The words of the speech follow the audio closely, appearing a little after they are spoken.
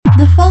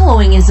The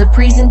following is a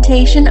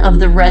presentation of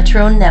the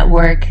Retro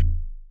Network.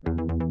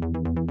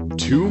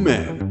 Two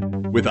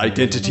men with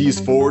identities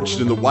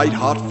forged in the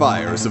white-hot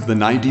fires of the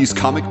 90s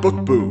comic book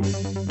boom,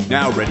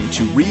 now ready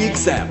to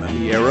re-examine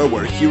the era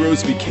where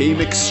heroes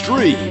became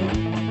extreme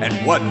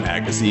and what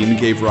magazine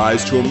gave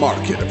rise to a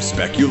market of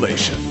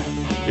speculation.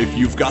 If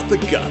you've got the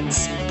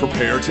guts,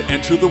 prepare to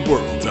enter the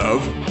world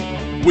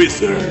of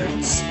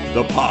Wizards,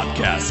 the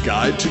podcast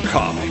guide to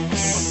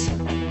comics.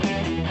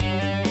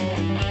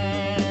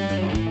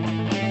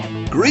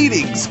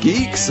 Greetings,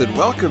 geeks, and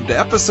welcome to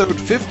episode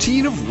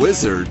 15 of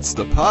Wizards,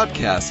 the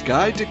podcast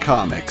guide to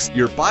comics,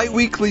 your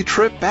bi-weekly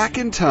trip back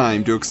in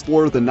time to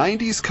explore the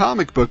 90s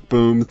comic book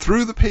boom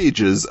through the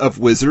pages of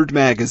Wizard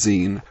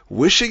magazine.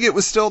 Wishing it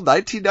was still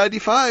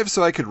 1995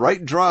 so I could write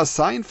and draw a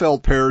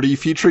Seinfeld parody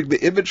featuring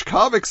the Image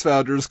Comics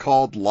founders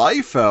called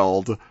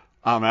Liefeld.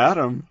 I'm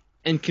Adam.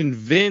 And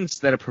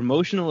convinced that a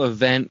promotional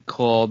event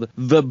called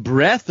The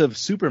Breath of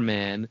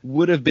Superman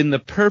would have been the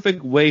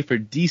perfect way for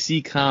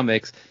DC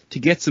Comics to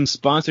get some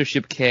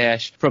sponsorship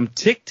cash from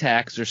Tic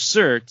Tacs or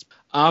certs.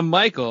 I'm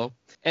Michael,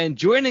 and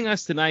joining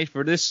us tonight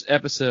for this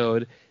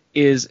episode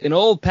is an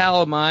old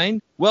pal of mine.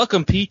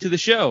 Welcome, Pete, to the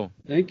show.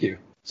 Thank you.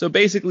 So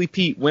basically,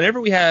 Pete, whenever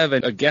we have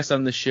a guest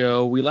on the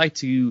show, we like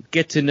to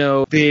get to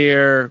know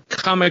their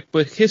comic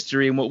book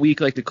history and what we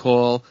like to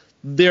call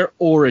their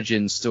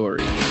origin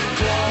story.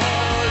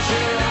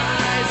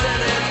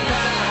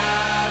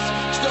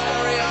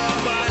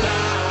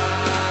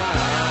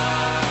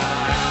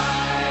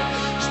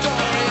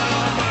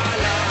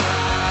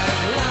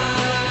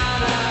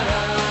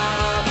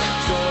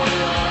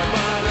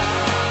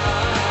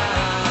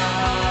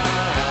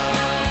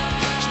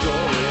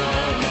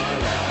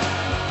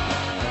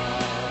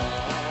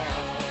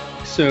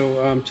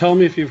 So tell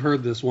me if you've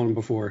heard this one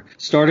before.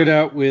 Started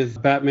out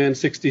with Batman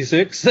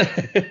 66,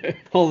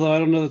 although I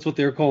don't know that's what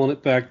they were calling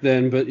it back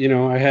then. But, you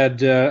know, I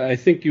had, I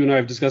think you and I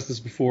have discussed this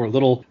before, a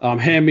little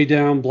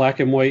hand-me-down black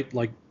and white,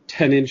 like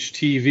 10-inch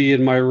TV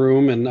in my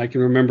room, and I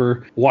can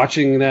remember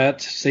watching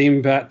that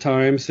same Bat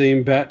Time,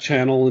 same Bat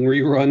Channel and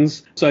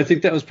reruns. So I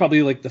think that was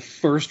probably like the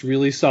first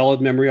really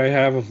solid memory I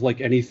have of like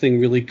anything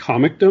really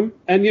comicdom.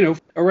 And, you know,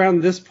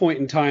 around this point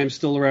in time,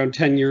 still around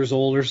 10 years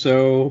old or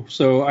so.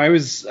 So I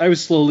was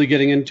slowly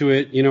getting into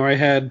it. You know, I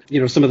had, you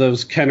know, some of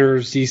those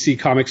Kenner's DC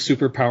Comics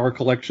Superpower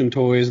Collection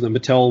toys, and the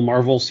Mattel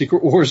Marvel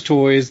Secret Wars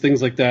toys,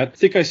 things like that. I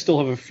think I still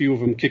have a few of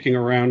them kicking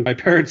around my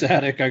parents'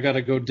 attic. I got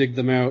to go dig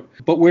them out.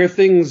 But where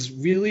things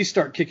really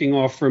start kicking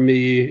off for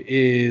me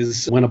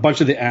is when a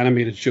bunch of the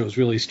animated shows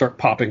really start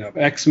popping up.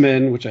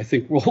 X-Men, which I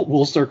think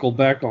we'll circle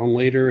back on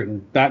later,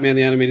 and Batman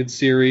the Animated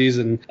Series,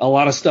 and a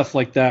lot of stuff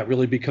like that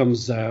really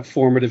becomes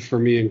formative for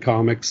me in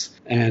comics.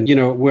 And, you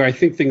know, where I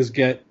think things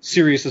get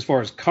serious as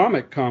far as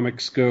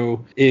comics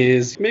go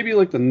is maybe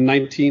like the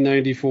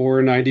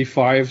 1994,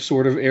 95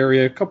 sort of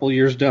area, a couple of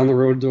years down the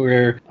road,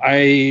 where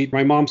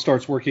my mom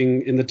starts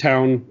working in the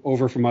town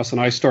over from us, and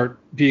I start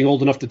being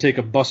old enough to take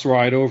a bus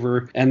ride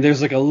over. And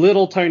there's like a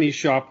little tiny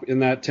shop in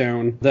that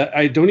town that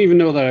I don't even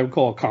know that I would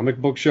call a comic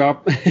book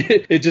shop.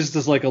 It just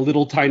is like a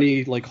little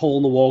tiny, like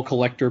hole-in-the-wall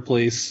collector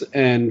place.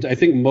 And I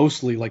think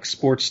mostly like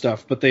sports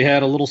stuff. But they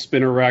had a little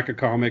spinner rack of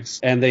comics,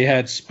 and they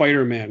had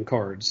Spider-Man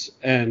cards.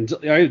 And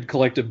I had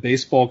collected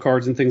baseball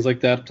cards and things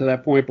like that up to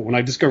that point. But when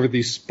I discovered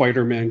these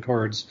Spider-Man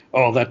cards,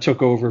 oh, that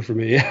took over for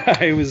me.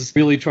 I was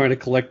really trying to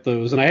collect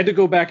those. And I had to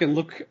go back and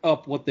look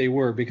up what they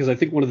were, because I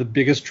think one of the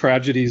biggest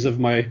tragedies of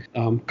my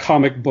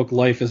comic book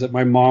life is that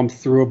my mom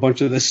threw a bunch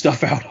of this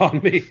stuff out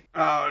on me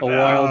a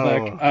while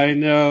back. I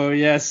know,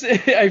 yes.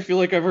 I feel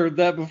like I've heard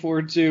that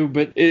before too,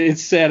 but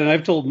it's sad. And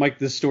I've told Mike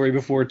this story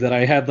before, that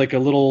I had like a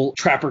little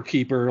trapper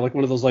keeper, like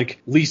one of those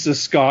like Lisa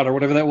Scott or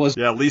whatever that was.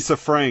 Yeah, Lisa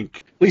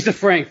Frank. Lisa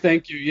Frank,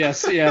 thank you.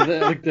 Yes, yeah,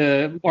 like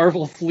the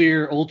Marvel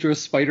Fleer Ultra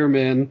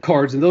Spider-Man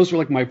cards, and those were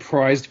like my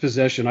prized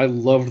possession. I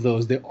loved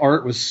those. The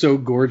art was so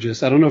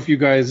gorgeous. I don't know if you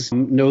guys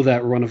know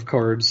that run of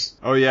cards.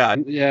 Oh, yeah.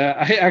 Yeah,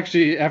 I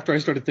actually, after I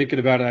started thinking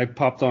about it, I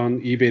popped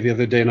on eBay the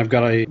other day, and I've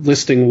got a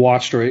listing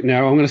watched right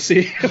now. I'm going to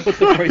see what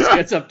the price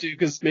gets up to,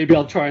 because maybe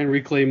I'll try and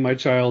reclaim my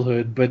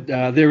childhood. But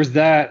there was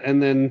that,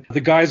 and then the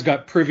guys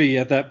got privy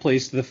at that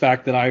place to the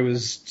fact that I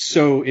was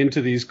so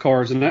into these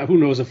cards, and who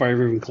knows if I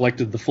ever even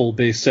collected the full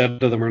base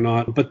set of them or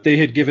not, but they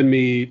had given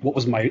me what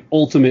was my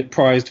ultimate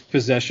prized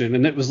possession,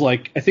 and it was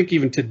like, I think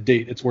even to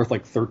date it's worth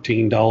like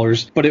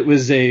 $13, but it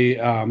was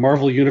a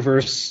Marvel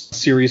Universe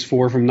Series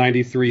 4 from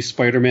 93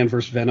 Spider-Man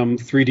vs. Venom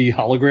 3D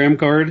hologram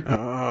card.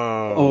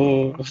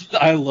 Oh,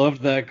 I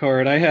loved that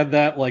card. I had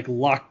that like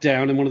locked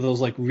down in one of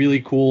those like really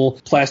cool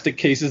plastic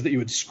cases that you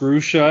would screw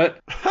shut.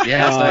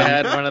 Yes, I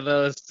had one of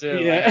those too.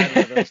 Yeah. I had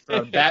one of those for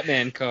a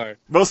Batman card.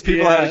 Most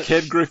people had a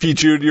Ken Griffey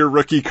Jr.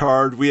 rookie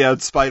card. We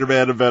had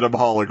Spider-Man and Venom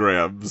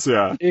holograms.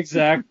 Yeah.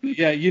 Exactly.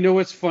 Yeah. You know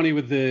what's funny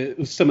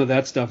with some of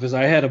that stuff is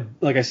I had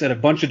like I said, a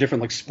bunch of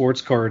different like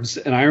sports cards,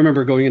 and I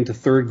remember going into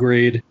third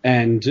grade,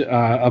 and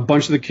a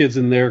bunch of the kids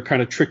in there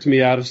kind of tricked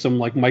me out of some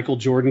like Michael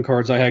Jordan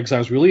cards I had, because I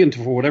was really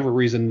into, for whatever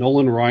reason, and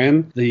Nolan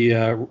Ryan,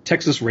 the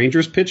Texas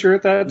Rangers pitcher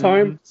at that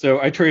time. So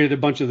I traded a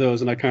bunch of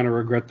those, and I kind of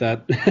regret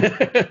that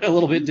a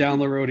little bit down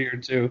the road here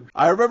too.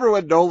 I remember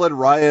when Nolan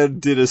Ryan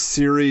did a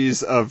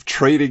series of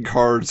trading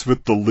cards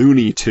with the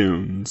Looney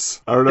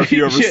Tunes. I don't know if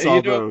you ever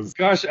saw those.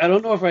 Gosh, I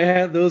don't know if I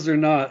had those or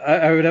not.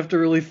 I would have to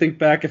really think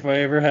back if I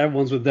ever had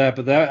ones with that,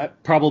 but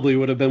that probably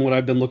would have been what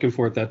I've been looking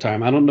for at that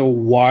time. I don't know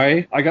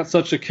why I got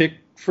such a kick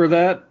for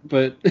that,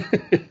 but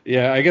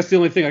yeah, I guess the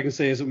only thing I can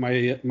say is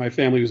that my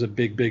family was a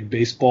big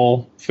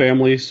baseball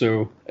family,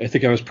 so I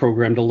think I was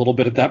programmed a little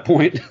bit at that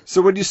point.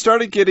 So when you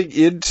started getting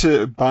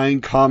into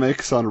buying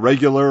comics on a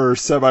regular or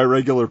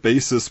semi-regular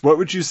basis, what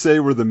would you say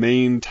were the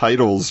main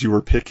titles you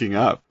were picking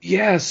up?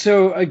 Yeah,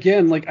 so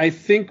again, like I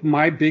think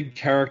my big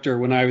character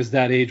when I was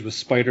that age was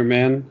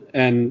Spider-Man,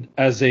 and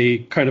as a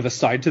kind of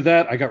aside to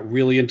that, I got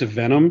really into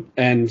Venom.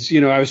 And,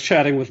 I was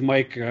chatting with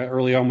Mike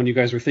early on when you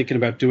guys were thinking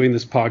about doing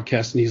this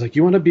podcast, and he's like,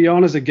 you want to be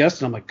on as a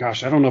guest? And I'm like,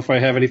 gosh, I don't know if I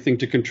have anything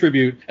to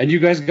contribute. And you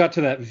guys got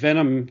to that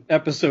Venom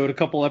episode a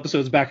couple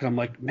episodes back, and I'm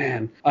like,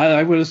 man,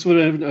 I would have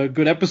been a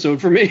good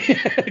episode for me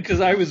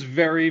because I was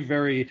very,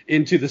 very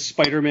into the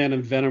Spider-Man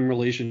and Venom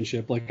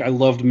relationship. Like, I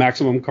loved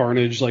Maximum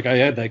Carnage. Like, I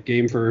had that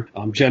game for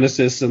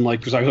Genesis, and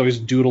because I was always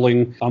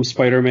doodling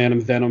Spider-Man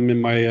and Venom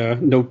in my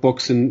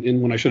notebooks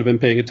and when I should have been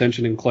paying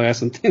attention in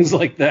class and things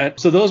like that.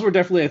 So those were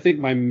definitely, I think,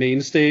 my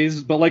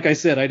mainstays. But like I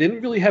said, I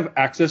didn't really have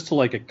access to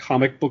like a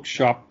comic book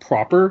shop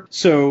proper.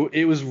 So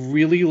it was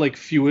really like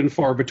few and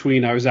far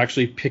between I was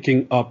actually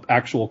picking up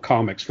actual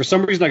comics. For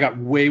some reason, I got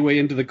way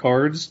into the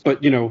cards,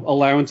 but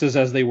allowances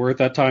as they were at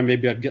that time,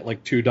 maybe I'd get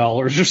like $2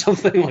 or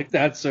something like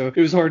that. So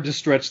it was hard to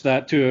stretch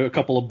that to a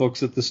couple of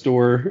books at the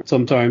store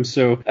sometimes.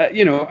 So,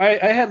 I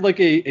had like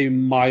a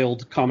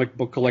mild comic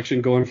book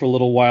collection going for a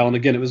little while. And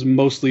again, it was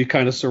mostly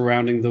kind of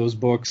surrounding those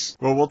books.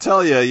 Well, we'll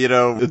tell you,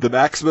 the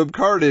Maximum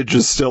Carnage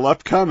is still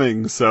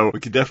upcoming, so we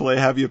can definitely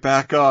have you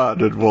back on,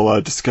 and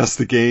we'll discuss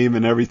the game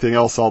and everything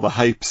else, all the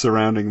hype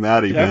surrounding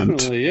that event.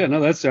 Definitely, yeah,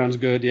 no, that sounds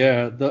good,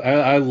 yeah.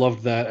 I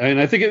loved that, and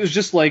I think it was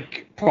just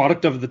like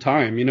product of the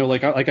time,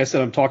 like I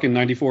said, I'm talking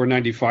 94,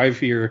 95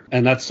 here,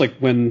 and that's like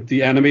when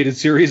the animated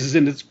series is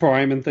in its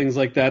prime and things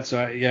like that, so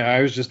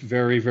I was just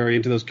very, very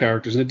into those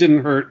characters, and it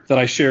didn't hurt that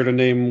I shared a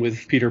name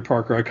with Peter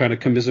Parker. I kind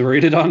of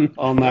commiserated on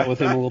that with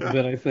him a little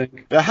bit, I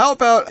think. Now, how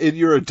about in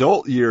your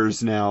adult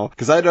years now?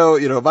 Because I know,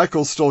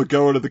 Michael's still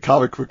going to the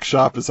comic book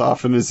shop as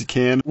often as he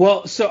can.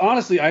 Well, so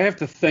honestly, I have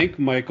to thank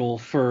Michael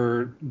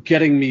for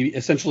getting me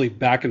essentially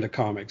back into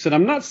comics. And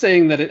I'm not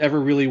saying that it ever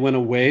really went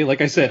away.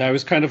 Like I said, I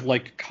was kind of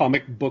like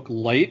comic book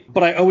light,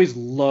 but I always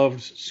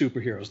loved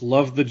superheroes,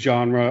 loved the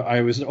genre.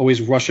 I was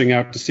always rushing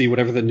out to see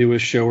whatever the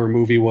newest show or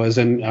movie was.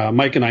 And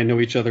Mike and I know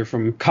each other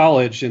from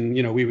college, and,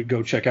 we would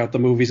go check out the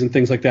movies and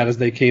things like that as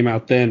they came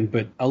out then.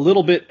 But a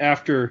little bit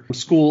after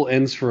school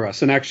ends for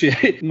us, and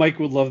actually Mike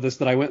would love this,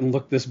 that I went and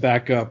looked this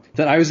back up,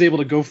 that I was able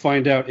to go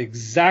find out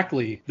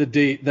exactly the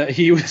date that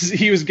he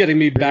was getting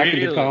me back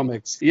into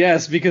comics.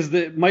 Yes, because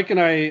Mike and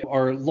I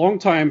are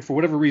longtime, for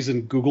whatever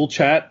reason, Google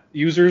Chat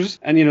users,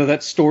 and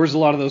that stores a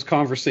lot of those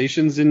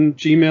conversations in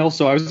Gmail.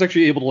 So I was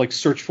actually able to like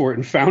search for it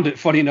and found it,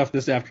 funny enough,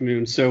 this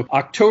afternoon. So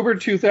October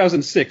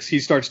 2006, he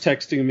starts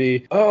texting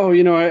me, oh,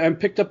 I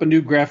picked up a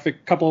new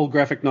couple of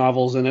graphic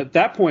novels, and at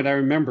that point I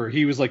remember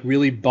he was like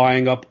really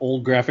buying up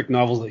old graphic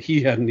novels that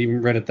he hadn't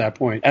even read at that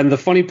point. And the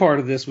funny part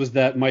of this was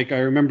that, Mike, I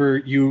remember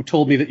you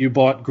told me that you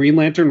bought Green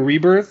Lantern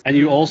Rebirth, and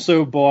you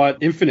also bought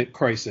Infinite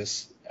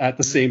Crisis at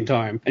the same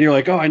time. And you're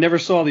like, oh, I never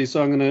saw these,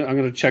 so I'm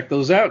gonna check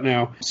those out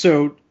now.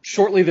 So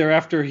shortly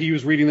thereafter, he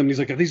was reading them, and he's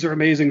like, these are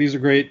amazing, these are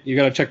great, you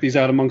gotta check these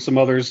out among some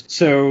others.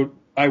 So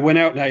I went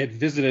out and I had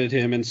visited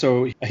him, and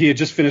so he had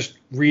just finished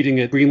reading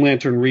it, Green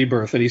Lantern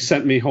Rebirth, and he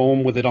sent me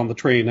home with it on the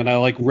train, and I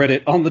like read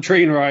it on the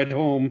train ride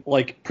home,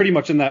 like pretty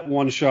much in that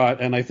one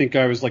shot, and I think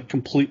I was like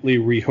completely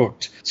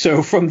rehooked.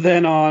 So from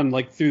then on,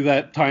 like through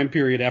that time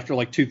period after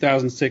like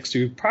 2006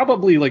 to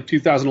probably like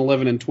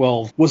 2011 and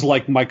 12 was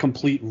like my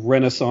complete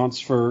renaissance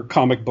for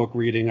comic book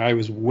reading. I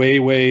was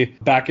way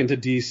back into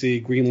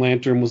DC. Green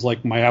Lantern was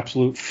like my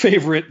absolute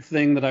favorite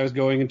thing that I was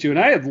going into, and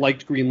I had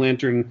liked Green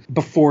Lantern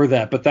before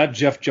that, but that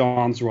Jeff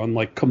Johns run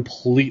like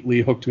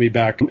completely hooked me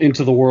back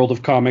into the world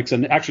of comics,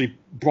 and actually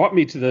brought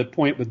me to the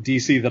point with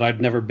DC that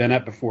I'd never been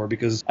at before,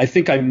 because I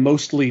think I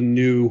mostly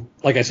knew,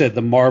 like I said,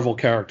 the Marvel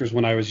characters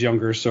when I was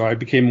younger, so I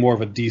became more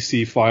of a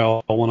DC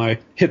file when I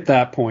hit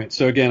that point.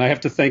 So again, I have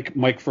to thank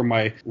Mike for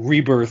my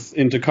rebirth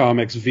into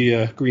comics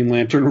via Green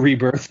Lantern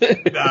Rebirth.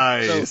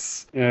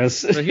 Nice. Yes.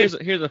 So here's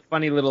a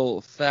funny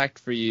little fact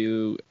for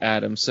you,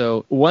 Adam.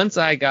 So once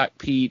I got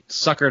Pete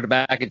suckered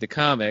back into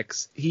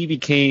comics, he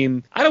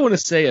became, I don't want to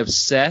say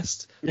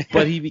obsessed,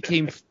 but he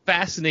became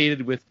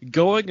fascinated with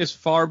going as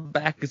far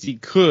back as he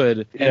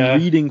could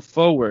and reading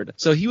forward.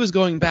 So he was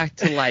going back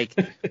to like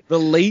the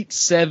late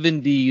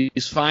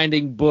 70s,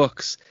 finding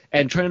books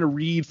and trying to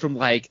read from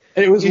like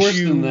it was worse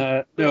than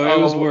that. No, it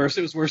was worse.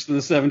 It was worse than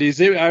the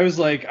 70s.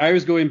 I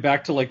was going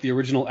back to like the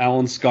original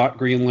Alan Scott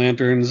Green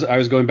Lanterns. I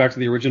was going back to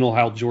the original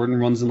Hal Jordan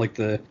runs in like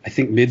the, I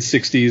think, mid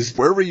 60s.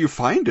 Where were you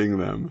finding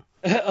them?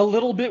 A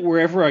little bit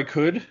wherever I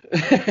could,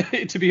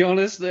 to be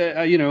honest.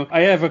 I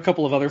have a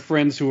couple of other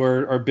friends who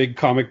are big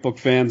comic book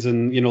fans,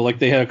 and, like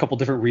they had a couple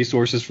different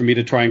resources for me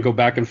to try and go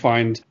back and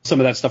find some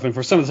of that stuff. And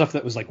for some of the stuff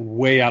that was like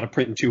way out of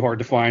print and too hard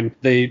to find,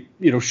 they,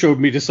 showed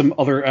me to some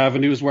other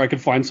avenues where I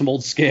could find some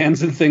old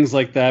scans and things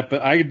like that.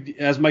 But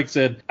as Mike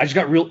said, I just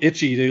got real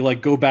itchy to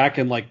like go back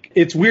and like,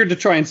 it's weird to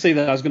try and say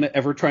that I was going to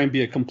ever try and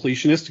be a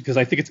completionist because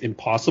I think it's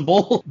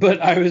impossible.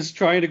 But I was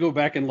trying to go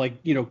back and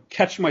like,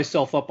 catch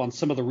myself up on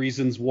some of the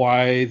reasons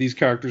why these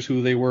characters,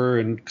 who they were,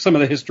 and some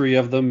of the history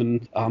of them,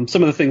 and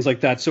some of the things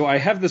like that. So I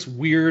have this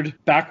weird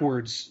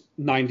backwards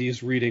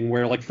 90s reading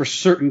where, like, for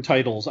certain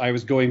titles, I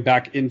was going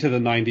back into the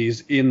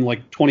 90s in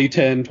like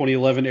 2010,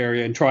 2011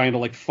 area and trying to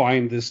like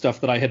find this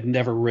stuff that I had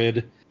never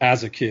read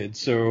as a kid.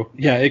 So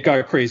yeah, it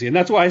got crazy. And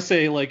that's why I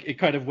say like it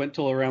kind of went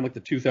till around like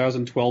the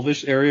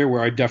 2012-ish area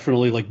where I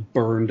definitely like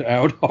burned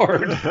out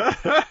hard.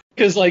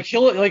 Because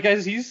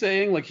as he's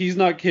saying, like, he's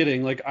not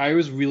kidding. Like, I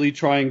was really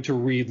trying to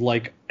read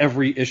like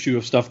every issue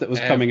of stuff that was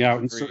coming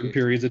out in certain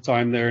periods of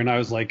time there, and I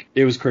was like,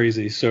 it was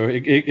crazy. So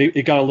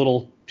it got a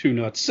little too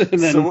nuts.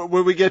 And then, so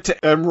when we get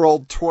to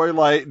Emerald,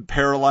 Twilight, and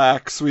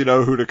Parallax, we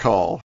know who to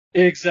call.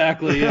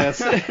 Exactly,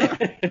 yes.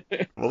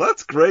 Well,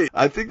 that's great.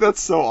 I think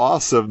that's so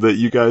awesome that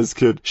you guys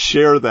could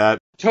share that.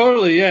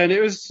 Totally, yeah, and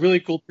it was a really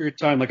cool period of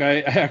time. Like,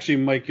 I actually,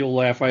 Mike, you'll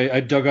laugh, I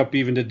dug up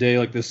even today,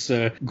 like, this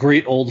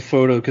great old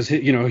photo, because,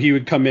 he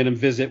would come in and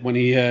visit when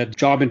he had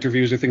job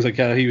interviews or things like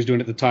that he was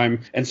doing at the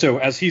time. And so,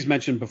 as he's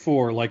mentioned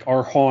before, like,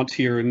 our haunt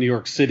here in New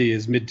York City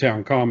is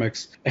Midtown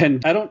Comics.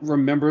 And I don't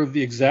remember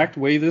the exact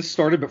way this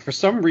started, but for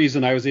some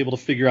reason, I was able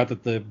to figure out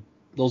that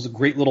those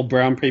great little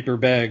brown paper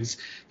bags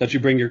that you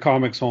bring your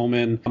comics home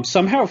in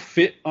somehow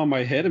fit on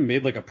my head and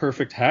made like a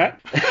perfect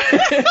hat.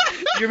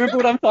 You remember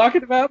what I'm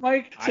talking about,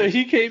 Mike? So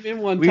he came in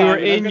one time. We were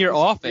in your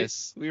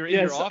office.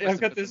 I've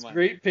got this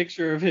great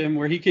picture of him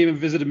where he came and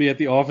visited me at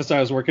the office I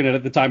was working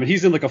at the time, and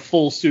he's in like a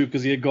full suit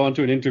because he had gone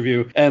to an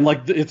interview, and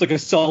like it's like a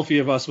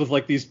selfie of us with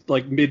like these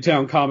like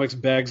Midtown Comics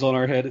bags on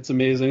our head. It's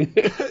amazing.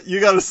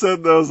 You got to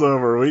send those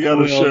over. We got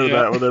to share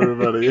that with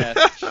everybody.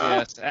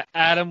 Yes.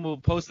 Adam will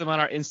post them on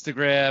our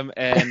Instagram,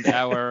 and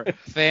our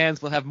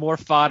fans will have more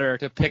fodder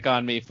to pick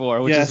on me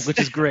for, which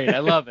is great. I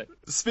love it.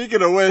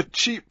 Speaking of which,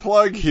 cheap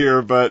plug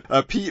here, but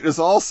Pete is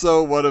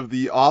also one of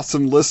the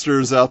awesome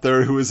listeners out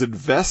there who is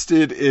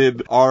invested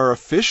in our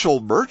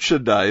official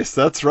merchandise.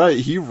 That's right.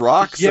 He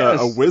rocks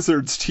a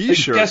Wizards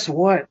t-shirt. And guess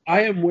what?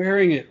 I am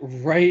wearing it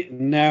right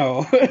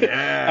now.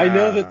 Yeah. I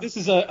know that this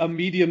is a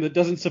medium that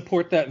doesn't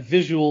support that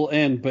visual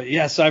end, but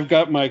yes, I've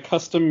got my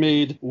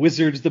custom-made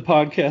Wizards, the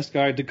Podcast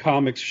Guide to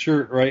Comics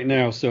shirt right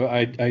now, so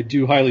I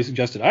do highly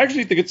suggest it. I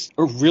actually think it's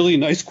a really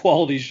nice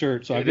quality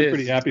shirt, so I've been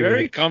pretty happy with it. It's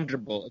very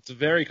comfortable. It's a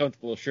very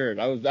comfortable shirt.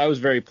 I was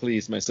very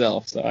pleased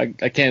myself, so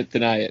I can't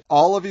deny it.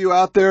 All of you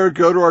out there,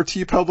 go to our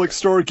TeePublic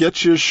store,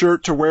 get you a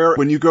shirt to wear.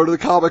 When you go to the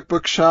comic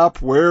book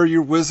shop, wear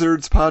your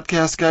Wizards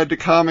Podcast Guide to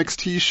Comics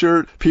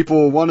t-shirt. People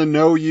will want to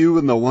know you,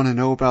 and they'll want to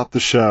know about the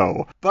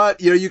show.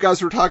 But, you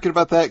guys were talking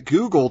about that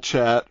Google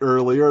chat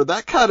earlier.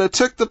 That kind of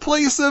took the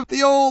place of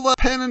the old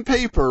pen and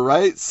paper,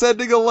 right?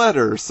 Sending a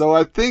letter. So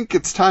I think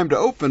it's time to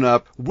open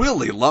up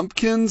Willie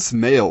Lumpkin's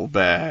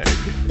mailbag.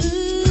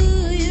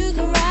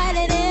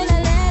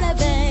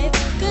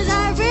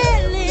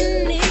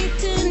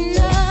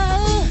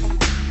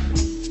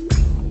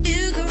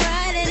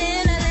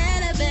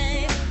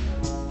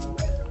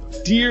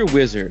 Dear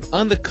Wizard,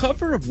 on the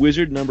cover of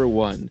Wizard number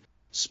 1,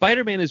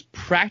 Spider-Man is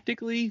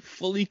practically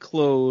fully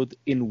clothed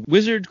in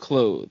wizard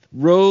clothes,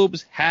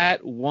 robes,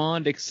 hat,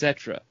 wand,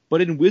 etc.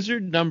 But in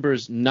Wizard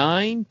numbers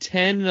 9,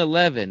 10, and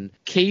 11,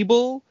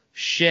 Cable,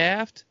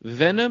 Shaft,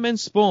 Venom, and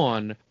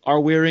Spawn are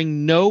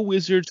wearing no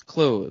wizard's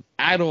clothes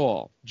at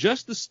all.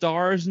 Just the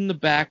stars in the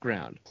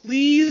background.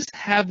 Please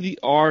have the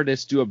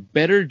artist do a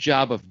better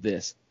job of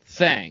this.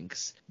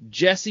 Thanks.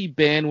 Jesse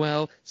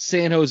Banwell,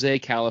 San Jose,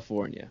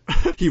 California.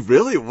 He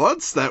really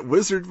wants that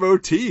wizard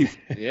motif.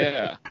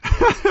 Yeah.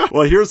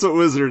 Well, here's what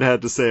Wizard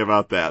had to say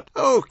about that.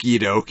 Okie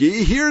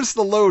dokie, here's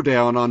the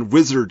lowdown on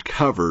Wizard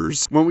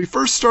covers. When we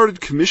first started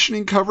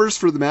commissioning covers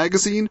for the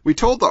magazine, we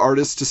told the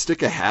artists to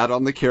stick a hat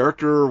on the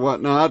character or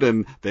whatnot,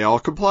 and they all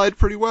complied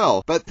pretty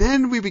well. But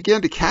then we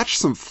began to catch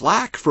some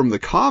flack from the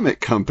comic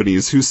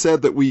companies who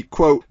said that we,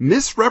 quote,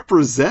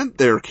 misrepresent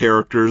their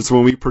characters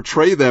when we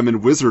portray them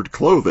in wizard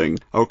clothing.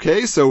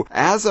 Okay, so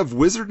as of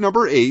Wizard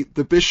number 8,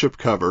 the Bishop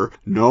cover,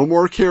 no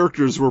more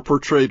characters were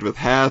portrayed with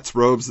hats,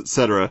 robes,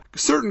 etc.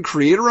 Certain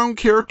creator-owned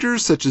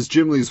characters, such as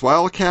Jim Lee's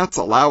Wildcats,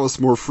 allow us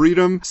more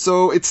freedom,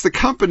 so it's the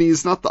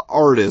companies, not the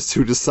artists,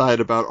 who decide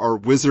about our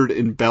wizard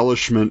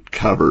embellishment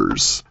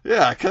covers.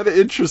 Yeah, kind of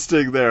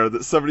interesting there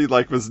that somebody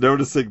was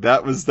noticing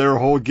that was their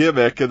whole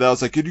gimmick, and I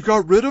was like, and you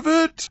got rid of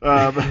it?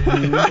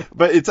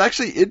 But it's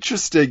actually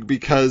interesting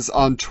because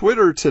on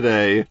Twitter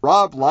today,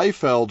 Rob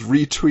Liefeld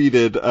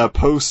retweeted a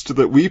post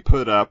that we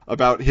put up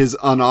about his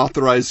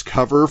unauthorized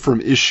cover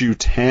from issue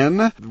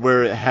 10,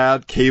 where it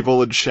had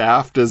Cable and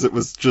Shaft, as it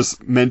was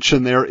just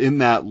mentioned there in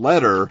that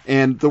letter.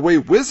 And the way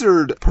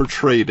Wizard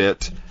portrayed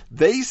it,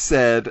 They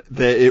said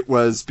that it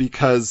was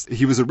because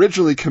he was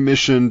originally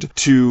commissioned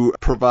to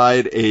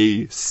provide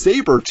a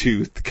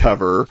Sabretooth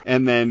cover,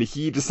 and then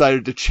he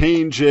decided to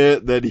change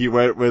it, then he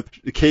went with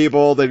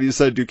Cable, then he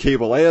decided to do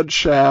Cable and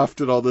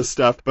Shaft and all this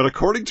stuff. But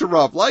according to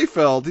Rob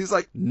Liefeld, he's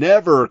like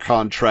never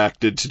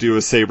contracted to do a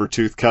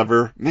Sabretooth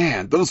cover.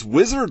 Man, those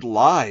Wizard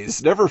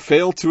lies never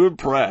fail to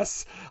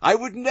impress. I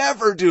would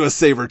never do a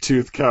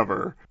Sabretooth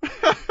cover.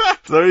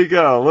 So there you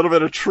go, a little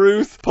bit of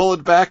truth,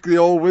 pulling back the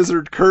old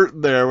Wizard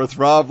curtain there with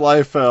Rob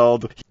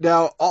Liefeld.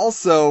 Now,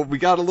 also, we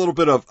got a little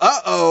bit of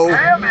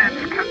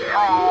Damage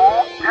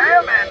control!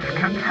 Damage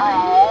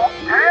control!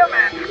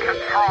 Damage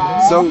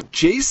control! So,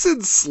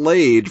 Jason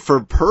Slade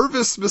from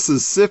Purvis,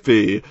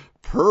 Mississippi,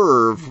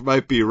 Perv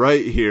might be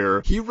right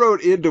here. He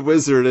wrote into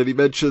Wizard and he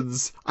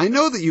mentions, I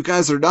know that you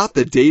guys are not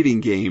the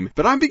dating game,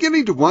 but I'm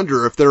beginning to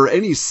wonder if there are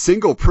any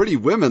single pretty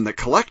women that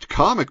collect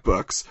comic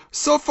books.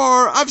 So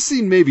far, I've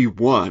seen maybe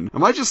one.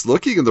 Am I just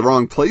looking in the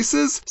wrong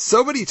places?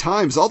 So many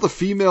times, all the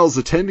females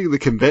attending the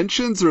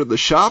conventions or in the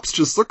shops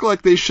just look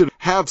like they should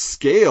have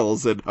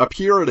scales and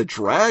appear in a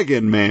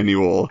dragon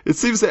manual. It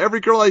seems that every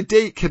girl I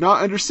date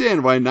cannot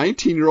understand why a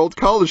 19-year-old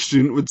college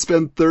student would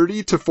spend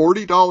 $30 to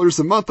 $40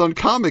 a month on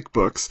comic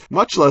books,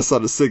 much less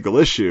on a single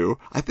issue.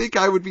 I think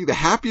I would be the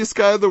happiest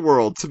guy in the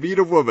world to meet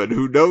a woman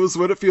who knows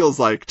what it feels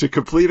like to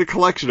complete a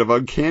collection of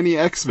Uncanny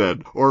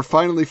X-Men, or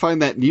finally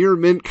find that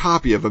near-mint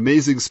copy of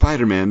Amazing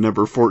Spider-Man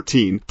number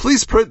 14.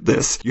 Please print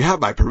this. You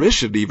have my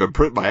permission to even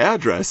print my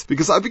address,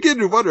 because I begin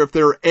to wonder if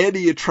there are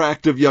any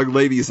attractive young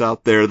ladies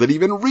out there that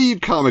even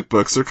read comic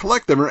books or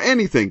collect them or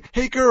anything.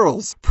 Hey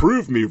girls,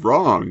 prove me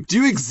wrong.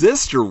 Do you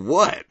exist or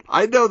what?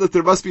 I know that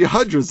there must be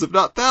hundreds if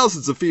not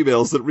thousands of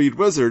females that read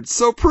Wizard,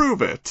 so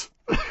prove it.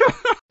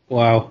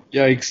 Wow.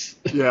 Yikes.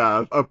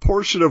 Yeah, a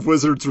portion of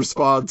Wizard's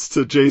response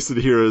to Jason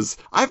here is,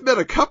 I've met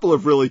a couple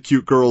of really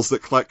cute girls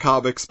that collect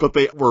comics, but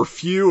they were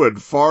few and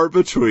far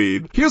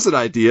between. Here's an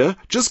idea.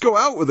 Just go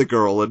out with a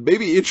girl and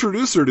maybe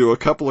introduce her to a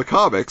couple of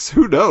comics.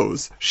 Who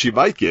knows? She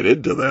might get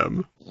into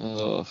them.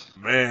 Oh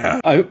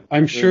man.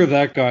 I'm sure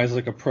that guy's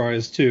like a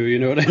prize too, you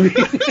know what I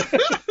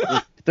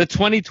mean? The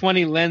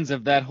 2020 lens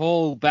of that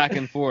whole back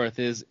and forth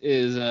is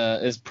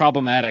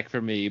problematic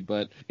for me,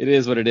 but it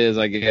is what it is,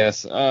 I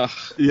guess.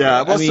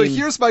 Yeah, well, so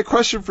here's my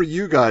question for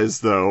you guys,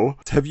 though.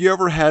 Have you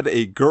ever had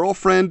a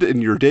girlfriend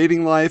in your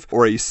dating life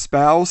or a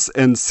spouse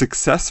and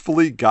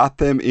successfully got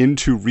them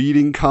into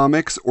reading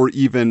comics or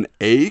even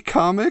a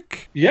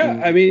comic?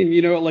 Yeah, I mean,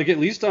 you know, like at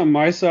least on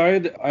my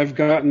side, I've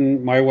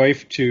gotten my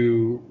wife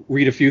to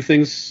read a few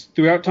things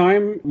throughout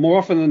time. More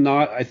often than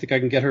not, I think I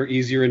can get her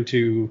easier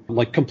into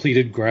like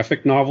completed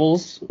graphic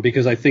novels,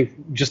 because I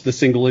think just the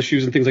single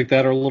issues and things like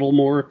that are a little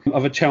more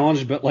of a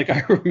challenge. But like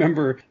I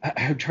remember,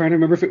 I'm trying to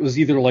remember if it was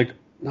either like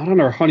not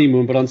on our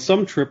honeymoon, but on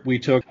some trip we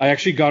took, I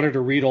actually got her to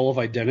read all of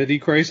Identity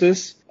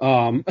Crisis,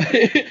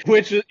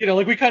 which, you know,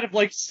 like we kind of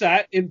like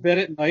sat in bed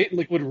at night and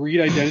like would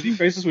read Identity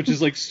Crisis, which is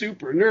like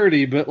super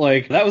nerdy, but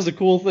like that was a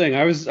cool thing.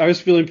 I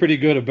was feeling pretty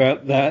good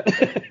about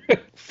that.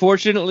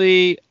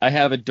 Fortunately, I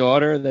have a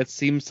daughter that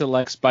seems to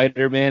like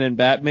Spider-Man and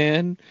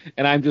Batman,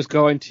 and I'm just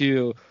going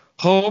to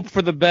hope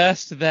for the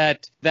best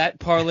that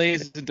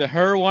parlays into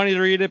her wanting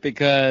to read it,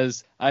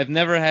 because I've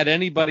never had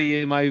anybody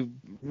in my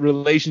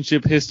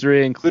relationship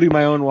history, including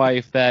my own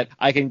wife, that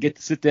I can get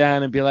to sit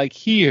down and be like,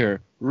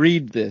 here,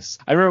 read this.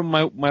 I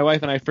remember my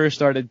wife and I first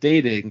started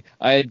dating,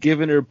 I had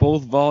given her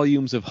both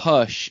volumes of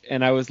Hush,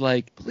 and I was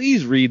like,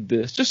 please read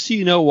this, just so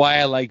you know why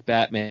I like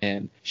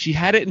Batman. She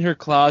had it in her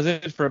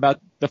closet for about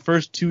the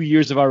first 2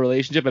 years of our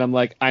relationship, and I'm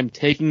like, I'm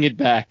taking it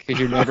back, because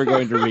you're never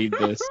going to read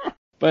this.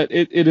 But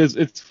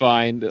it's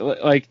fine.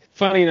 Like,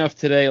 funny enough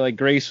today, like,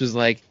 Grace was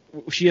like,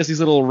 she has these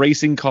little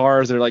racing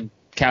cars that are like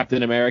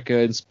Captain America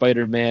and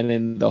Spider-Man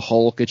and the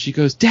Hulk, and she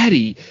goes,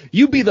 Daddy,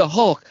 you be the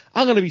Hulk,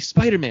 I'm gonna be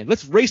Spider-Man,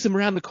 let's race him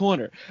around the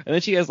corner. And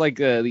then she has like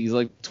these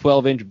like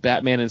 12-inch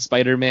Batman and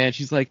Spider-Man.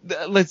 She's like,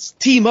 let's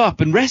team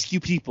up and rescue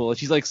people, and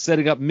she's like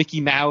setting up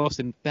Mickey Mouse,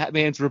 and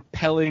Batman's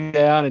rappelling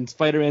down and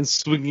Spider-Man's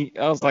swinging.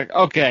 I was like,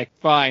 okay,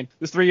 fine,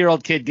 this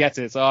 3-year-old kid gets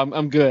it, so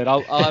I'm good.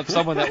 I'll have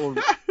someone that will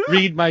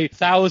read my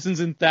thousands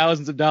and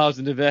thousands of dollars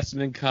in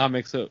investment in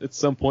comics at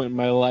some point in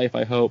my life,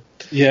 I hope.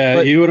 Yeah,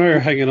 but you and I are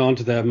hanging on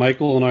to that.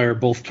 Michael and I are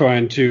both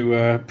trying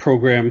to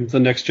program the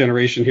next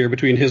generation here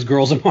between his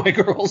girls and my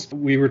girls.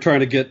 We were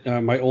trying to get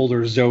my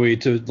older Zoe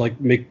to like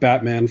make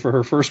Batman for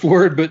her first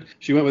word, but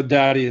she went with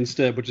Daddy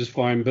instead, which is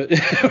fine. But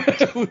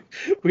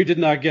we did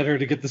not get her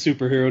to get the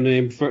superhero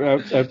name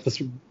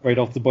right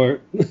off the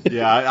bat.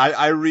 Yeah,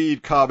 I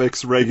read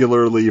comics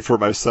regularly for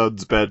my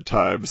son's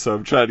bedtime, so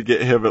I'm trying to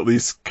get him at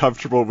least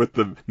comfortable with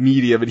the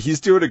medium, and he's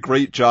doing a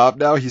great job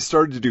now. He's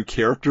starting to do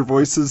character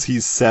voices.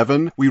 He's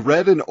 7. We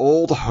read an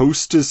old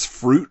Hostess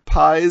fruit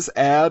pies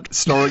ad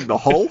starring the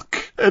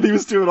Hulk, and he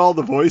was doing all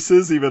the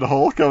voices, even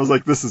Hulk. I was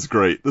like, this is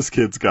great. This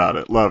kid's got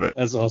it. Love it.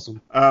 That's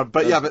awesome.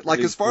 But like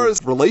as far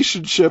as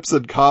relationships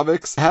and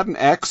comics, I had an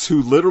ex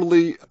who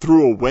literally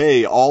threw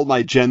away all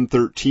my Gen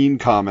 13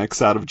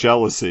 comics out of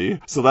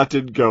jealousy, so that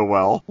didn't go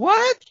well.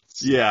 What?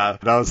 Yeah,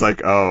 and I was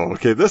like, oh,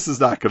 okay, this is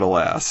not going to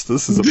last.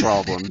 This is a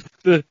problem.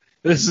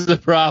 This is the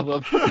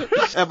problem.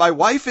 And my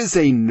wife is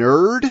a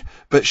nerd,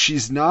 but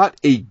she's not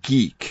a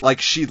geek.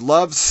 Like, she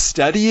loves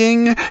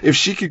studying. If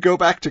she could go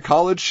back to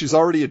college, she's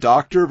already a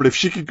doctor, but if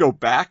she could go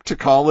back to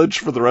college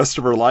for the rest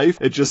of her life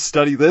and just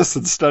study this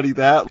and study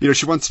that, you know,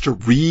 she wants to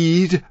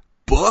read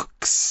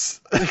books.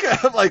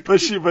 Like, but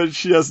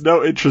she has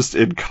no interest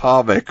in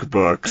comic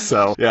books.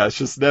 So yeah, it's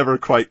just never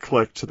quite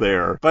clicked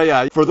there. But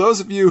yeah, for those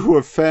of you who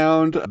have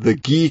found the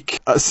geek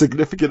a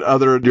significant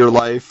other in your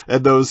life,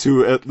 and those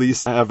who at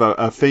least have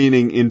a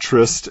feigning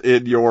interest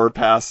in your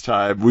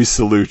pastime, we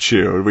salute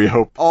you, and we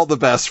hope all the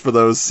best for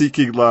those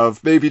seeking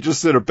love, maybe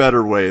just in a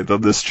better way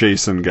than this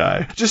Jason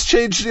guy. Just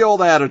change the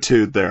old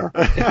attitude there.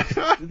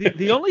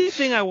 The only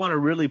thing I want to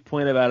really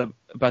point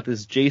about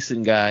this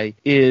Jason guy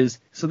is,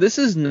 so this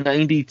is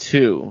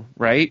 92,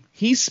 right?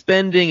 He's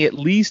spending at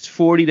least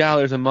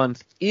 $40 a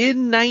month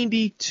in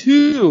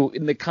 92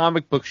 in the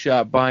comic book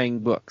shop buying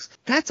books.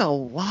 That's a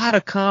lot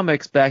of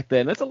comics back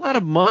then. That's a lot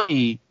of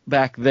money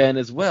back then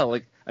as well.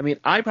 Like, I mean,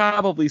 I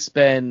probably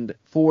spend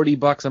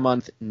 $40 a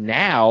month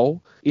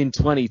now in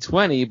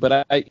 2020,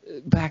 but I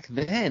back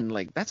then,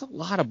 like, that's a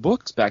lot of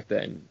books back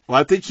then. Well,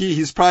 I think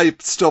he's probably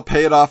still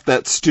paying off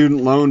that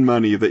student loan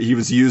money that he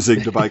was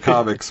using to buy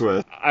comics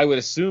with. I would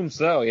assume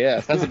so, yeah.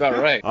 That's about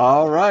right.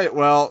 All right.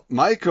 Well,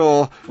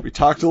 Michael, we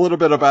talked a little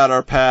bit about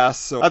our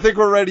past, so I think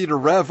we're ready to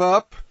rev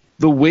up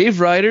the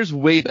Wave Riders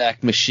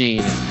Wayback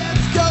Machine.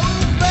 Let's go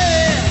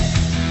back,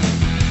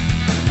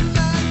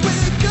 like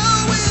we're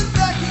going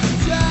back in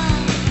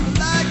time,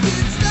 like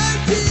it's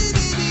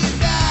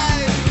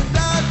 1989,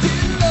 without you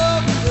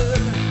over.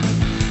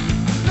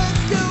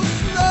 Let's go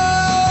slow,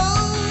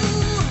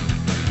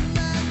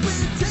 like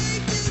we're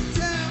taking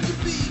time to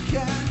be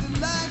kind,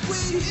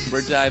 like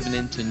We're diving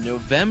into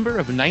November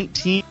of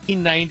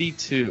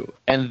 1992,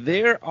 and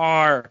there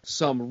are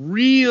some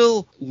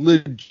real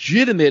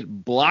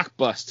legitimate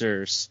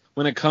blockbusters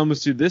when it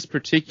comes to this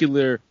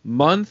particular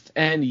month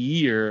and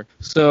year.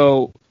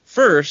 So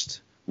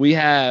first, we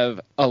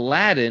have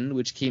Aladdin,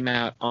 which came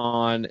out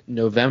on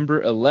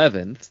November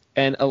 11th,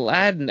 and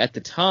Aladdin at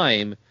the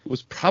time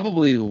was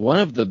probably one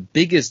of the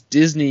biggest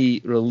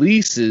Disney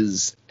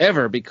releases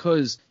ever,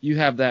 because you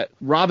have that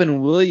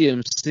Robin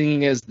Williams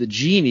singing as the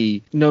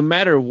genie. No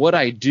matter what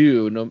I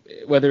do,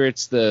 whether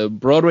it's the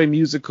Broadway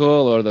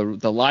musical or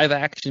the live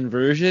action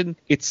version,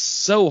 it's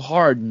so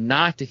hard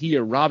not to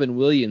hear Robin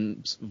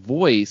Williams'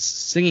 voice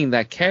singing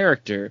that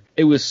character.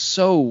 It was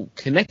so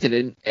connected,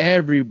 and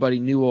everybody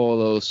knew all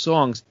those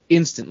songs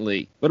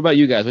instantly. What about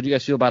you guys? What do you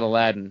guys feel about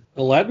Aladdin?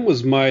 Aladdin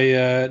was my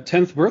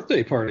 10th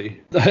birthday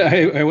party.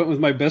 I went with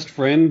my best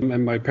friend,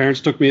 and my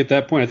parents took me at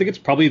that point. I think it's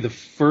probably the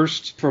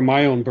first for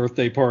my own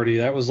birthday party.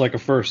 That was like a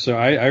first, so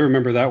I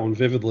remember that one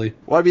vividly.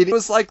 Well, I mean, it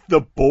was like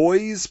the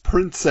boys'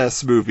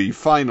 princess movie,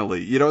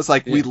 finally. You know, it's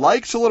like, we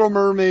liked Little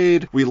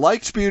Mermaid, we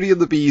liked Beauty and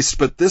the Beast,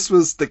 but this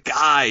was the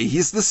guy.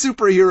 He's the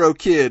superhero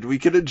kid we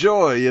can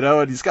enjoy, you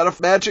know, and he's got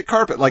a magic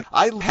carpet. Like,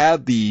 I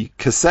had the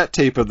cassette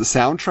tape of the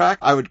soundtrack.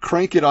 I would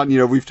crank it on, you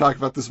know, we've talked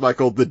about this,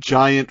 Michael, the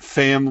giant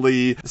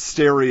family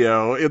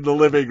stereo in the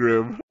living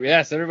room.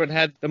 Yes, everyone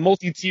had the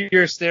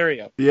multi-tier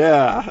stereo.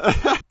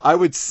 Yeah. I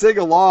would sing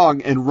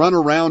along and run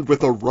around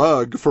with a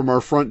rug from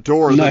our front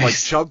door and then, like,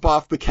 jump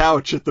off the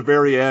couch at the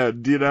very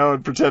end, you know,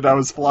 and pretend I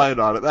was flying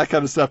on it, that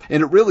kind of stuff.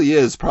 And it really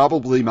is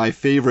probably my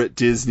favorite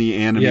Disney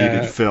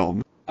animated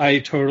film. I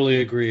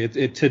totally agree.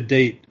 It to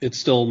date, it's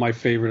still my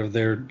favorite of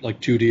their, like,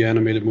 2D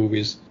animated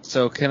movies.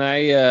 So can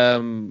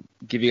I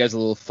give you guys a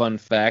little fun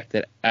fact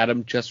that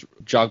Adam just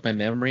jogged my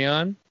memory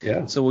on?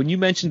 Yeah. So when you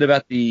mentioned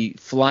about the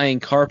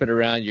flying carpet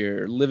around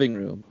your living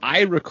room,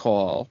 I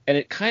recall, and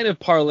it kind of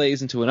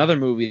parlays into another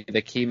movie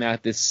that came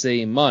out this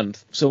same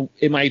month. So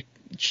in my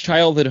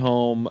childhood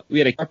home, we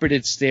had a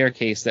carpeted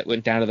staircase that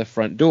went down to the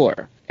front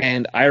door.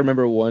 And I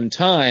remember one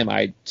time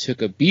I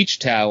took a beach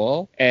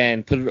towel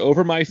and put it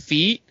over my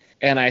feet,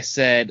 and I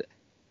said,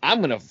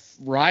 I'm going to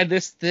ride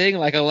this thing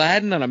like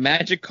Aladdin on a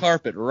magic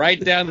carpet, right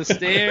down the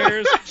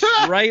stairs,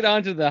 right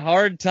onto the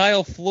hard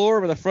tile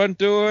floor of the front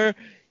door.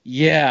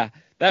 Yeah.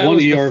 That One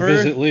was ER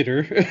visit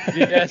later.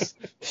 Yes.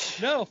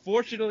 No,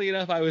 fortunately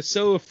enough, I was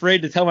so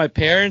afraid to tell my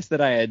parents that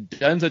I had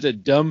done such a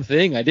dumb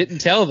thing, I didn't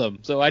tell them.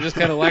 So I just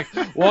kind of like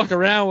walked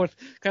around with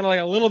kind of like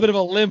a little bit of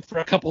a limp for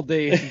a couple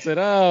days and said,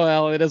 oh,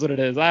 well, it is what it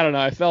is. I don't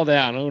know. I fell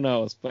down. Who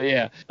knows? But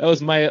yeah, that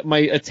was my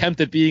attempt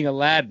at being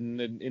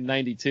Aladdin in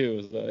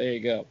 92. So there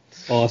you go.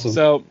 Awesome.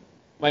 So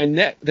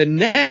the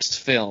next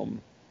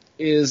film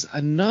is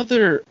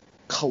another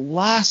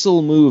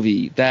colossal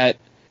movie that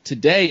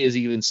today is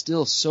even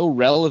still so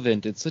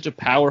relevant. It's such a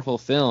powerful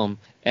film,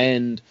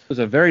 and it was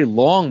a very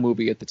long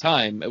movie at the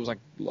time. It was like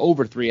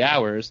over 3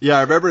 hours. Yeah,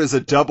 I remember it was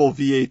a double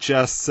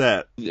VHS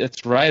set.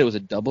 That's right, it was a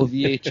double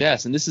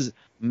VHS, and this is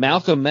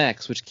Malcolm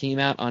X, which came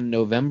out on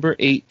November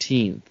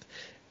 18th.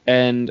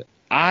 And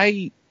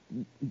I,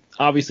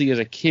 obviously as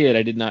a kid,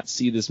 I did not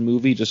see this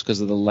movie just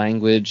because of the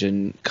language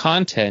and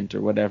content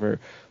or whatever.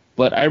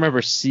 But I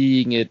remember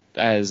seeing it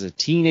as a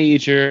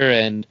teenager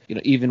and, you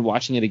know, even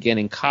watching it again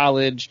in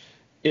college.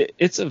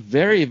 it's a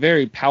very,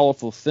 very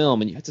powerful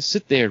film, and you have to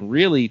sit there and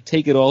really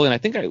take it all in. I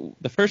think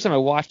the first time I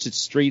watched it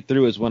straight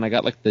through is when I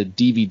got like the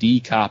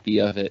DVD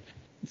copy of it.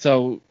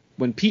 So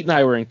when Pete and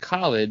I were in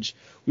college,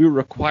 we were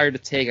required to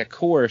take a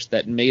course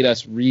that made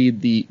us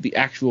read the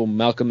actual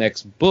Malcolm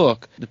X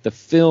book that the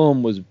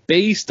film was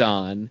based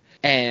on,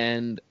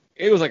 and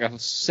it was like a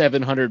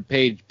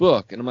 700-page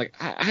book. And I'm like,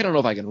 I don't know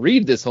if I can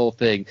read this whole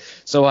thing.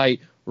 So I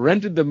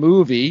rented the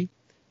movie,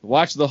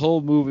 watched the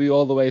whole movie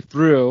all the way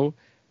through.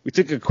 We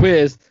took a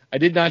quiz. I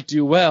did not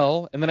do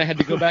well, and then I had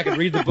to go back and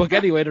read the book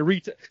anyway to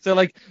read. So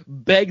like,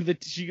 begged the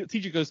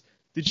teacher goes,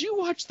 "Did you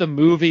watch the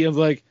movie?" I was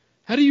like,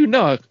 "How do you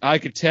know?" I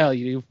could tell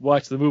you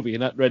watched the movie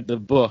and not read the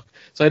book.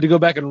 So I had to go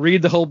back and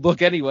read the whole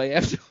book anyway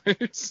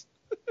afterwards.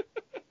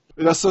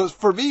 So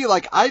for me,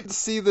 like, I'd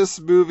see this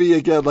movie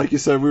again, like you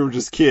said, we were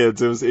just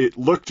kids. It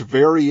looked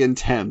very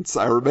intense.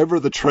 I remember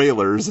the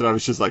trailers, and I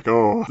was just like,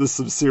 oh, this is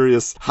some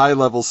serious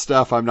high-level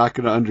stuff I'm not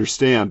going to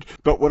understand.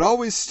 But what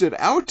always stood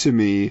out to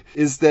me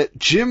is that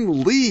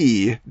Jim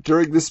Lee,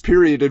 during this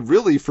period, and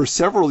really for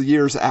several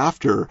years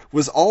after,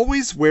 was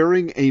always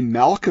wearing a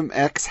Malcolm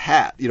X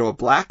hat. You know, a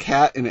black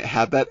hat, and it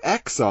had that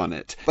X on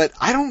it. But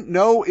I don't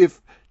know if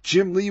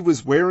Jim Lee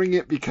was wearing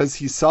it because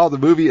he saw the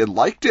movie and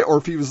liked it, or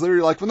if he was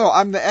literally like, well, no,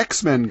 I'm the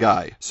X-Men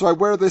guy, so I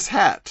wear this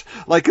hat.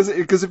 Like,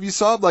 because if you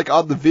saw him, like,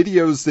 on the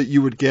videos that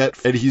you would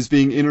get, and he's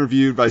being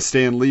interviewed by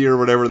Stan Lee or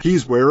whatever,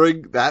 he's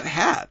wearing that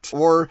hat.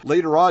 Or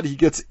later on, he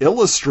gets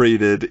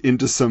illustrated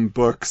into some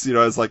books, you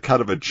know, as like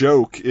kind of a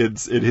joke in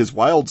his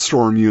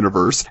Wildstorm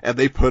universe, and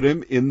they put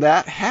him in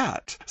that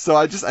hat. So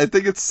I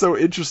think it's so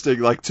interesting.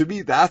 Like, to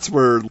me, that's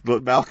where the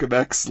Malcolm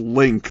X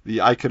link,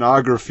 the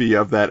iconography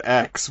of that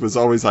X was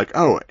always like,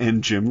 oh,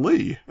 and Jim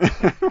Lee.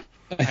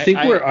 I think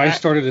where I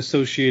started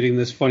associating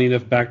this, funny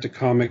enough, back to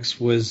comics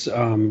was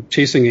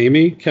Chasing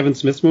Amy, Kevin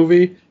Smith's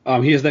movie.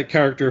 He has that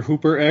character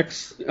Hooper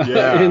X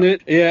in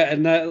it. Yeah,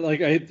 and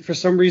that, for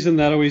some reason,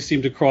 that always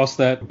seemed to cross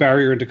that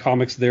barrier into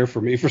comics there for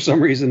me, for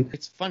some reason.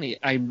 It's funny.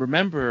 I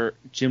remember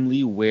Jim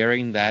Lee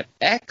wearing that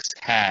X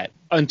hat.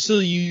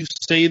 Until you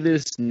say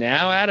this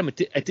now, Adam,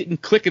 it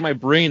didn't click in my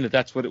brain that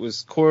that's what it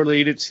was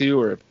correlated to,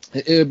 or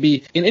it would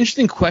be an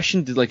interesting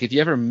question to, like, if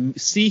you ever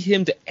see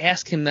him, to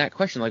ask him that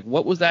question, like,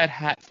 what was that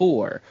hat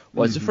for?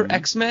 Was it for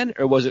X-Men,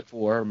 or was it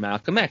for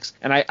Malcolm X?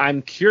 And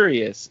I'm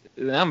curious.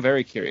 I'm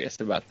very curious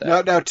about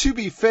that. Now, to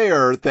be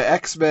fair, the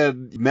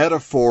X-Men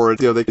metaphor,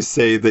 you know, they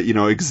say that, you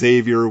know,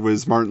 Xavier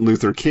was Martin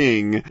Luther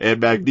King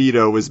and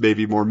Magneto was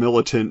maybe more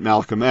militant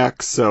Malcolm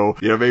X. So,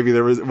 you know, maybe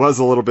there was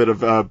a little bit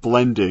of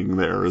blending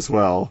there as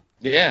well.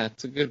 Yeah,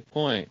 it's a good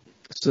point.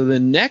 So the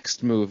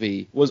next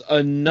movie was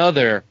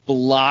another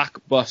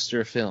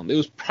blockbuster film. It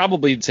was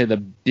probably, say, the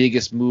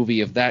biggest movie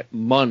of that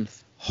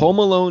month. Home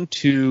Alone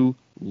 2,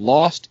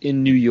 Lost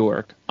in New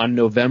York, on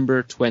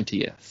November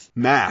 20th.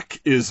 Mac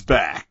is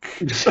back.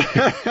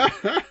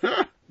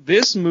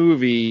 This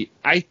movie,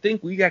 I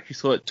think we actually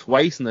saw it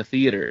twice in the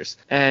theaters.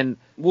 And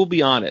we'll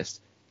be honest,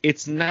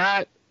 it's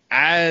not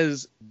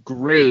as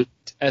great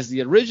as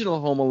the original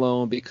Home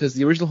Alone, because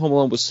the original Home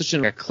Alone was such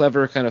a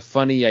clever, kind of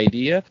funny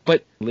idea.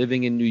 But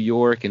living in New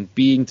York and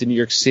being to New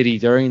York City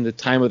during the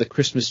time of the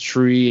Christmas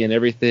tree and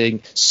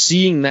everything,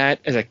 seeing that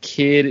as a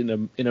kid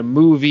in a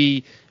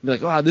movie, be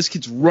like, wow, this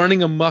kid's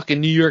running amok in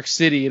New York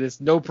City and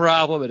it's no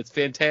problem and it's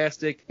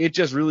fantastic. It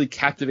just really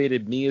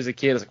captivated me as a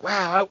kid. I was like,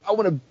 wow, I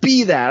want to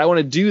be that. I want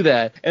to do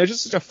that. And it was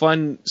just such a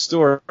fun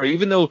story,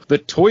 even though the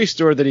toy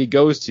store that he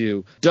goes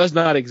to does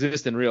not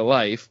exist in real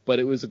life, but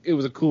it was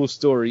a cool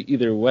story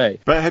either way.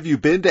 But have you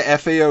been to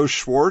FAO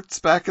Schwartz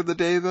back in the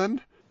day then?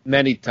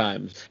 Many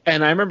times.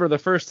 And I remember the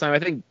first time, I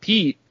think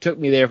Pete took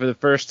me there for the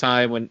first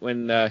time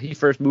when he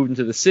first moved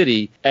into the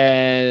city,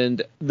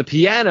 and the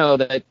piano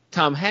that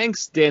Tom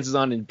Hanks dances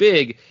on in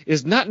Big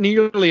is not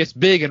nearly as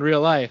big in real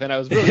life, and I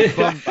was really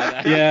bummed by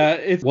that. Yeah,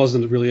 it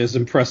wasn't really as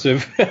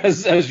impressive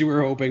as you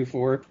were hoping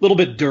for. A little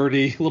bit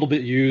dirty, a little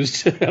bit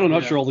used. I'm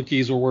not sure all the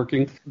keys were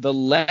working. The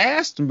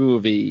last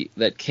movie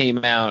that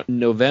came out in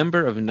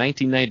November of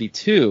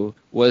 1992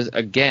 was,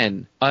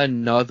 again,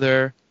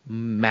 another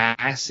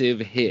massive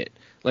hit.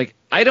 Like,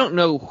 I don't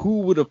know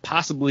who would have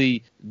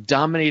possibly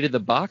dominated the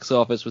box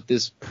office with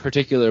this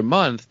particular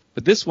month,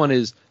 but this one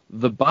is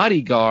The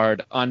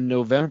Bodyguard on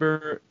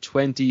November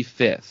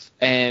 25th.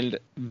 And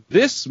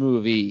this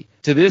movie,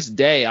 to this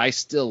day, I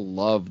still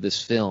love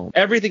this film.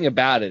 Everything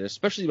about it,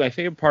 especially my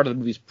favorite part of the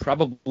movie, is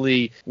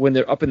probably when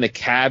they're up in the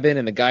cabin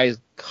and the guy's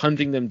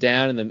hunting them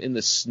down in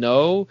the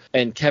snow,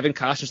 and Kevin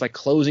Costner's like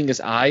closing his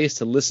eyes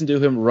to listen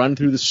to him run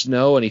through the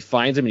snow, and he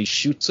finds him and he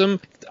shoots him.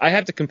 I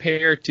have to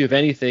compare it to, if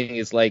anything,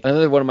 is like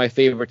another one of my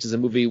favorites is a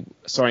movie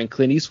starring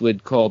Clint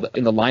Eastwood called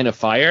In the Line of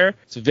Fire.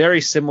 It's a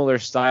very similar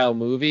style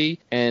movie,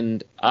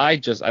 and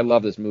I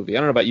love this movie. I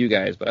don't know about you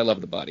guys, but I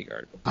love The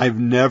Bodyguard. I've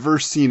never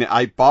seen it.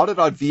 I bought it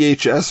on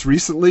VHS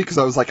recently because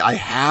I was like, I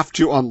have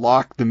to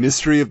unlock the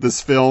mystery of this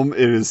film. It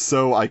is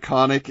so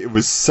iconic. It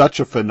was such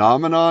a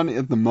phenomenon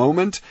in the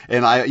moment,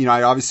 and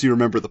I obviously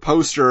remember the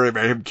poster,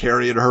 him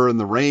carrying her in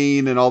the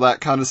rain and all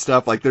that kind of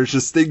stuff. Like, there's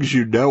just things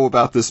you know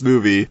about this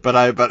movie,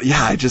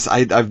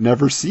 I've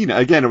never seen it.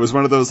 Again, it was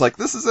one of those, like,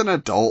 this is an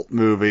adult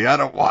movie. I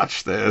don't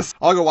watch this.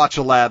 I'll go watch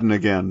Aladdin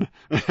again.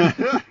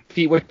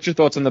 Pete, what's your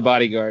thoughts on The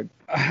Bodyguard?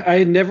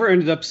 I never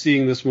ended up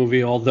seeing this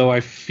movie, although I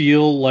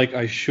feel like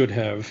I should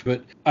have.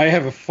 But I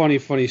have a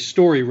funny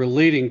story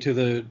relating to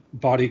The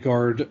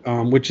Bodyguard,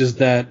 which is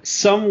that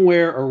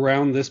somewhere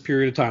around this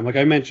period of time, like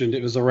I mentioned,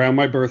 it was around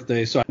my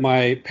birthday, so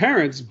my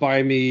parents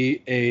buy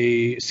me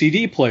a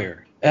CD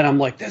player. And I'm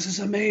like, this is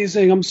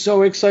amazing. I'm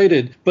so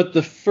excited. But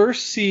the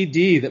first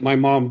CD that my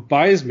mom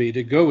buys me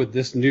to go with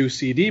this new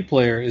CD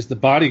player is the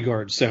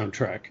Bodyguard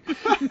soundtrack.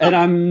 And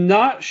I'm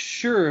not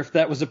sure if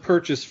that was a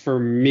purchase for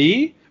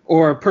me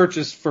or a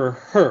purchase for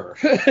her.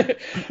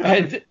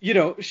 And,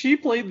 she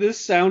played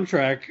this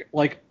soundtrack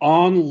like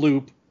on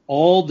loop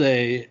all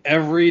day,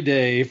 every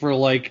day for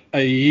like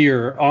a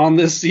year on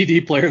this CD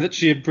player that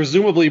she had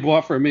presumably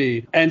bought for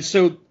me. And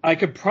so I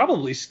could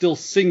probably still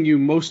sing you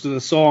most of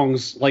the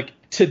songs like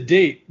to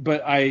date,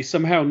 but I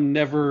somehow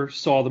never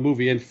saw the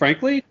movie. And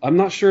frankly, I'm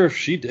not sure if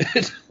she did.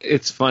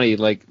 It's funny,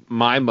 like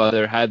my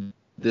mother had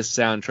this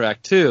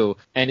soundtrack too.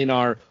 And in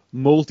our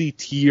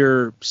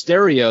multi-tier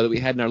stereo that we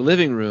had in our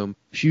living room,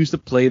 she used to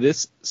play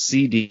this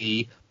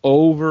CD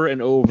over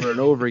and over and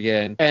over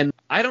again. And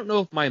I don't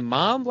know if my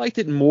mom liked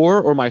it more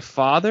or my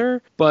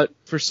father, but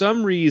for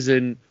some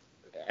reason,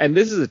 and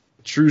this is a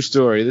true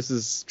story, this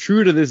is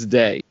true to this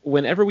day,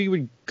 whenever we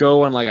would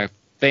go on like a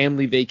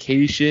family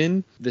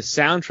vacation, the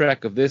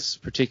soundtrack of this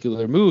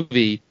particular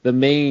movie, the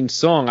main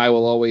song, I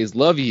Will Always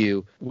Love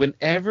You,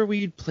 whenever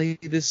we'd play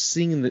this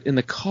scene in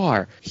the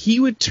car, he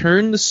would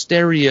turn the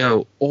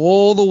stereo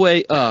all the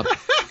way up,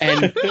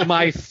 and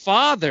my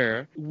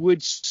father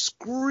would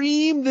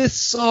scream this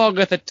song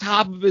at the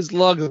top of his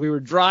lungs as we were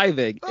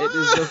driving. It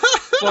is the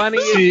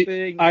funniest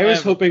thing I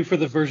was ever. hoping for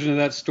the version of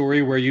that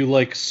story where you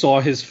like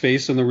saw his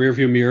face in the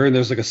rearview mirror and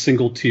there's like a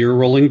single tear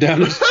rolling down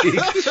his cheek.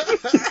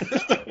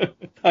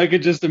 I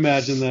could just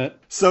imagine that.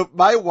 So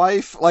my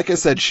wife, like I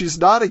said, she's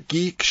not a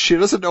geek. She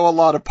doesn't know a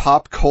lot of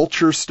pop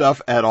culture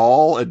stuff at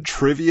all and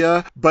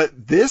trivia.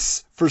 But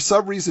this, for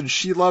some reason,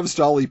 she loves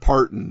Dolly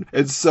Parton.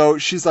 And so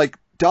she's like,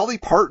 Dolly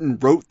Parton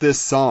wrote this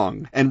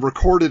song and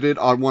recorded it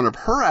on one of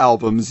her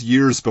albums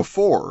years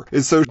before.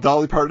 And so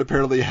Dolly Parton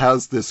apparently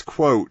has this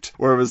quote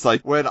where it was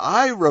like, when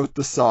I wrote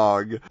the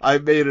song, I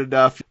made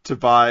enough to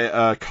buy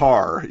a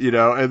car,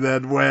 and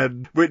then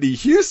when Whitney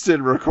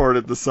Houston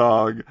recorded the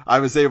song,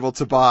 I was able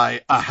to buy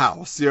a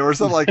house, or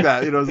something like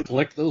that,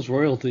 Collect those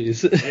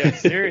royalties. Yeah,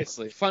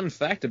 seriously. Fun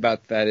fact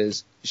about that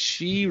is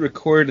she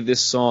recorded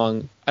this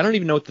song, I don't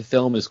even know what the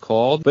film is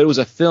called, but it was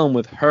a film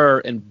with her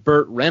and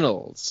Burt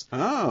Reynolds.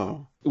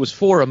 Oh. It was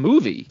for a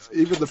movie.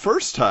 Even the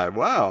first time,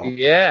 wow.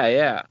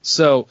 Yeah.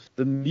 So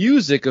the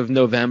music of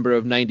November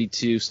of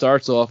 92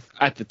 starts off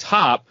at the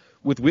top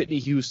with Whitney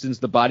Houston's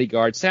The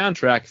Bodyguard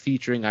soundtrack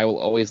featuring I Will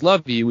Always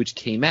Love You, which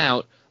came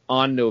out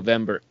on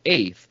November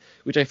 8th,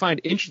 which I find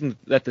interesting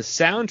that the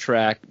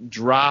soundtrack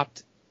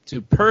dropped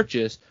to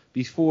purchase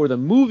before the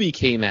movie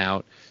came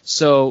out.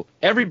 So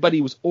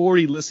everybody was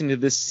already listening to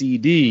this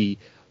CD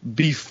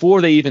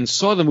before they even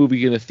saw the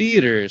movie in the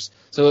theaters,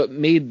 so it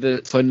made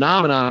the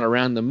phenomenon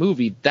around the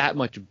movie that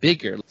much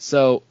bigger.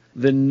 So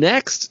the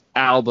next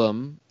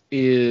album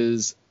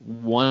is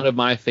one of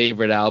my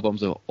favorite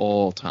albums of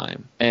all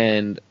time,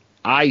 and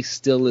I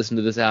still listen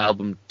to this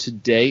album to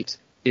date,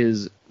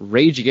 is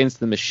Rage Against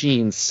the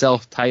Machine's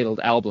self-titled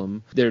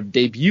album, their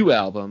debut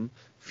album,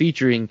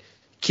 featuring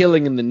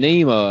Killing in the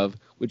Name Of,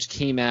 which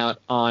came out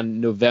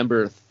on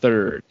November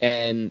 3rd.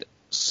 And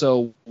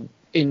so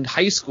in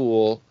high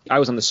school, I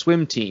was on the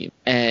swim team,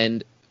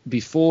 and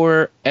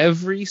before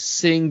every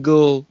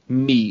single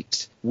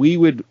meet, we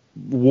would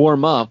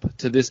warm up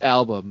to this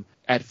album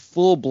at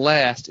full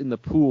blast in the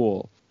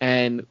pool,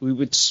 and we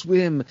would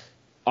swim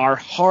our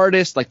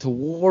hardest, like to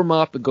warm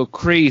up and go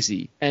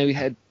crazy.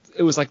 And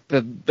it was like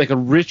a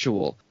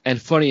ritual. And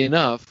funny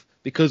enough,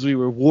 because we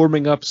were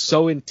warming up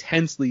so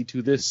intensely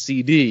to this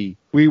CD,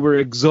 we were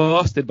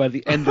exhausted by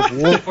the end of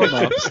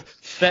warm-ups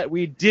that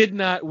we did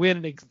not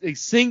win a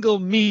single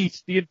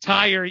meet the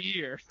entire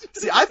year.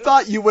 See, I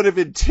thought you would have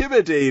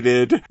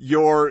intimidated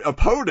your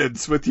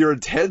opponents with your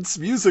intense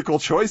musical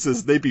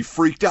choices. They'd be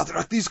freaked out. They're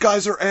like, these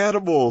guys are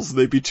animals.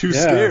 They'd be too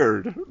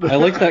scared. I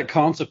like that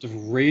concept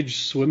of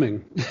rage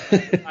swimming.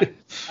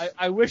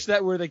 I wish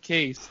that were the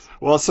case.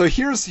 Well, so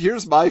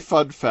here's my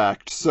fun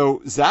fact.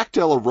 So Zach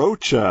De La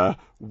Rocha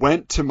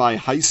went to my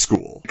high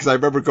school because I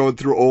remember going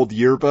through old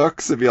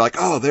yearbooks and be like,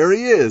 oh, there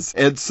he is.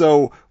 And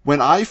so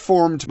when I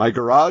formed my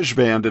garage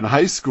band in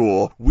high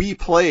school, we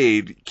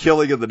played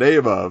Killing in the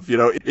Name of,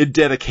 in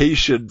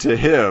dedication to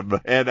him.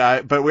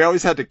 But we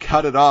always had to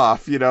cut it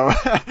off,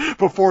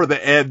 before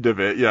the end of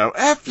it,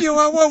 F you,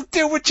 I won't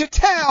do what you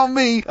tell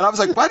me. And I was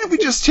like, why didn't we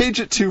just change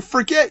it to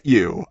Forget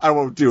You, I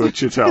won't do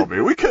what you tell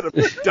me? We could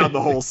have done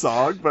the whole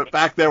song, but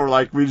back then we're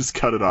like, we just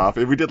cut it off.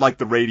 And we did like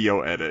the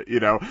radio edit,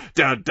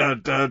 dun,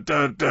 dun, dun,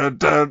 dun, dun,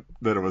 dun.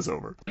 Then it was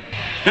over.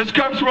 This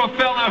comes from a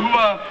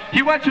fella who,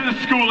 he went to the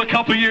school a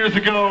couple years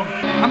ago.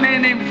 A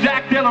man named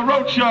Zach De La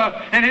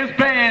Rocha and his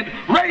band,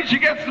 Rage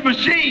Against the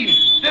Machine.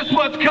 This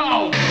one's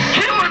called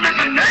Killing in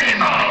the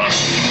Name of.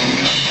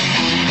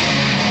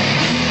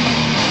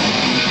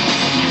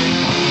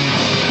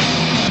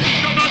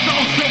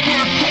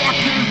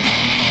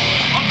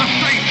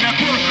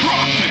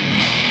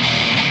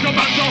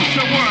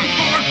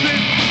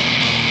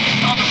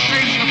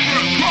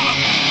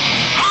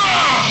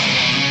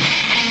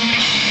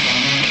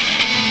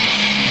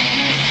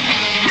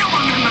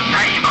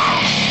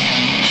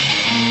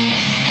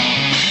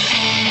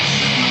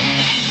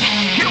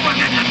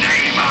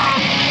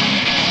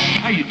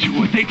 Now you do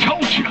what they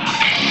told you.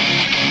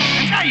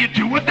 And now you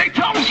do what they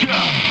told you.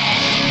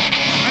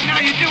 And now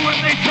you do what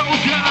they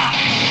told you.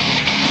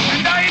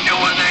 And now you do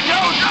what they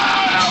told you.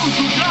 Those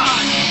who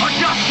die are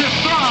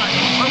justified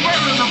by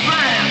wearing the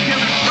flag.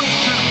 Giving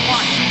children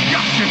what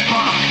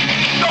justified.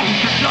 Those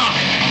who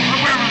die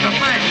are wearing the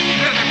flag.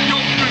 Giving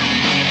children.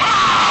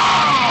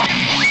 Oh!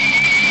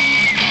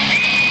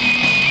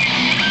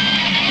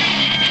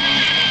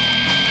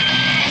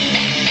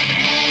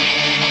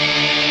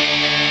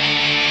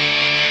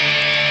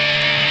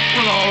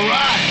 Well, all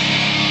right.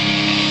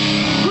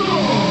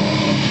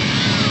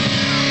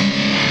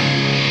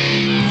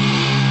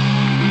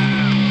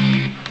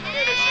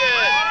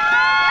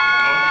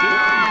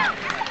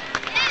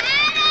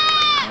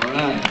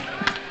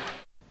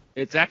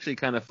 It's actually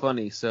kind of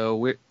funny. So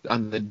we're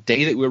on the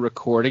day that we're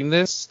recording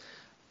this,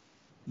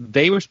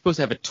 they were supposed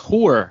to have a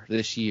tour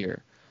this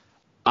year.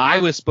 I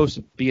was supposed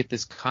to be at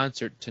this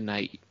concert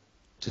tonight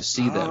to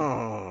see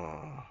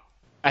them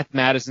at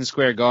Madison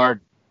Square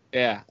Garden.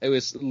 Yeah, it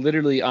was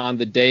literally on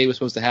the day it was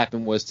supposed to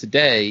happen was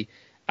today.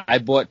 I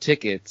bought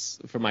tickets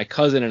for my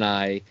cousin and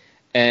I,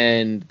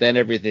 and then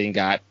everything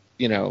got,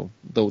 the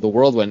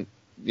world went,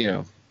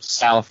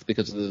 south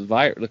because of the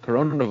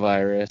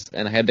coronavirus,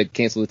 and I had to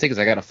cancel the tickets.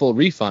 I got a full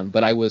refund,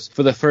 but I was,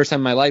 for the first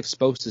time in my life,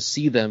 supposed to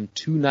see them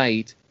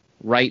tonight,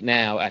 right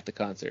now at the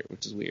concert,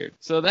 which is weird.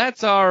 So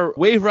that's our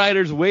Wave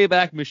Riders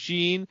Wayback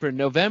Machine for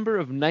November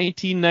of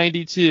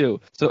 1992.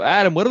 So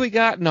Adam, what do we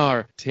got in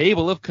our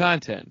table of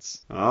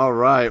contents? All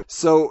right.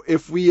 So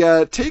if we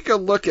take a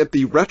look at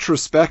the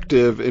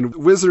retrospective in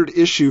Wizard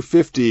issue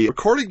 50,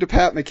 according to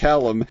Pat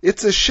McCallum,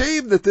 it's a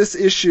shame that this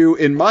issue,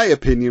 in my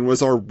opinion,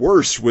 was our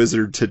worst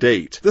Wizard to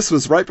date. This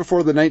was right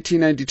before the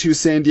 1992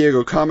 San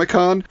Diego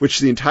Comic-Con, which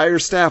the entire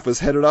staff was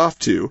headed off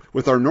to.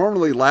 With our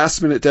normally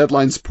last-minute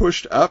deadlines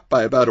pushed up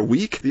by about a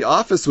week, the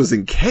office was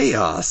in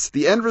chaos.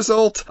 The end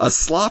result, a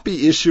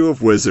sloppy issue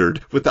of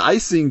Wizard, with the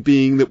icing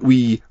being that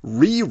we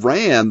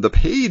reran the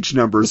page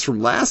numbers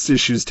from last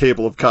issue's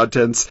table of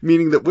contents,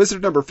 meaning that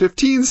Wizard number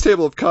 15's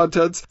table of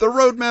contents, the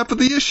roadmap of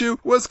the issue,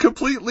 was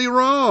completely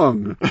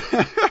wrong.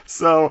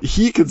 So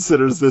he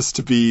considers this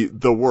to be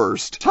the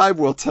worst. Time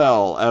will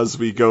tell as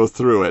we go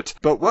through it.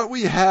 But what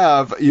we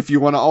have, if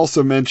you want to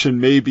also mention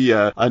maybe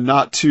a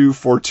not too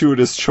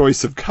fortuitous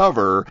choice of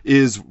cover,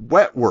 is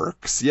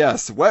Wetworks.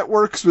 Yes,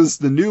 Wetworks was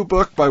the new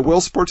book by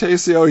Will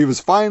Sportasio. He was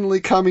finally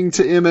coming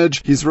to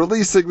Image. He's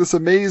releasing this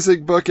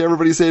amazing book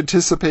everybody's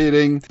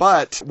anticipating.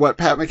 But what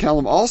Pat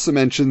McCallum also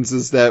mentions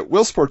is that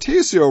Will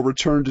Sportasio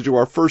returned to do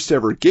our first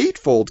ever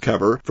gatefold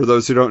cover. For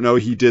those who don't know,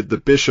 he did the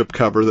Bishop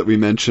cover that we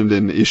mentioned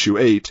in issue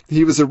 8.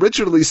 He was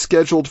originally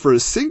scheduled for a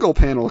single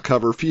panel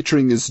cover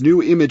featuring his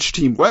new Image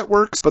team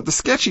Wetworks, but the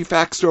sketchy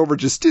faxed over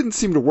just didn't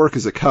seem to work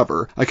as a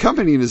cover.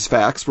 Accompanying his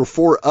fax were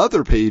 4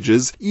 other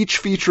pages, each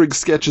featuring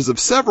sketches of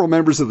several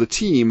members of the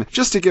team,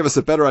 just to give us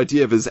a better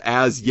idea of his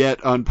as-yet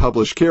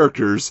unpublished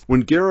characters.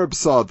 When Garib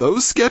saw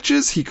those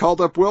sketches, he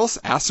called up Wills,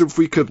 asked if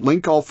we could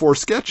link all 4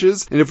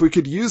 sketches, and if we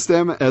could use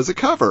them as a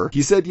cover.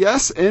 He said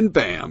yes, and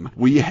bam,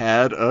 we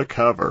had a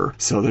cover.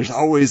 So there's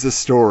always a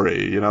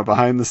story,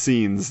 behind the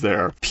scenes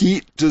there.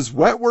 Pete, does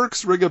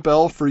Wetworks ring a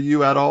bell for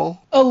you at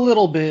all? A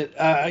little bit.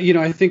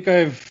 I think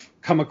I've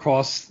come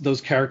across those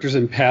characters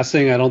in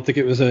passing. I don't think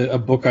it was a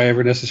book I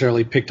ever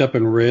necessarily picked up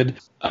and read.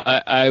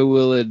 I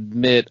will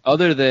admit,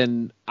 other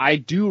than I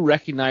do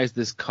recognize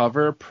this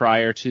cover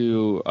prior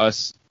to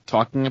us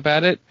talking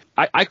about it,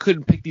 I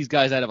couldn't pick these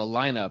guys out of a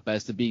lineup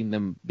as to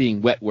being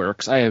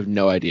Wetworks. I have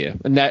no idea.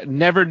 And that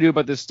never knew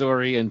about this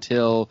story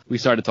until we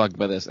started talking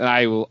about this. And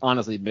I will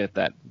honestly admit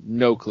that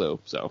no clue.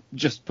 So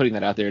just putting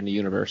that out there in the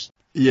universe.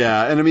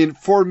 Yeah, and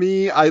for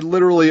me, I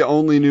literally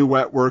only knew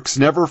Wetworks,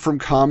 never from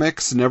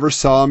comics, never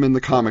saw him in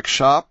the comic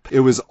shop. It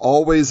was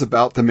always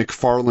about the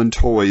McFarlane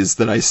toys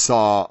that I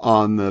saw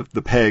on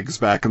the pegs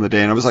back in the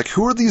day, and I was like,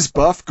 who are these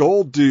buff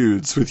gold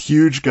dudes with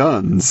huge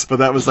guns? But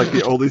that was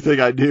the only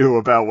thing I knew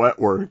about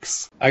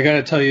Wetworks. I got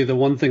to tell you, the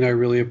one thing I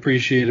really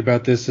appreciate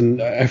about this,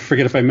 and I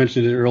forget if I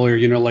mentioned it earlier,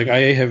 you know, like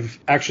I have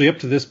actually up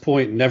to this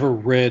point never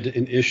read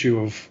an issue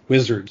of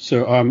Wizards.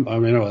 So I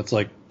know it's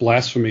like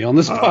blasphemy on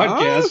this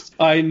podcast.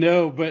 I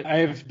know, but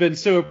I've been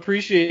so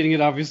appreciating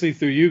it, obviously,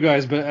 through you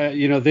guys. But,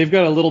 you know, they've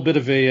got a little bit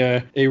of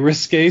a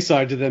risque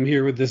side to them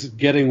here with this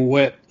getting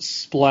wet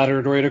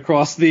splattered right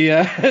across the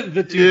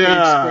 2-page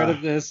spread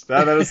of this.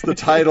 That is the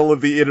title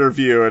of the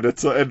interview.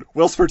 And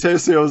Will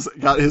Spartacio's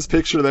got his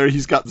picture there.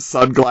 He's got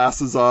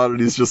sunglasses on and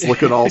he's just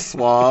looking all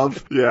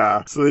suave.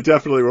 Yeah. So they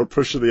definitely were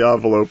pushing the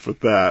envelope with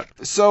that.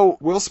 So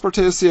Will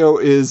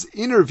Spartacio is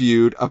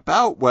interviewed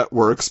about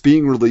Wetworks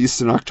being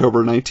released in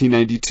October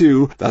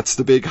 1992. That's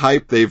the big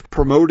hype. They've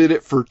promoted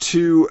it for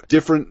 2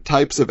 different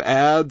types of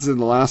ads in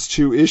the last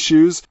 2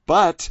 issues,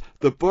 but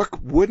the book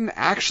wouldn't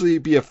actually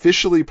be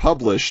officially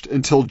published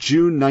until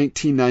June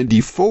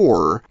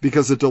 1994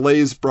 because of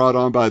delays brought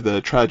on by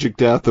the tragic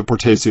death of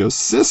Portacio's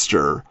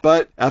sister.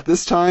 But at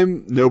this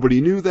time,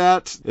 nobody knew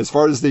that. As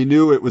far as they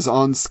knew, it was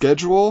on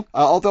schedule.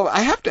 Although I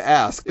have to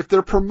ask, if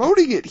they're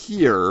promoting it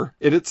here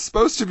and it's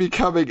supposed to be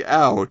coming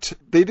out,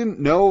 they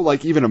didn't know,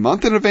 like, even a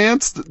month in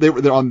advance?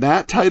 They're on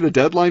that tight a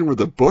deadline where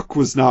the book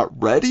was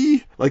not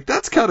ready? Like,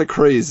 that's kind of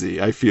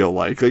crazy, I feel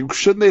like. Like,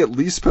 shouldn't they at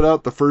least put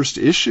out the first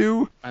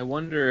issue? I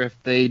wonder if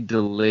they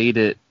delayed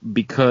it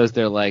because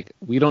they're like,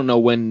 we don't know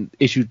when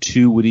issue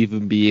 2 would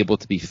even be able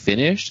to be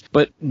finished.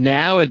 But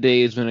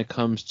nowadays, when it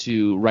comes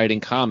to writing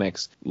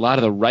comics, a lot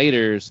of the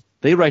writers,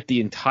 they write the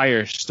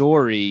entire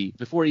story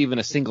before even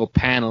a single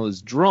panel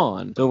is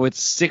drawn. So if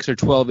it's 6 or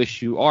 12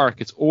 issue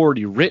arc, it's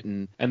already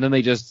written, and then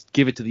they just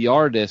give it to the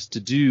artist to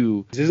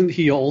do. Isn't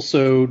he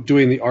also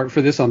doing the art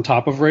for this on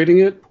top of writing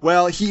it?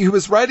 Well, he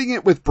was writing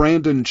it with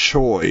Brandon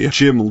Choi,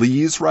 Jim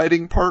Lee's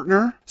writing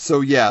partner.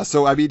 So yeah,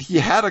 I mean, he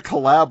had a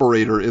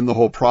collaborator in the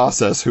whole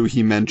process who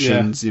he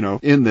mentions, you know,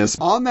 in this.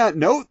 On that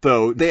note,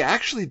 though, they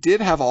actually did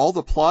have all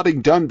the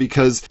plotting done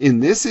because in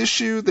this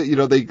issue that, you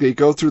know, they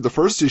go through the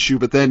first issue,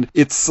 but then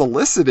it's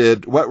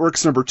solicited.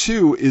 Wetworks number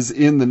 2 is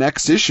in the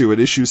next issue at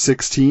issue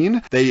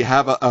 16. They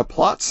have a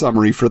plot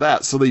summary for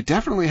that. So they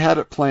definitely had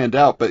it planned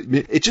out, but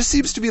it just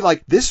seems to be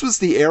like this was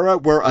the era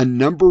where a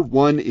number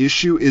 1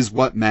 issue is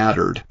what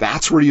mattered.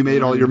 That's where you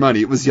made all your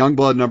money. It was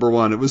Youngblood number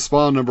 1. It was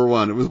Spawn number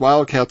 1. It was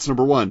Wildcats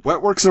number 1.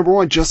 Wetworks number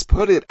 1, just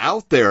put it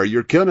out there.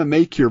 You're gonna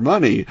make your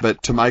money.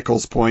 But to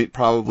Michael's point,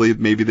 probably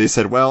maybe they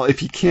said, well,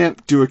 if you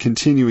can't do a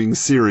continuing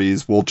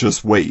series, we'll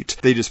just wait.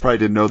 They just probably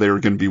didn't know they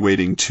were going to be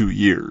waiting 2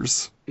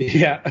 years.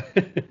 Yeah.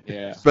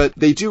 Yeah. But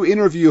they do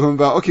interview him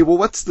about, okay, well,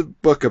 what's the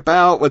book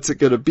about? What's it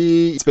going to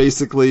be? It's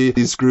basically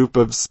these group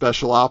of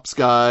special ops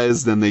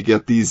guys. Then they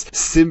get these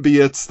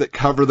symbiotes that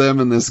cover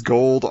them in this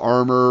gold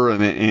armor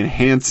and it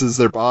enhances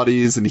their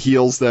bodies and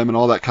heals them and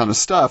all that kind of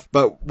stuff.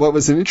 But what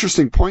was an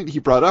interesting point he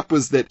brought up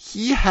was that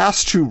he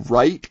has to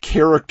write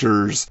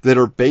characters that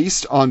are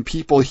based on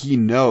people he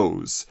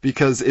knows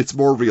because it's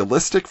more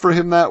realistic for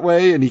him that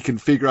way. And he can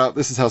figure out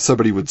this is how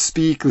somebody would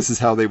speak. This is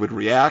how they would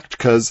react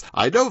because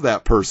I know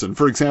that person.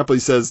 For example, he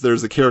says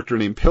there's a character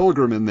named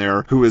Pilgrim in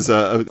there who is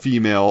a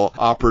female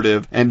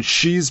operative, and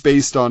she's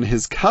based on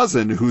his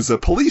cousin who's a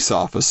police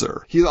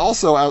officer. He's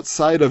also,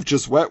 outside of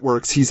just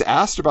Wetworks, he's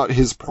asked about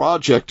his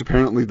project,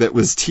 apparently, that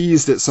was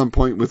teased at some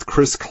point with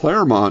Chris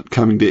Claremont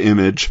coming to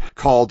Image,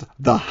 called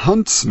The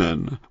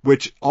Huntsman,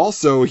 which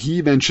also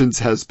he mentions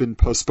has been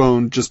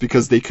postponed just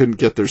because they couldn't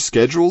get their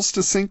schedules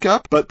to sync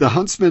up. But The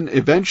Huntsman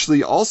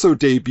eventually also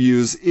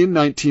debuts in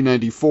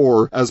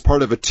 1994 as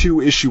part of a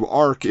 2-issue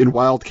arc in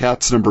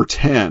Wildcats number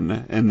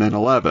 10 and then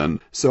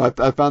 11. So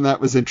I found that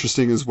was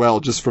interesting as well,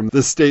 just from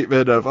the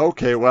statement of,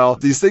 okay, well,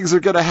 these things are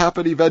going to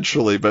happen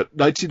eventually, but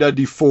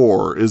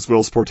 1994 is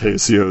Will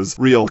Spartacio's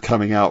real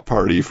coming out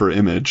party for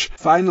Image.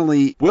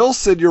 Finally, Will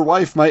said your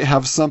wife might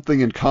have something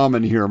in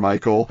common here,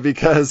 Michael,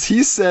 because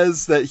he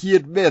says that he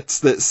admits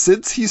that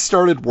since he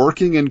started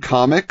working in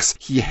comics,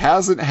 he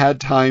hasn't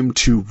had time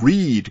to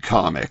read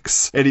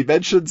comics. And he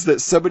mentions that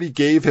somebody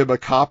gave him a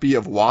copy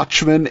of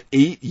Watchmen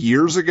 8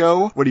 years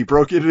ago when he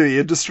broke into the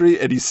industry,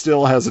 and he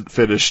still hasn't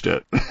finished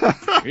it.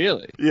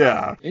 Really?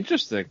 Yeah.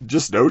 Interesting.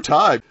 Just no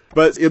time.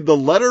 But in the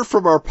letter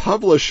from our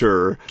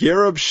publisher,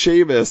 Gareb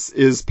Shamus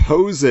is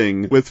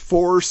posing with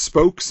 4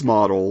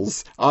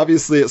 spokesmodels.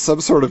 Obviously, at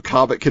some sort of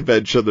comic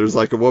convention, there's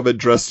like a woman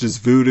dressed as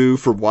Voodoo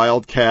from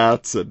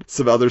Wildcats and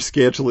some other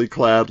scantily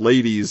clad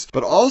ladies.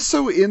 But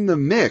also in the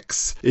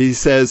mix, he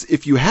says,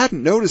 if you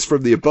hadn't noticed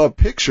from the above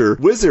picture,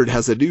 Wizard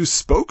has a new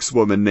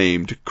spokeswoman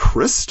named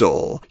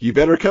Crystal. You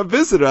better come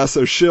visit us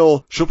or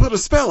she'll put a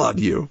spell on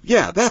you.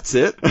 Yeah, that's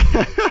it.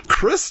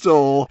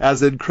 Crystal,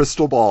 as in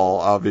crystal ball,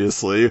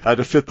 obviously, had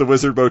to fit the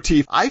Wizard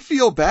motif. I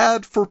feel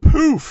bad for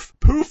Poof.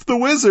 Poof the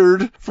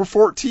Wizard, for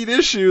 14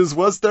 issues,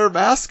 was their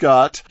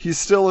mascot. He's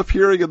still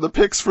appearing in the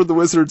Picks for the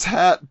Wizard's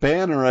Hat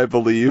banner, I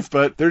believe,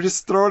 but they're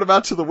just throwing him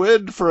out to the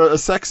wind for a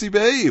sexy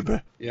babe.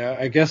 Yeah,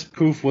 I guess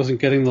Poof wasn't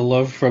getting the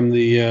love from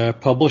the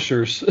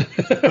publishers.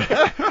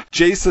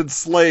 Jason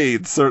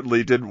Slade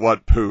certainly didn't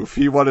want Poof.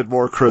 He wanted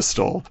more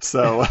Crystal.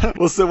 So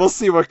we'll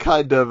see what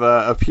kind of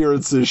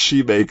appearances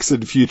she makes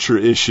in future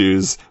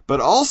issues. But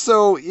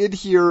also in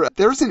here,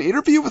 there's an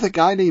interview with a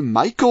guy named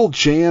Michael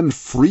Jan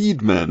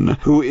Friedman,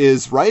 who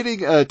is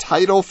writing a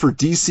title for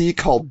DC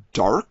called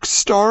Dark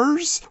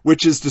Stars,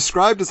 which is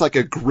described as like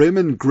a grim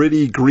and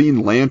gritty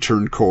Green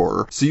Lantern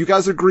Corps. So you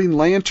guys are Green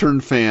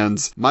Lantern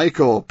fans.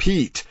 Michael,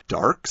 Pete,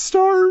 Dark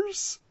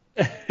Stars?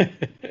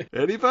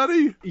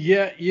 Anybody?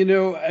 Yeah,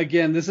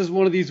 again, this is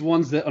one of these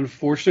ones that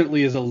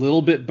unfortunately is a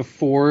little bit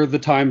before the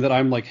time that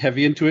I'm like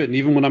heavy into it. And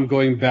even when I'm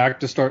going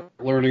back to start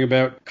learning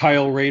about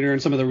Kyle Rayner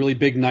and some of the really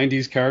big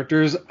 90s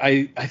characters,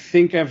 I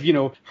think I've,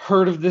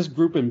 heard of this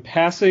group in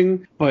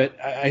passing. But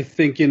I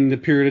think in the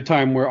period of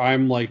time where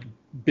I'm like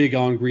big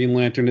on Green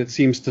Lantern, it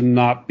seems to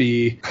not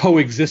be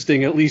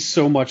coexisting, at least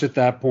so much at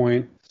that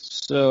point.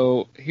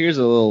 So here's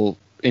a little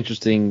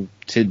interesting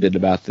tidbit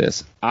about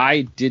this.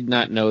 I did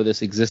not know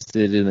this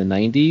existed in the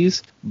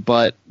 90s,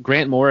 but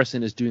Grant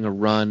Morrison is doing a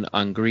run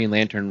on Green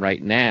Lantern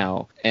right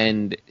now,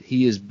 and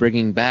he is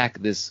bringing back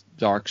this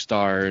Dark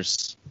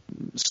Stars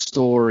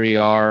story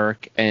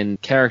arc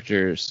and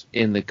characters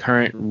in the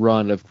current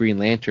run of Green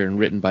Lantern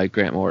written by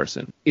Grant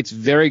Morrison. It's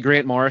very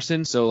Grant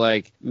Morrison, so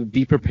like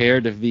be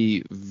prepared to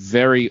be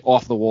very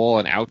off the wall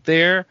and out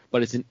there,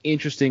 but it's an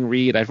interesting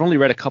read. I've only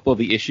read a couple of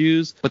the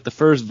issues, but the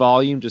first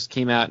volume just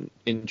came out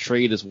in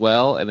trade as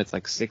well, and it's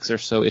like 6 or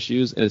so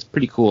issues, and it's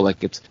pretty cool.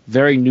 Like it's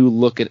very new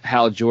look at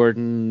Hal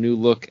Jordan, new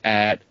look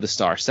at the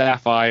Star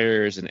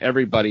Sapphires, and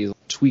everybody's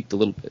tweaked a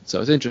little bit, so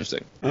it's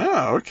interesting.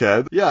 Oh,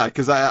 okay. Yeah,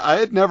 because I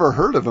had never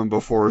heard of him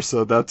before,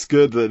 so that's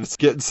good that it's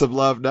getting some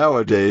love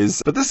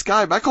nowadays. But this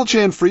guy, Michael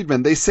Jan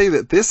Friedman, they say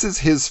that this is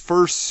his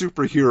first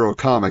superhero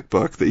comic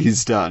book that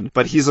he's done,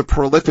 but he's a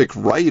prolific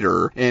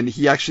writer, and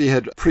he actually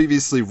had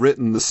previously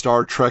written the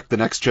Star Trek The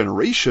Next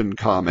Generation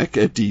comic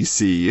at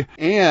DC,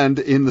 and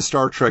in the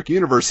Star Trek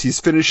universe,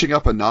 he's finishing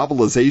up a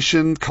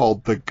novelization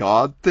called The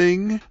God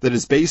Thing that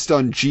is based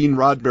on Gene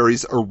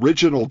Roddenberry's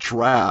original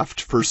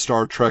draft for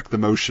Star Trek The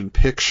Motion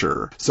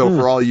Picture. So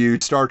for all you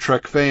Star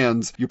Trek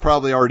fans, you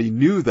probably already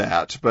knew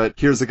that, but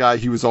here's a guy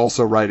who was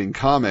also writing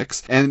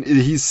comics, and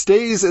he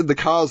stays in the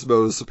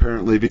cosmos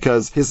apparently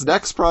because his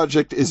next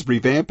project is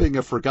revamping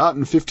a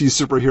forgotten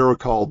 50s superhero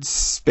called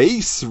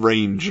Space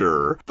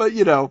Ranger. But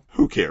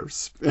who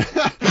cares?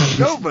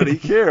 Nobody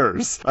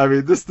cares. I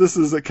mean, this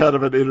is a kind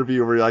of an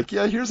interview where you're like,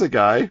 yeah, here's a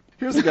guy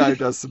who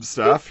does some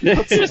stuff. He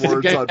puts some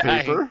words on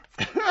paper.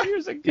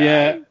 Here's a guy.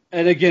 Yeah,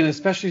 and again,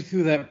 especially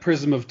through that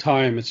prism of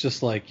time, it's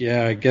just like,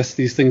 yeah, I guess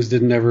these things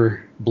didn't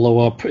ever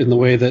blow up in the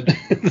way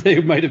that they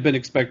might have been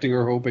expecting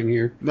or hoping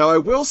here. Now, I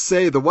will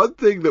say the one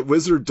thing that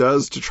Wizard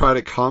does to try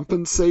to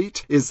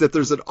compensate is that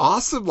there's an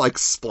awesome,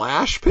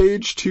 splash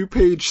page,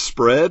 2-page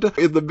spread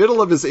in the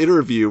middle of his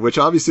interview, which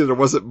obviously there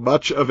wasn't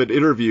much of an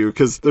interview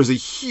because there's a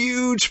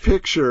huge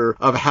picture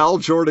of Hal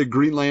Jordan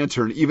Green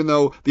Lantern, even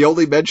though the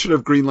only mention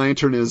of Green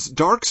Lantern is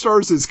Dark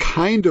Stars is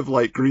kind of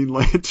like Green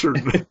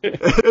Lantern.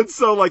 And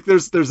so,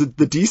 there's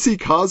the DC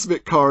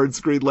Cosmic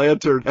Cards Green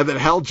Lantern, and then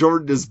Hal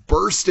Jordan is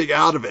bursting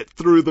out of it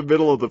through the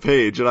middle of the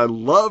page, and I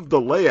love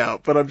the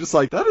layout, but I'm just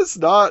like, that is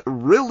not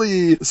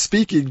really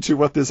speaking to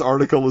what this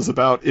article is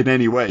about in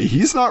any way.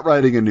 He's not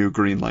writing a new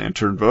Green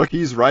Lantern book.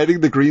 He's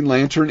writing the Green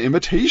Lantern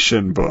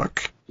imitation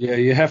book. Yeah,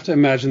 you have to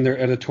imagine their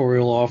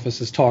editorial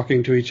office is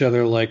talking to each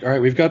other like, all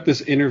right, we've got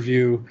this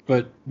interview,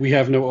 but we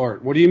have no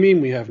art. What do you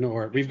mean we have no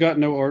art? We've got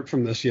no art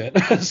from this yet.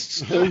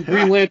 So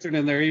Green Lantern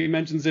in there, he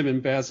mentions him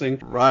in passing.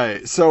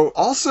 Right. So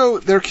also,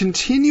 they're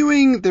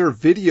continuing their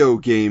video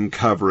game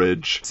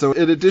coverage. So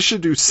in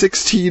addition to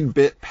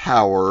 16-bit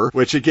Power,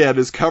 which again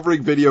is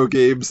covering video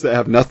games that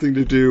have nothing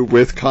to do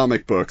with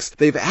comic books,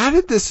 they've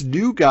added this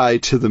new guy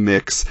to the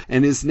mix,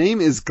 and his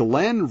name is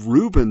Glenn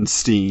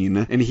Rubenstein,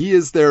 and he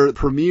is their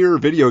premier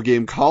video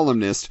game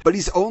columnist, but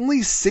he's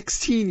only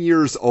 16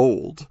 years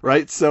old,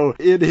 right? So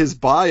in his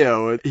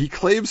bio, he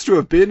claims to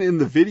have been in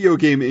the video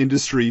game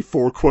industry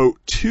for, quote,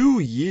 2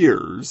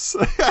 years.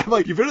 I'm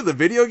like, you've been in the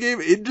video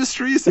game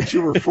industry since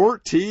you were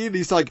 14?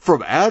 He's like,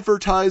 from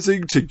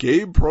advertising to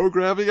game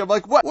programming. I'm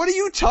like, what are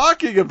you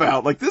talking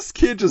about? Like, this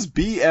kid just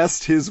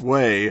BS'd his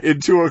way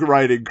into a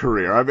writing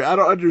career. I mean, I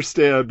don't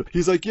understand.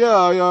 He's like, yeah,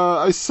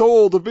 I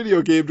sold a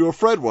video game to a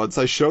friend once.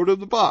 I showed him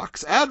the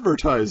box.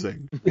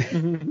 Advertising.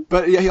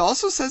 But yeah, he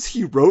also says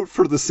he wrote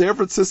for the San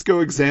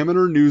Francisco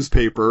Examiner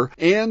newspaper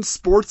and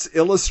Sports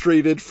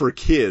Illustrated for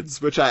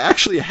Kids, which I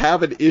actually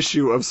have an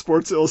issue of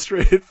Sports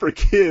Illustrated for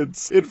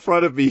Kids in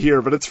front of me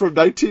here, but it's from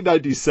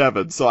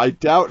 1997, so I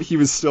doubt he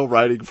was still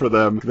writing for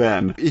them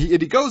then. He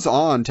goes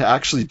on to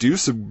actually do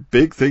some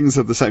big things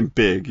at the same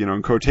big,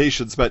 in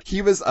quotations, but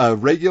he was a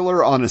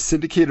regular on a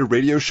syndicated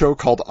radio show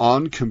called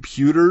On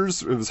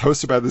Computers. It was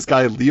hosted by this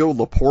guy, Leo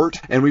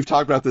Laporte, and we've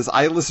talked about this.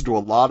 I listened to a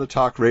lot of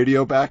talk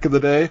radio back in the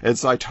day, and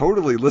so I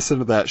totally listened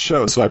to that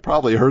show, so I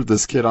probably heard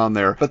this kid on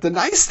there. But the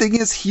nice thing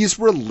is he's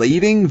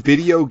relating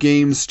video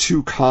games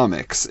to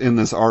comics in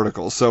this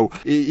article, so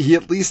he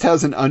at least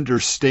has an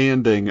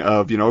understanding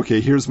of,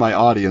 okay, here's my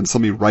audience,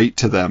 let me write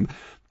to them.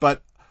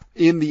 But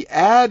in the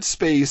ad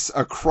space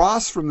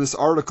across from this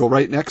article,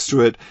 right next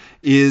to it,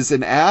 is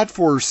an ad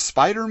for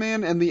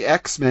Spider-Man and the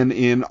X-Men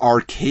in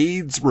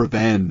Arcade's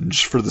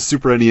Revenge for the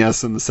Super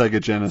NES and the Sega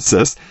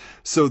Genesis.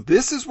 So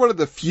this is one of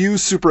the few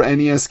Super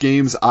NES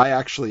games I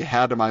actually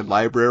had in my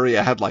library.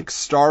 I had like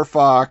Star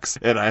Fox,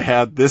 and I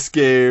had this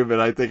game,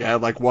 and I think I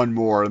had like one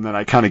more, and then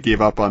I kind of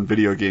gave up on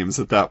video games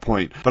at that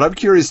point. But I'm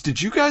curious,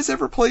 did you guys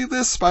ever play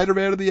this,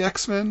 Spider-Man and the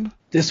X-Men?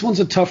 This one's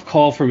a tough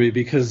call for me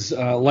because,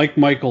 like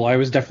Michael, I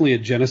was definitely a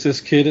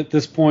Genesis kid at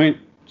this point.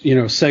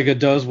 Sega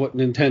does what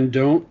Nintendo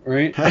don't,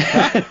 right?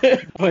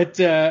 But,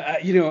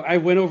 I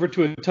went over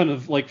to a ton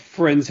of,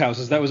 friends'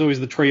 houses. That was always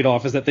the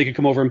trade-off, is that they could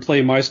come over and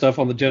play my stuff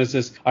on the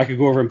Genesis. I could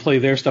go over and play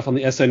their stuff on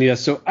the SNES.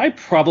 So I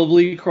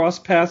probably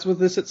crossed paths with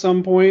this at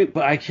some point,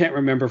 but I can't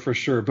remember for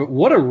sure. But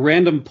what a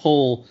random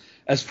pull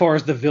as far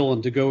as the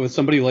villain to go with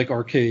somebody like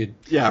Arcade.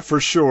 Yeah, for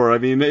sure. I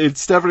mean,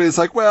 it's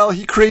like, well,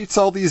 he creates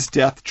all these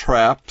death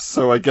traps,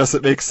 so I guess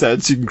it makes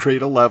sense. You can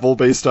create a level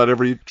based on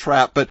every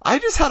trap, but I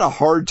just had a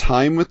hard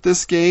time with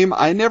this game.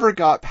 I never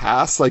got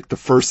past, the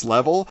first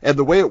level, and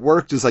the way it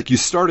worked is, you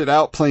started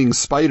out playing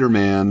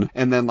Spider-Man,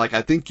 and then,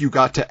 I think you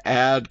got to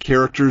add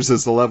characters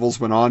as the levels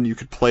went on. You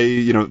could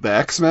play, the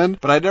X-Men,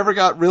 but I never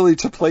got really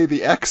to play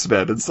the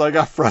X-Men, and so I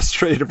got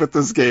frustrated with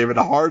this game and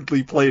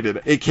hardly played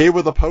it. It came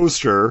with a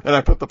poster, and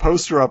I put the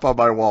poster up on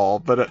my wall,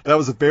 but that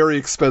was a very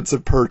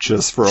expensive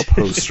purchase for a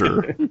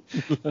poster.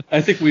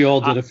 I think we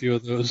all did a few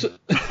of those.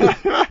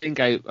 I think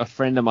a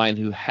friend of mine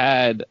who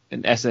had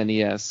an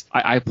SNES,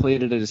 I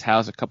played it at his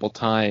house a couple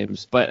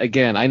times, but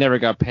again, I never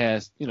got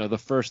past, the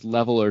first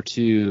level or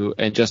two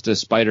and just as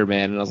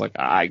Spider-Man, and I was like,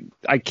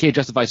 I can't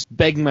justify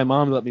begging my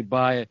mom to let me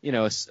buy,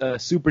 a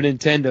Super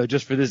Nintendo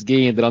just for this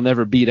game that I'll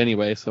never beat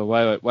anyway, so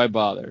why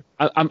bother?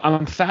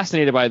 I'm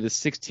fascinated by this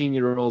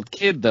 16-year-old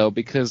kid, though,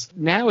 because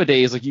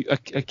nowadays, a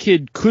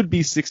kid could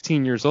be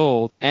 16 years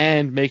old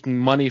and making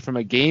money from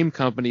a game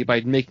company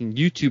by making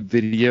YouTube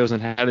videos on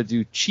how to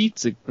do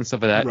cheats and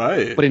stuff like that.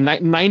 Right. But in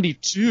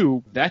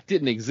 92, that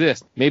didn't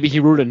exist. Maybe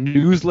he wrote a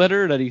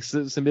newsletter that he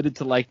submitted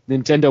to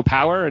Nintendo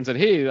Power and said,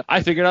 hey,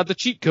 I figured out the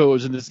cheat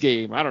codes in this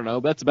game. I don't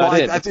know. That's about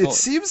it. It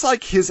seems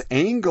like his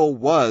angle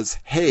was,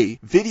 hey,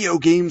 video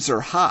games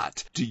are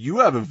hot. Do you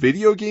have a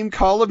video game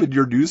column in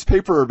your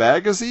newspaper or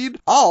magazine?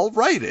 I'll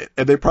write it.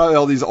 And they probably,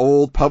 all these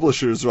old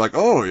publishers are like,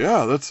 oh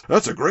yeah,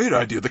 that's a great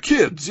idea. The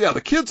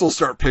kids will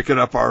start picking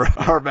up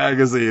our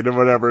magazine and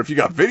whatever if you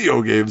got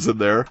video games in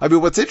there. I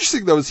mean, what's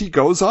interesting though is he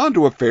goes on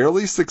to a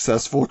fairly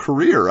successful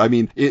career. I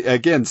mean,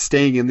 again,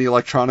 staying in the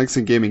electronics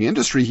and gaming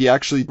industry, he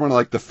actually one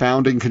of the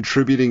founding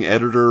contributing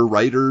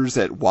writers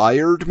at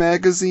Wired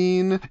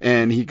magazine,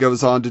 and he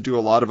goes on to do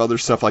a lot of other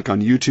stuff on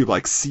YouTube,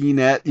 like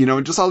CNET,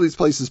 and just all these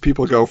places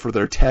people go for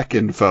their tech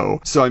info.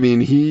 So I mean,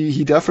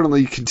 he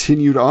definitely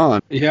continued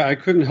on. Yeah, I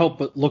couldn't help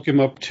but look him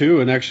up too,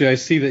 and actually I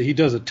see that he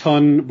does a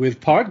ton with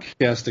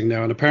podcasting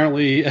now, and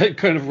apparently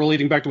kind of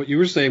relating back to what you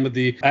were saying with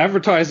the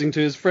advertising to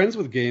his friends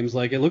with games,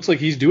 it looks like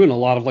he's doing a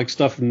lot of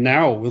stuff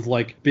now with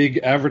big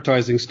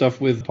advertising stuff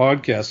with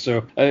podcasts.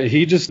 So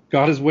he just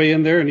got his way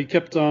in there and he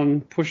kept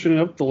on pushing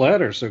up the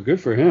ladder. So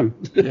good for him.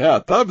 Yeah,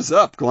 thumbs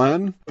up,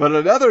 Glenn. But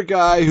another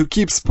guy who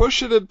keeps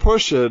pushing and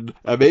pushing,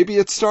 maybe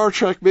it's Star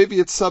Trek, maybe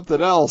it's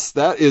something else,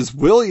 that is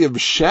William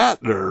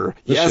Shatner.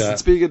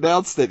 It's being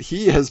announced that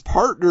he has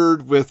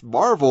partnered with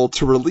Marvel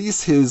to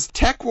release his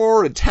Tech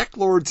War and Tech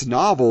Lords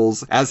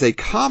novels as a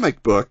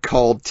comic book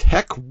called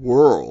Tech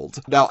World.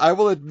 Now, I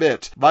will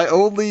admit, my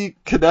only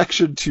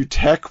connection to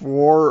Tech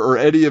War or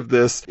any of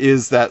this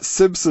is that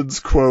Simpsons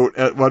quote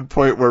at one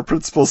point where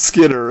Principal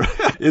Skinner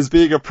is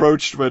being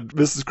approached when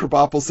Mrs.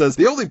 Krabappel says,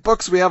 the only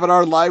books we have in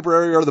our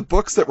library are the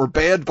books that were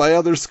banned by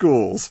other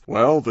schools.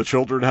 Well, the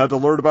children had to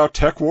learn about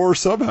Tech War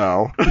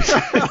somehow.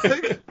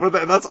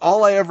 But that's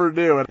all I ever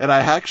knew. And I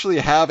actually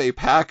have a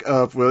pack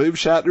of William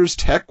Shatner's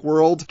Tech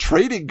World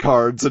trading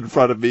cards in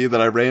front of me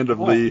that I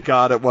randomly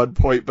got at one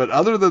point. But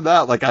other than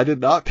that, I did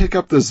not pick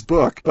up this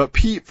book. But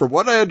Pete, from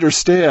what I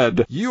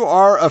understand, you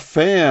are a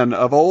fan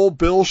of old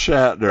Bill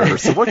Shatner.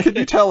 So what can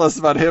you tell us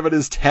about him and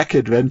his tech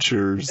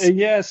adventures?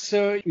 Yeah,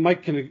 so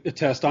Mike can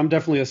attest. I'm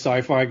definitely a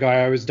sci-fi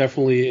guy. I was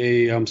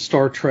definitely a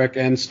Star Trek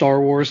and Star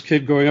Wars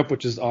kid growing up,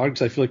 which is odd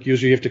because I feel like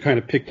usually you have to kind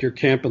of pick your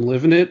camp and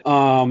live in it.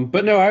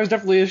 But no, I was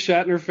definitely a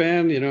Shatner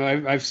fan.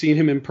 I've seen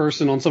him in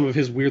person on some of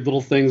his weird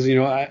little things.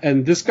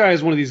 And this guy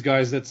is one of these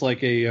guys that's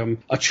like a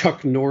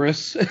Chuck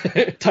Norris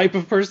type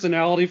of person.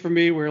 personality for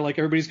me where like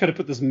everybody's kind of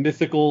put this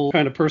mythical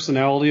kind of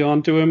personality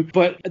onto him.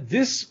 But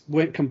this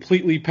went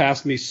completely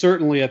past me,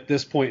 certainly at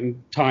this point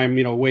in time,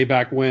 way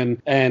back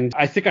when. And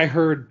I think I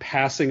heard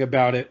passing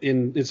about it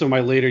in some of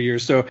my later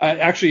years. So I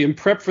actually, in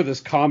prep for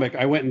this comic,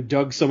 I went and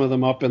dug some of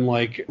them up and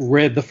like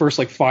read the first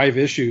like 5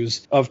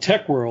 issues of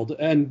Tech World.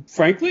 And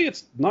frankly,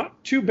 it's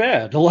not too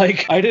bad.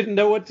 Like, I didn't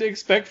know what to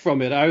expect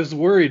from it. I was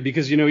worried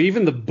because,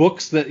 even the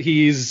books that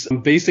he's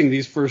basing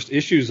these first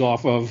issues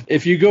off of,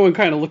 if you go and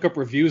kind of look up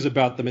reviews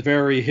about them, it's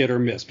very hit or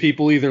miss.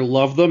 People either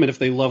love them, and if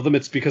they love them,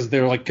 it's because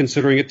they're like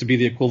considering it to be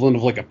the equivalent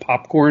of like a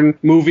popcorn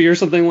movie or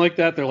something like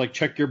that. They're like,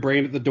 check your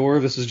brain at the door.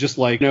 This is just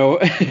like,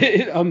 an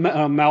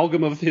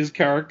amalgam of his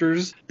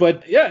characters.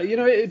 But yeah,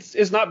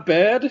 it's not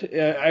bad.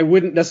 I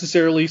wouldn't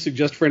necessarily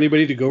suggest for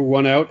anybody to go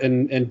run out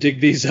and dig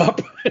these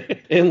up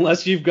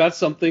unless you've got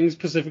something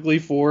specifically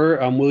for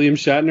William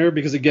Shatner,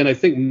 because again, I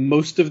think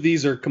most of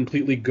these are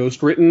completely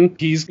ghost written.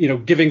 He's,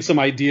 giving some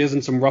ideas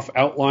and some rough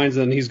outlines,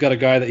 and he's got a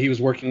guy that he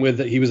was working with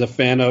that he was a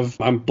fan of.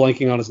 I'm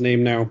blanking on his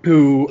name now,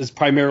 who is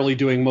primarily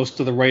doing most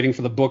of the writing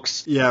for the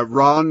books. Yeah,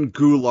 Ron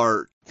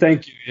Goulart.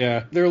 Thank you.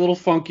 Yeah. They're a little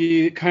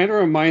funky. It kind of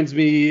reminds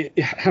me,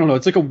 I don't know,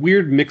 it's like a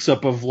weird mix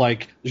up of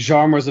like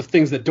genres of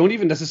things that don't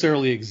even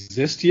necessarily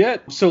exist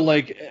yet. So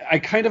like I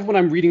kind of, when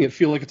I'm reading it,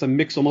 feel like it's a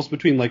mix almost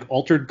between like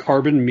Altered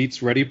Carbon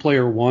meets Ready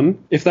Player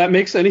One, if that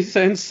makes any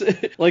sense.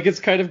 Like it's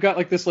kind of got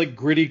like this like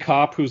gritty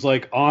cop who's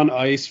like on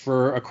ice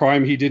for a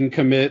crime he didn't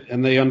commit,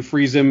 and they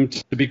unfreeze him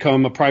to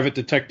become a private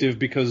detective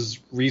because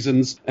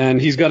reasons, and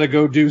he's got to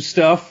go do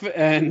stuff,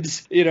 and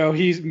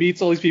he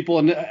meets all these people,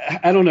 and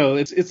I don't know,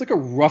 it's like a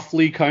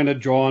roughly kind of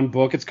drawn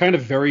book. It's kind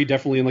of very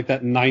definitely in like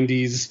that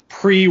 90s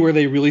where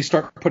they really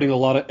start putting a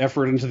lot of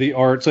effort into the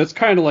art. So it's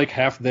kind of like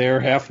half there,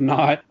 half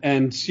not.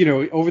 And,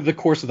 over the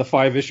course of the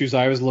 5 issues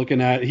I was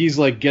looking at, he's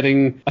like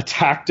getting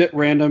attacked at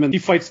random, and he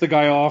fights the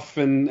guy off,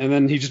 and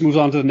then he just moves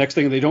on to the next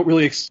thing. And they don't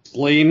really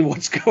explain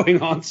what's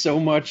going on so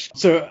much.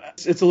 So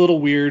it's a little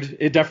weird.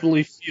 It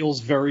definitely feels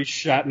very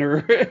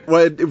Shatner.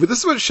 Well, this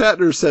is what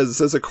Shatner says. It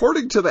says,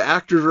 according to the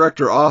actor,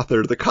 director,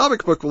 author, the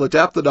comic book will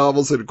adapt the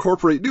novels and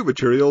incorporate new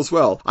material as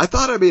well. I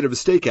thought I made a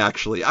mistake,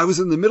 actually. I was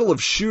in the middle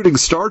of shooting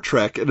Star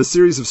Trek, and a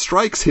series of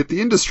strikes hit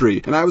the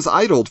industry, and I was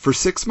idled for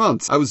 6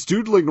 months. I was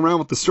doodling around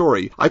with the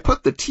story. I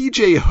put the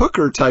T.J.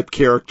 Hooker type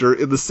character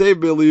in the same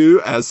milieu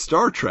as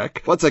Star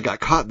Trek. Once I got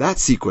caught in that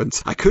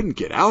sequence, I couldn't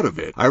get out of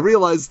it. I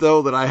realized,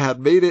 though, that I had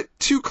made it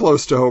too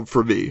close to home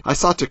for me. I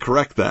sought to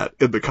correct that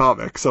in the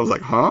comics. I was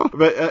like, huh?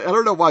 But I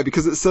don't know why,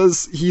 because it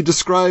says he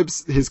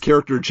describes his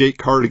character Jake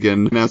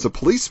Cardigan as a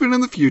policeman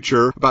in the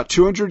future, about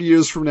 200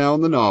 years from now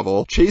in the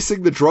novel,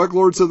 chasing the drug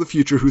lords of the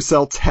future who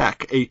sell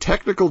tech, a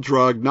technical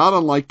drug not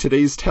unlike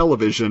today's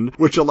television,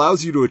 which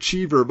allows you to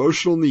achieve your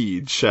emotional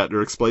needs,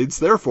 Shatner explains.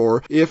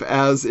 Therefore, if,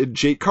 as in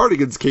Jake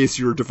Cardigan's case,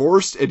 you're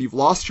divorced and you've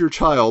lost your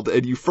child,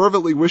 and you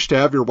fervently wish to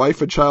have your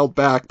wife and child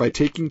back by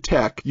taking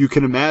tech, you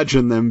can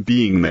imagine them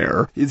being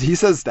there. He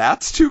says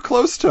that's too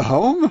close to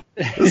home?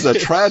 This is a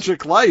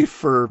tragic life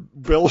for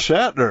Bill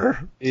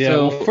Shatner. Yeah,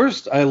 well,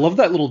 first, I love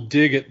that little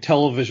dig at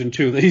television,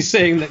 too, that he's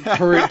saying that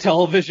current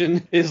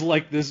television is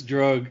like this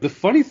drug. The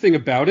funny thing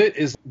about it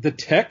is the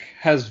tech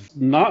has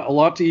not a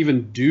lot to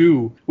even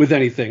do with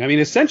anything. I mean,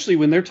 essentially,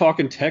 when they're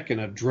talking tech and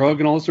a drug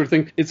and all this sort of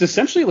thing, it's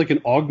essentially like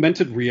an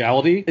augmented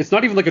reality. It's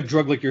not even like a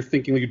drug like you're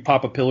thinking like you'd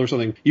pop a pill or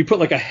something. You put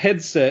like a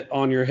headset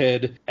on your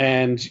head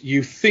and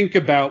you think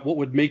about what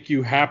would make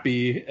you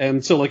happy.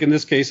 And so like in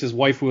this case, his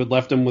wife who had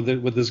left him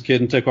with his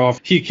kid and took off,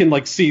 he can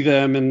like see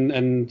them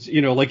and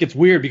like it's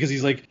weird because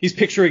he's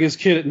picturing his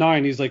kid at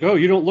 9. He's like, oh,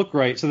 you don't look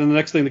right. So then the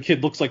next thing the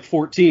kid looks like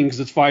 14 because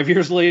it's 5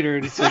 years later.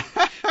 And it's like,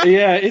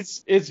 yeah,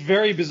 it's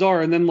very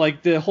bizarre. And then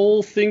like the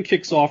whole thing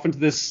kicks off into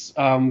this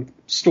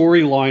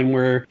storyline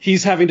where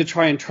he's having to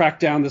try and track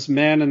down this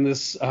man and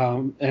this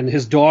and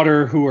his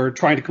daughter who are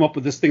trying to come up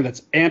with this thing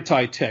that's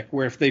anti-tech,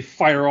 where if they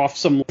fire off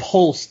some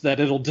pulse that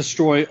it'll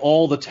destroy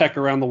all the tech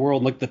around the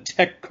world. Like the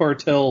tech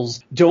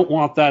cartels don't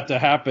want that to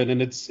happen,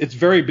 and it's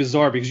very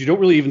bizarre because you don't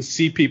really even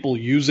see people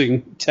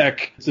using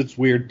tech. It's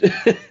weird.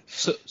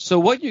 So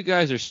what you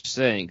guys are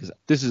saying, because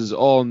this is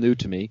all new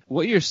to me,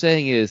 what you're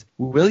saying is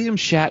William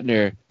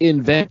Shatner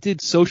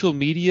invented social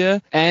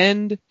media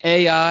and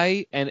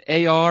AI and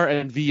AR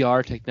and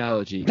VR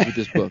technology with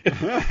this book.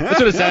 That's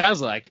what it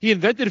sounds like. He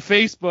invented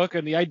Facebook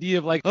and the idea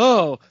of like,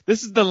 oh,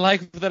 this is the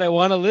life that I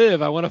want to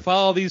live. I want to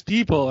follow these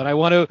people and I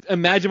want to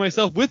imagine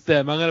myself with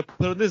them. I'm going to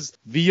put on this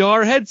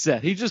VR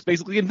headset. He just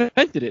basically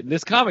invented it in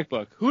this comic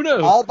book. Who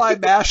knows? All by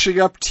mashing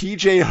up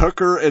T.J.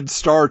 Hooker and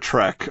Star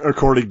Trek,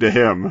 according to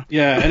him.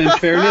 Yeah, and in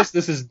fairness,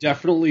 this is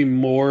definitely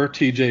more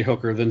T.J.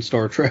 Hooker than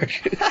Star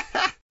Trek.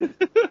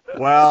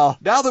 Well,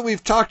 now that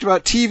we've talked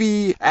about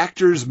TV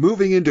actors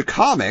moving into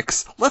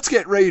comics, let's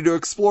get ready to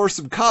explore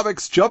some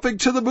comics jumping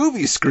to the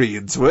movie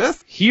screens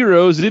with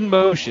Heroes in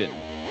Motion.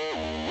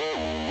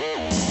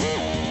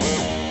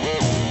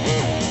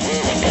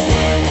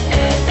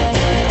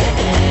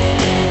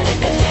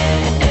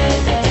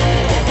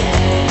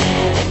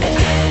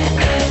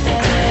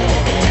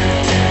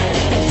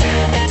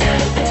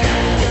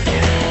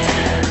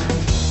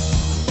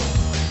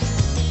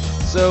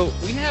 So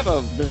we have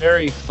a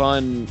very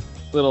fun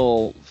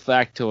little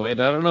factoid.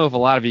 I don't know if a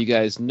lot of you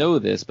guys know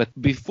this, but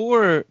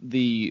before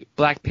the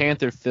Black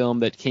Panther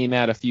film that came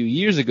out a few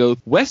years ago,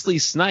 Wesley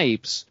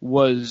Snipes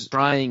was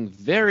trying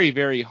very,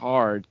 very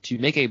hard to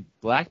make a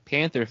Black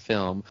Panther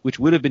film, which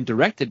would have been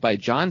directed by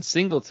John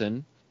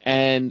Singleton,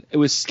 and it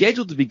was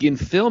scheduled to begin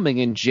filming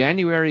in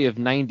January of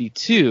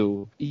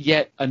 '92,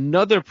 yet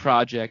another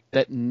project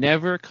that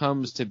never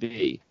comes to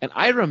be. And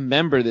I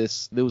remember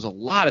this, there was a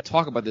lot of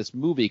talk about this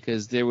movie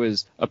because there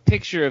was a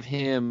picture of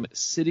him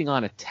sitting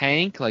on a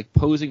tank, like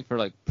posing for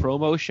like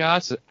promo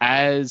shots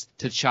as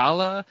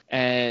T'Challa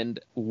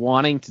and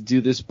wanting to do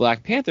this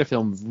Black Panther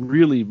film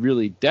really,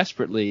 really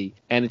desperately,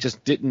 and it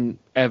just didn't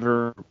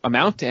ever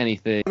amount to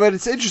anything. But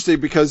it's interesting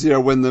because,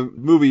 when the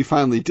movie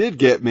finally did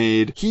get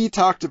made, he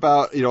talked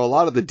about, a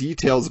lot of the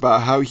details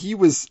about how he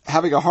was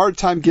having a hard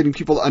time getting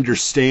people to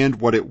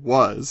understand what it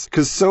was.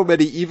 Because so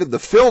many, even the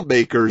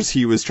filmmakers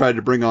he was trying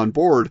to bring on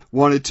board,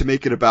 wanted to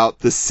make it about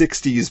the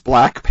 60s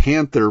Black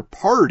Panther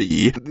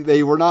Party.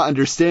 They were not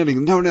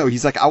understanding. No,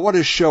 he's like, I want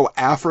to show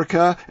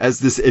Africa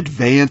as this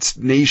advanced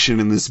nation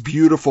in this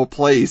beautiful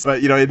place.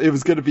 But, it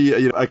was going to be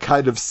a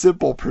kind of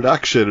simple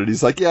production. And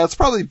he's like, yeah, it's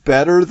probably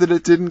better that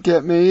it didn't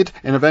get made.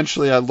 And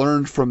eventually I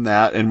learned from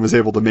that and was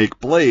able to make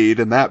Blade,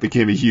 and that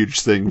became a huge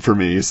thing for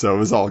me. So it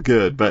was all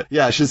good. But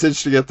yeah, it's just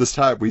interesting at this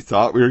time. We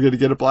thought we were going to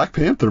get a Black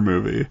Panther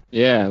movie.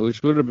 Yeah,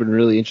 which would have been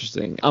really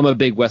interesting. I'm a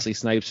big Wesley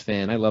Snipes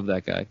fan. I love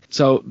that guy.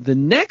 So the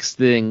next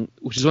thing,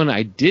 which is one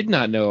I did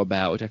not know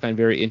about, which I find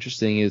very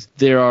interesting, is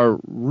there are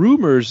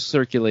rumors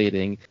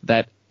circulating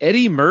that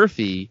Eddie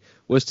Murphy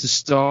was to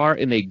star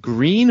in a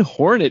Green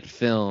Hornet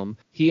film.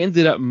 He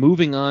ended up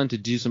moving on to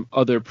do some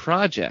other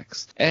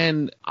projects.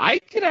 And I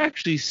could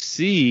actually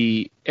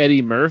see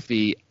Eddie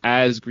Murphy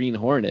as Green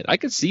Hornet. I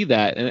could see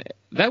that, and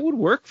that would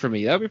work for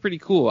me. That would be pretty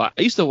cool. I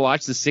used to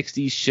watch the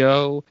 60s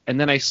show, and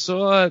then I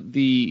saw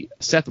the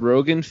Seth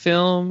Rogen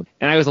film,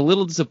 and I was a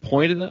little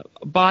disappointed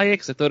by it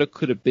because I thought it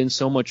could have been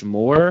so much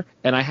more.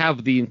 And I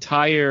have the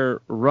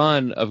entire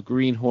run of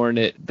Green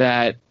Hornet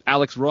that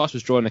Alex Ross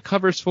was drawing the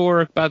covers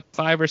for about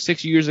 5 or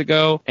 6 years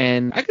ago,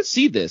 and I could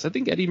see this. I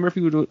think Eddie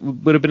Murphy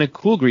would have been a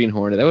cool Green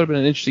Hornet. That would have been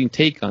an interesting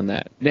take on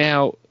that.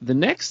 Now, the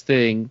next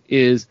thing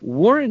is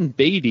Warren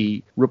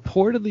Beatty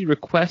reportedly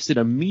requested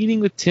a meeting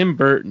with Tim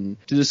Burton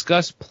to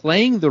discuss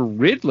playing the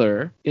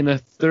Riddler in a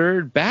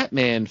third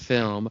Batman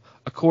film,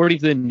 according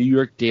to the New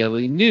York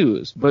Daily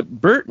News. But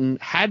Burton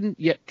hadn't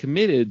yet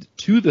committed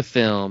to the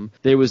film.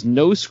 There was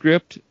no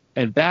script,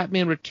 and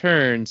Batman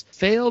Returns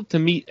failed to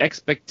meet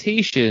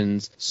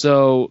expectations,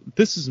 so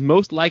this is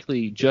most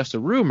likely just a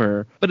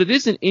rumor, but it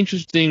is an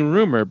interesting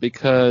rumor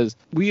because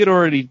we had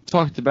already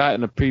talked about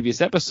in a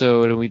previous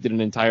episode, and we did an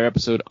entire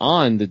episode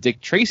on the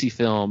Dick Tracy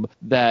film,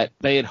 that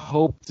they had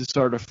hoped to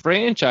start a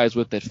franchise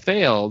with that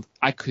failed.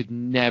 I could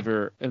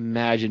never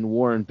imagine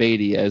Warren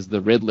Beatty as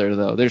the Riddler,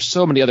 though. There's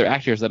so many other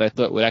actors that I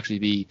thought would actually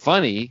be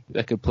funny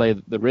that could play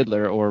the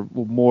Riddler, or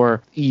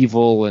more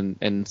evil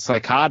and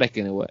psychotic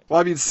in a way.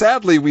 Well, I mean,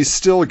 sadly, we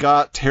still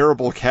got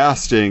terrible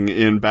casting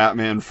in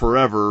Batman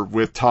Forever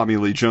with Tommy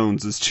Lee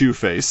Jones as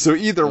Two-Face. So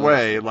either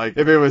way, like,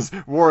 if it was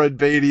Warren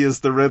Beatty as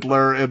the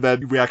Riddler and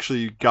then we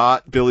actually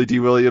got Billy D.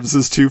 Williams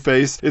as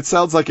Two-Face, it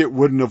sounds like it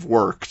wouldn't have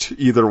worked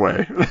either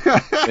way.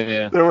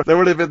 Yeah. There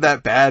would have been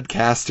that bad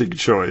casting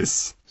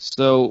choice.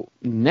 So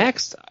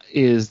next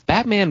is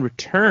Batman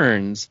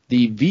Returns.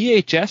 The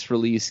VHS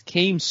release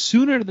came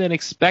sooner than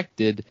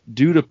expected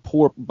due to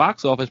poor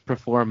box office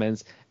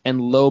performance and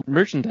low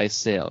merchandise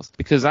sales.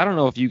 Because I don't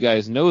know if you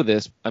guys know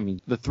this. I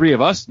mean, the three of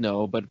us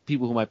know, but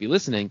people who might be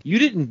listening, you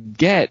didn't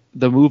get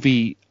the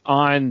movie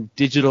on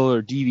digital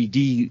or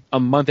DVD a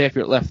month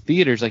after it left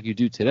theaters like you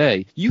do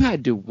today. You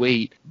had to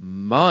wait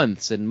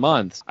months and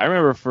months. I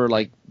remember for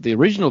like the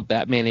original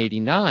Batman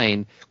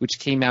 89, which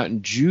came out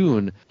in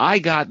June, I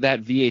got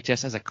that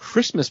VHS as a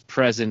Christmas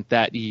present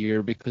that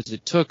year because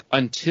it took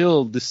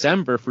until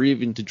December for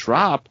even to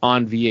drop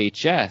on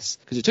VHS,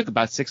 because it took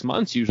about 6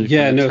 months usually.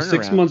 Yeah, no,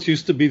 6 months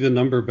used to be the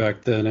number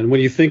back then. And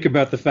when you think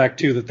about the fact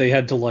too that they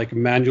had to like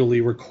manually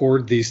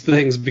record these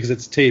things because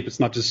it's tape, it's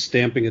not just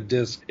stamping a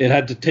disc. It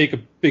had to take a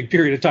big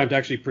period of time to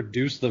actually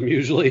produce them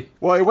usually.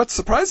 Well, what's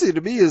surprising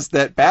to me is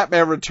that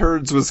Batman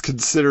Returns was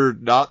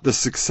considered not the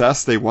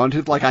success they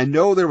wanted. Like, I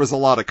know there was a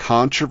lot of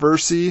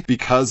controversy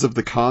because of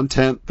the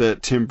content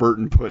that Tim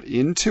Burton put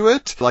into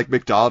it. Like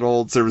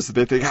McDonald's, there was the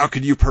big thing, how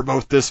could you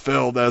promote this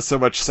film that has so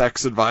much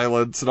sex and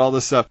violence and all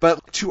this stuff?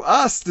 But to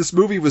us, this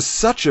movie was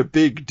such a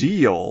big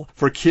deal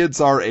for kids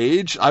our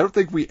age. I don't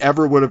think we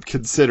ever would have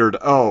considered,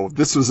 oh,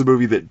 this was a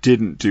movie that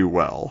didn't do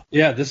well.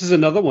 Yeah, this is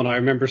another one I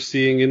remember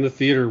seeing in the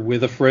theater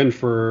with a friend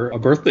for a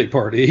birthday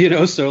party, you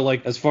know, so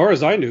like as far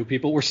as I knew,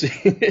 people were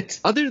seeing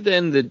it. Other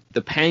than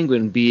the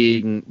Penguin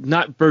being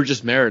not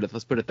Burgess Meredith,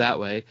 let's put it that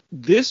way,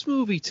 this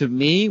movie to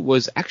me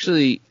was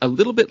actually a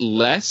little bit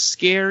less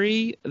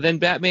scary than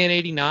Batman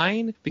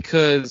 89,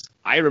 because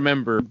I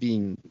remember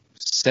being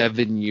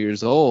 7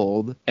 years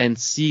old, and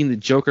seeing the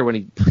Joker when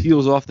he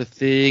peels off the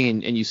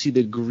thing and you see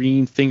the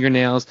green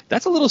fingernails,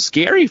 that's a little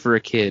scary for a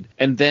kid.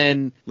 And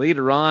then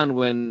later on,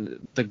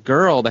 when the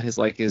girl that is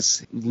like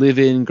his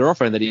live-in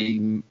girlfriend, that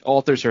he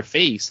alters her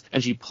face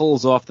and she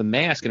pulls off the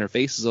mask and her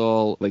face is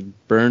all like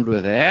burned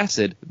with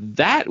acid,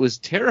 that was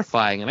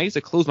terrifying. And I used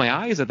to close my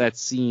eyes at that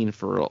scene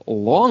for a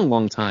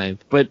long time.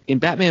 But in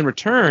Batman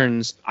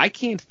Returns, I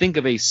can't think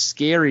of a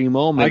scary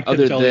moment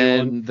other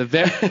than the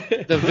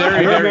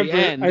very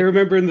end. I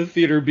remember in the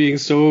theater being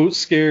so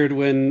scared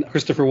when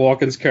Christopher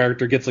Walken's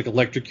character gets like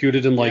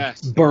electrocuted and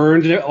like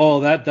burned.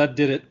 Oh, that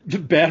did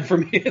it bad for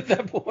me at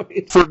that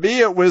point. For me,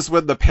 it was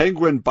when the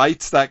Penguin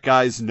bites that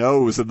guy's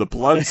nose and the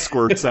blood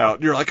squirts out,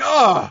 and you're like,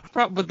 ah!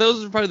 But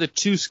those are probably the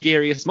two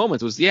scariest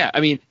moments.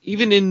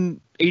 Even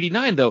in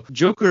 89, though,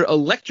 Joker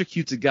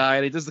electrocutes a guy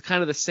and he does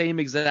the same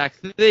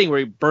exact thing where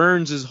he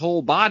burns his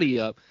whole body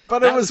up.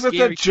 But it was with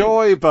a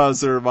joy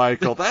buzzer,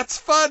 Michael. That's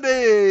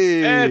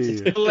funny. That's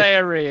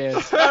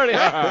hilarious. Very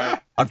hard.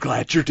 I'm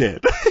glad you're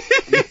dead.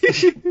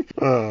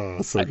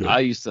 Oh, so good.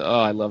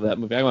 I love that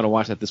movie. I want to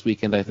watch that this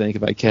weekend, I think,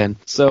 if I can.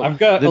 So I've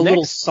got a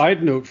little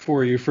side note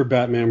for you for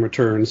Batman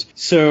Returns.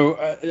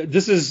 So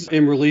this is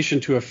in relation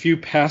to a few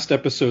past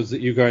episodes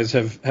that you guys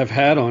have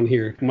had on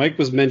here. Mike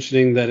was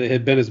mentioning that it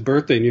had been his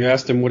birthday, and you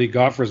asked him what he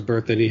got for his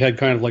birthday, and he had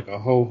kind of like a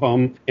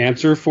ho-hum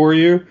answer for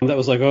you. That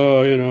was like,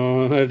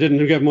 I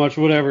didn't get much,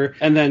 whatever.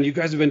 And then you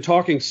guys have been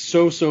talking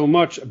so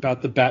much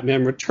about the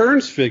Batman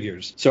Returns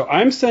figures. So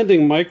I'm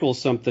sending Michael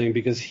something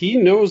because he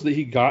knows that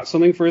he got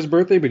something for his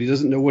birthday, but he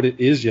doesn't know what it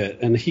is yet.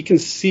 And he can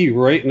see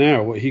right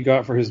now what he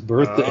got for his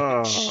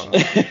birthday.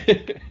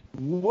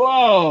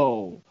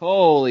 Whoa!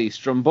 Holy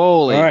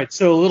Stromboli. All right,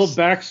 so a little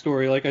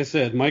backstory. Like I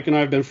said, Mike and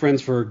I have been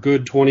friends for a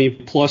good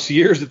 20-plus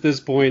years at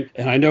this point,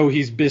 and I know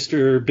he's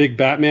Mr. Big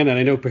Batman, and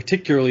I know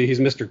particularly he's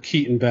Mr.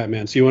 Keaton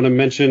Batman. So you want to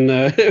mention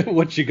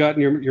what you got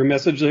in your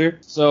message there?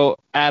 So,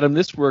 Adam,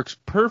 this works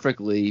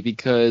perfectly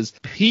because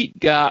Pete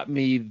got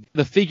me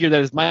the figure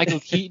that is Michael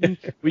Keaton,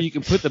 where you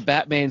can put the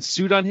Batman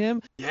suit on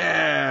him.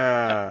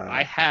 Yeah!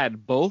 I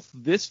had both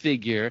this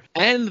figure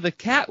and the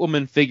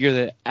Catwoman figure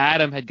that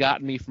Adam had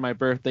gotten me for my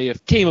birthday.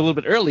 It came a little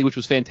bit early, which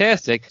was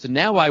fantastic. So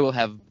now I will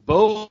have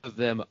both of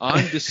them on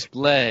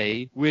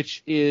display,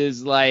 which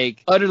is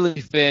like utterly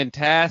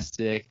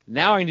fantastic.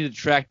 Now I need to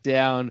track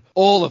down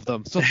all of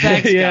them. So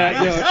thanks,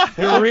 guys.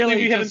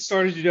 We haven't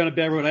started you down a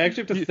bad road. I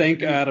actually have to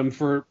thank Adam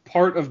for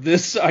part of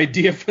this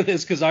idea for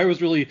this, because I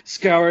was really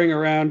scouring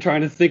around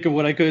trying to think of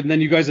what I could, and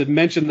then you guys had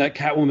mentioned that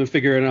Catwoman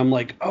figure, and I'm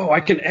like, I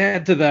can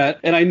add to that.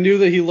 And I knew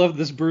that he loved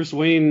this Bruce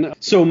Wayne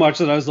so much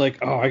that I was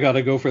like, I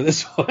gotta go for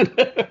this one.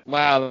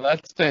 Wow,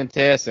 that's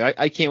fantastic.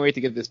 I can't wait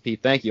to get this,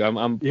 Pete. Thank you. I'm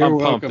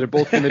pumped. They're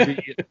both going to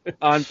be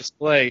on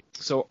display.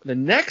 So the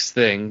next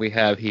thing we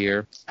have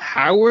here,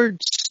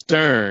 Howard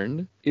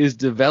Stern is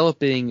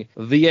developing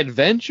The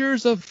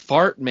Adventures of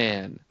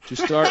Fartman to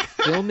start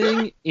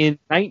filming in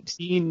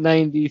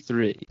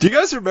 1993. Do you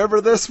guys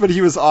remember this when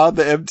he was on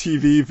the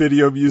MTV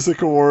Video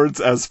Music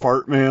Awards as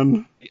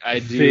Fartman? I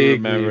do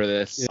remember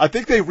this. I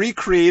think they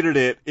recreated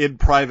it in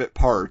Private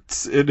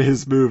Parts in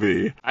his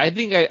movie. I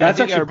think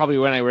probably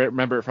when I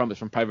remember it from is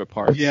from Private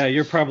Parts. Yeah,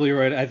 you're probably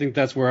right. I think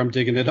that's where I'm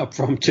digging it up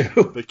from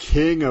too. The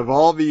king of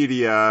all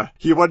media.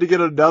 He wanted to get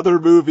another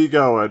movie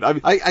going. I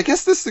mean, I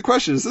guess this is the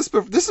question.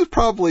 This is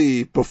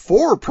probably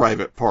before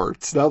Private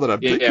Parts, now that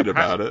I'm thinking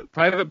about it.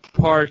 Private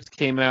Parts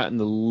came out in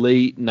the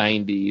late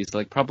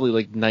 90s,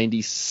 probably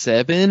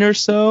 97 or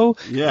so.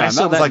 Yeah, and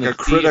that was like a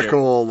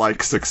critical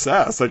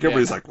success.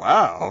 Everybody's like,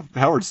 wow,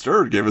 Howard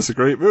Stern gave us a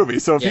great movie.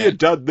 So if he had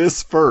done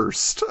this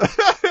first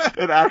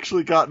and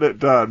actually gotten it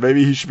done,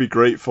 maybe he should be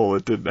grateful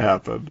it didn't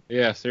happen.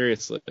 Yeah,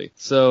 seriously.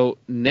 So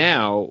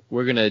now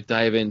we're going to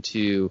dive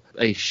into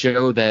a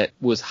show that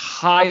was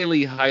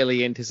highly,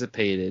 highly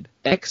anticipated.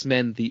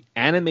 X-Men, the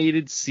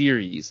animated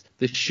series.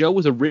 The show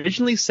was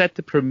originally set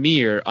to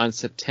premiere on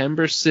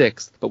September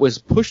 6th, but was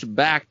pushed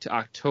back to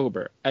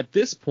October. At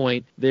this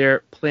point,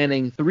 they're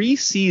planning 3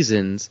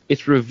 seasons.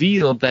 It's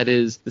revealed that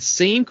is the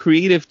same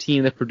creative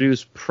team that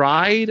produced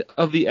Pride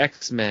of the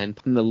X-Men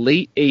in the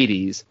late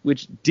 80s,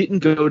 which didn't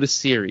go to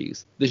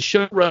series. The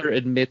showrunner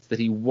admits that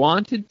he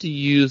wanted to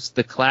use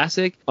the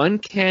classic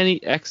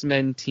Uncanny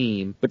X-Men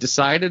team, but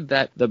decided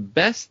that the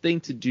best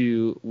thing to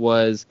do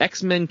was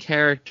X-Men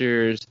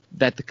characters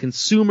that the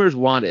consumers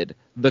wanted,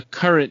 the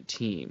current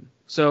team.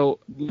 So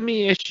let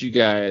me ask you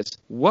guys,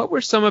 what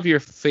were some of your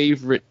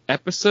favorite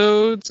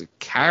episodes,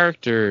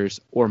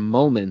 characters, or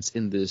moments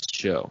in this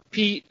show?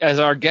 Pete, as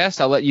our guest,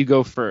 I'll let you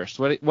go first.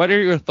 What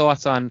are your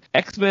thoughts on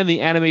X-Men,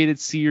 the animated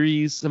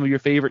series, some of your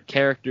favorite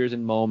characters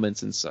and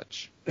moments and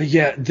such?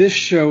 Yeah, this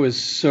show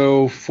is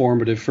so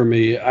formative for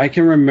me. I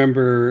can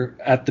remember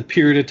at the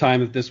period of time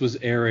that this was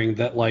airing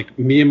that, like,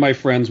 me and my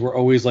friends were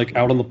always, like,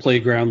 out on the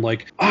playground,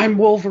 like, I'm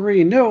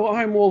Wolverine. No,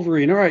 I'm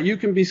Wolverine. All right, you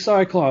can be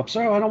Cyclops.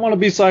 Oh, I don't want to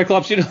be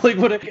Cyclops. You know, like,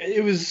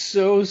 it was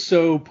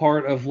so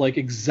part of, like,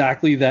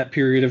 exactly that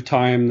period of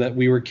time that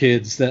we were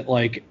kids that,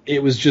 like,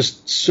 it was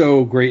just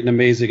so great and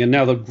amazing. And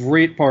now the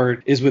great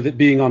part is with it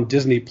being on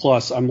Disney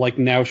Plus, I'm, like,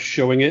 now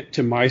showing it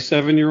to my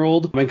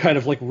 7-year-old and kind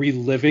of, like,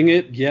 reliving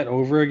it yet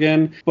over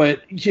again.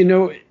 But, you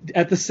know,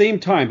 at the same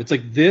time, it's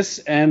like this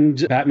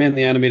and Batman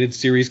the Animated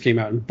Series came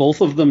out, and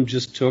both of them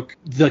just took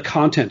the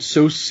content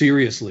so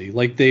seriously.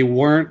 Like, they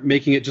weren't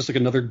making it just like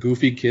another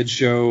goofy kids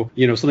show,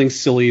 you know, something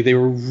silly. They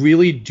were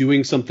really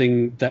doing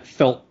something that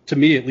felt, to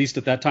me, at least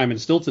at that time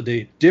and still to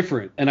date,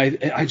 different. And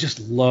I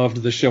just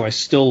loved the show. I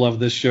still love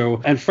this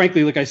show. And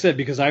frankly, like I said,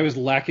 because I was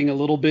lacking a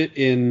little bit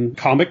in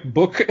comic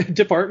book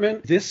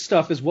department, this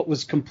stuff is what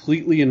was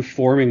completely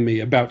informing me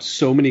about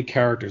so many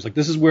characters. Like,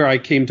 this is where I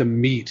came to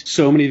meet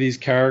so many of these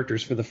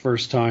characters for the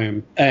first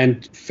time.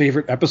 And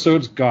favorite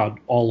episodes? God,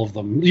 all of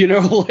them. You know,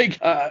 like,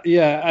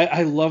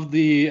 I love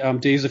the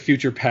Days of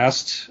Future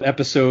Past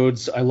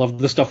episodes. I love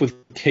the stuff with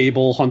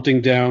Cable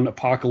hunting down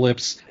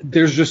Apocalypse.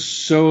 There's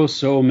just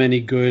so many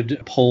good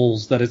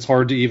polls that it's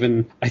hard to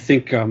even, I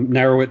think,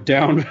 narrow it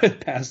down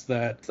past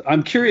that.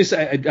 I'm curious,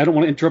 I don't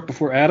want to interrupt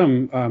before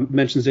Adam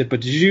mentions it,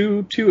 but did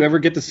you two ever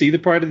get to see the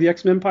Pride of the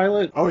X-Men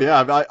pilot? Oh,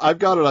 yeah, I've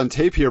got it on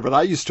tape here, but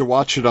I used to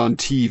watch it on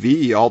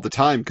TV all the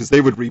time because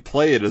they would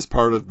replay it as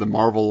part of the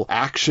Marvel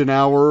Action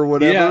Hour or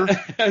whatever.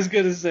 Yeah, I was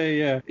going to say,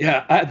 yeah.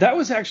 Yeah, that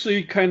was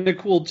actually kind of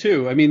cool,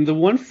 too. I mean, the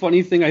one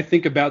funny thing I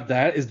think about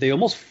that is they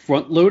almost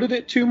front-loaded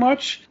it too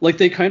much. Like,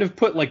 they kind of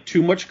put, like,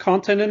 too much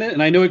content in it,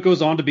 and I know it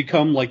goes on to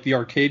become, like, the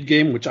arcade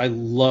game, which I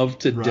love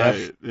to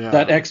death. Yeah.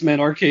 That X-Men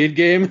arcade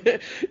game.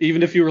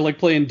 Even if you were, like,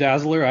 playing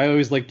Dazzler, I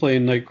always like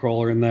playing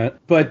Nightcrawler in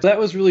that. But that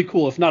was really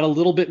cool, if not a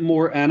little bit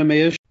more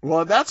anime-ish.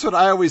 Well, that's what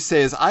I always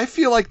say is I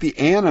feel like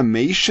the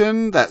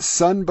animation, that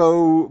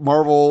Sunbow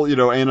Marvel, you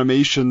know,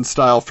 animation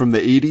style from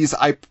the 80s,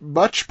 I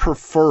much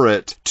prefer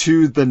it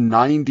to the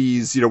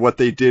 90s, you know, what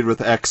they did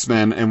with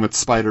X-Men and with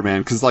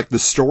Spider-Man. Because, like, the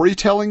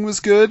storytelling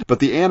was good, but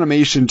the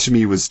animation to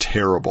me was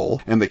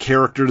terrible. And the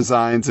character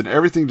designs and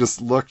everything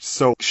just looked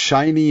so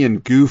shiny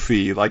and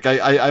goofy. Like,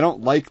 I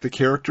don't like the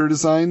character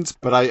designs,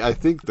 but I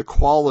think the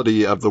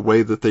quality of the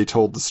way that they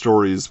told the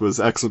stories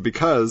was excellent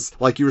because,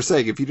 like you were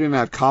saying, if you didn't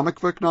have comic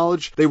book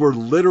knowledge, they were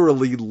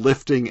literally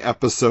lifting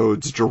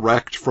episodes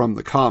direct from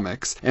the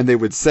comics, and they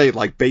would say,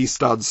 like,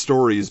 based on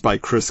stories by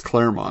Chris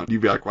Claremont.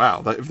 You'd be like,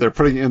 wow, if they're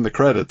putting it in the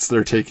credits,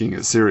 they're taking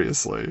it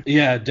seriously.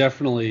 Yeah,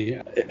 definitely.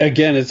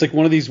 Again, it's like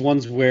one of these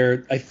ones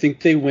where I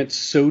think they went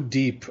so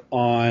deep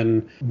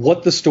on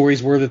what the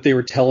stories were that they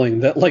were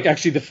telling that, like,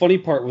 actually the funny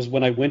part was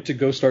when I went to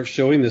go start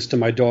showing this to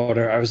my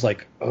daughter, I was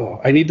like,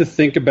 oh, I need to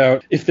think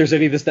about if there's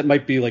any of this that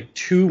might be, like,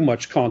 too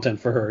much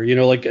content for her, you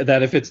know, like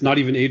that if it's not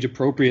even age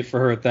appropriate for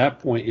her at that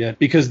point yet.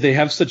 Because they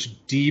have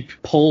such deep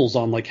pulls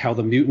on, like, how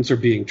the mutants are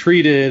being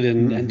treated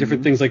and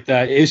different things like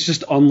that. It's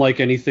just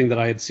unlike anything that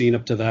I had seen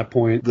up to that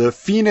point. The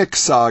Phoenix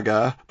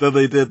Saga, then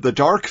they did the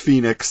Dark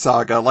Phoenix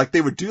Saga, like,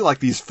 they would do, like,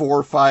 these 4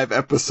 or 5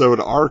 episode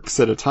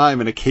arcs at a time,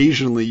 and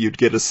occasionally you'd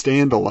get a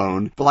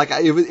standalone. But, like,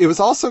 it was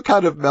also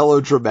kind of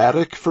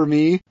melodramatic for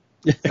me.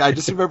 I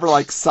just remember,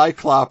 like,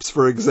 Cyclops,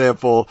 for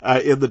example,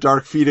 in the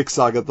Dark Phoenix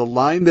Saga, the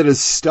line that has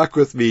stuck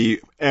with me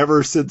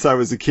ever since I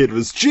was a kid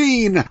was,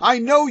 Jean, I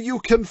know you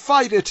can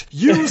fight it.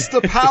 Use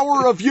the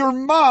power of your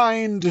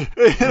mind.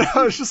 And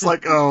I was just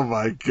like, oh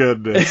my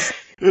goodness.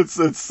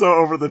 It's so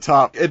over the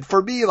top. And for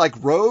me, like,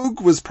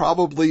 Rogue was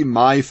probably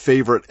my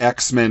favorite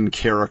X-Men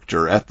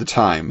character at the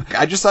time.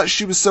 I just thought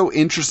she was so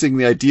interesting,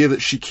 the idea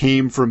that she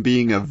came from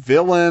being a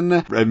villain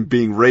and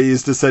being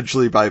raised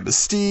essentially by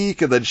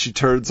Mystique, and then she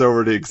turns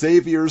over to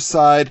Xavier's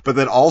side, but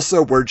then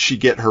also where'd she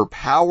get her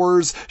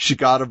powers? She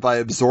got them by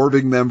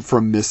absorbing them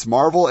from Miss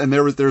Marvel, and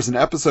there's an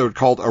episode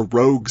called A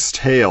Rogue's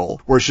Tale,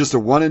 where it's just a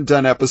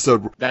one-and-done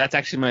episode. That's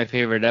actually my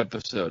favorite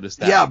episode. Is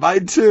that? Yeah,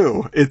 mine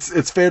too.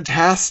 It's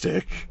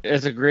fantastic.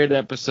 It's a great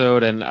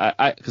episode, and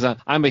because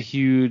I'm a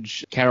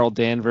huge Carol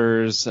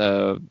Danvers,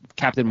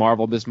 Captain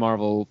Marvel, Miss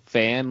Marvel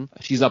fan.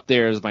 She's up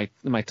there as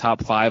my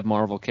top 5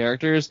 Marvel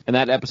characters. And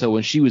that episode,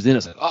 when she was in, I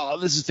was like, oh,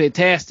 this is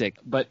fantastic.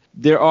 But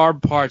there are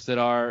parts that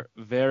are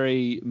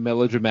very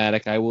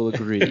melodramatic, I will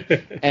agree.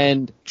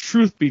 And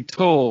truth be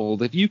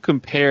told, if you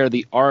compare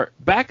the art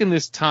back in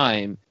this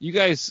time, you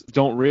guys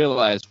don't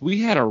realize we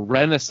had a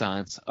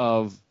renaissance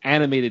of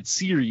animated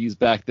series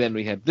back then.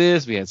 We had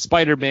this, we had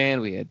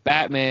Spider-Man, we had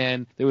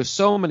Batman. There was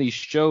so many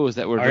shows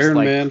that were just Iron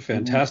like Man,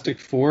 Fantastic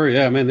Four.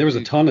 Yeah, man, there was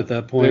a ton at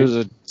that point. There was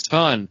a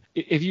ton.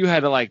 If you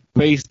had to, like,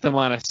 base them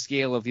on a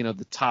scale of, you know,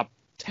 the top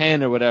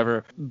 10 or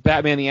whatever,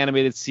 Batman the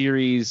Animated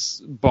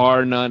Series,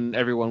 bar none,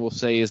 everyone will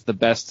say is the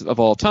best of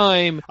all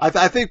time.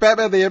 I think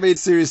Batman the Animated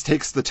Series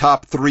takes the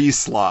top 3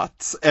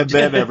 slots, and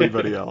then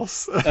everybody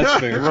else. That's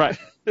fair. Right.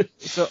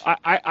 So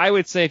I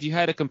would say if you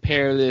had to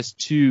compare this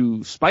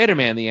to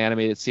Spider-Man the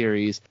Animated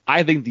Series,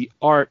 I think the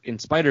art in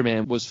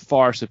Spider-Man was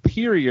far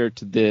superior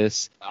to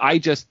this. I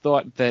just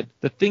thought that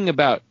the thing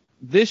about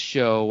this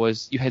show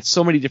was you had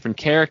so many different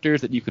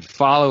characters that you could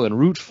follow and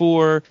root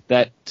for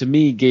that to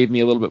me gave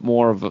me a little bit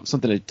more of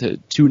something to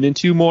tune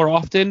into more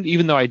often.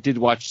 Even though I did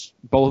watch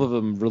both of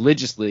them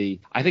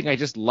religiously, I think I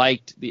just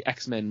liked the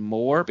X-Men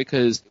more,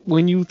 because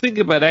when you think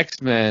about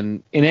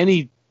X-Men in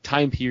any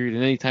time period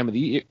in any time of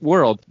the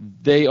world,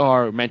 they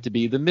are meant to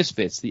be the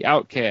misfits, the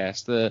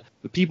outcasts, the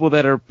people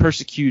that are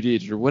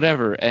persecuted or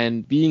whatever,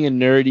 and being a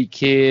nerdy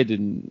kid,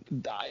 and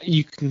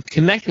you can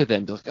connect with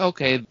them. Be like,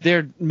 okay,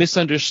 they're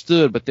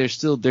misunderstood, but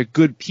they're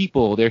good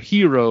people, they're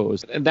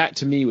heroes, and that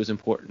to me was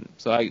important.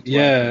 So I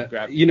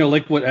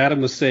like what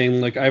Adam was saying,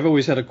 like I've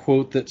always had a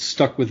quote that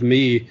stuck with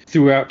me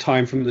throughout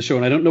time from the show,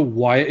 and I don't know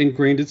why it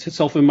ingrained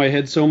itself in my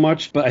head so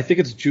much, but I think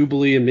it's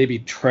Jubilee and maybe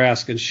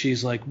Trask, and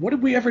she's like, "What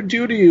did we ever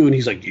do to you?" And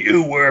he's like,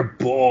 "You were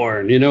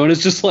born," and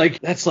it's just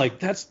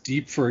that's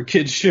deep for a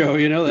kid's show,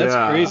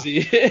 that's crazy.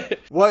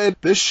 Well,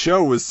 this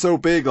show was so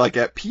big, like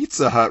at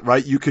Pizza Hut,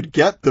 right? You could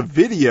get the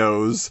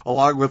videos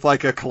along with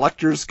like a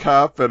collector's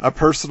cup and a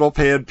personal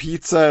pan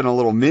pizza and a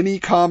little mini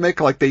comic.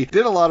 Like they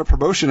did a lot of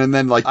promotion, and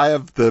then like I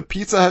have the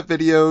Pizza Hut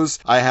videos.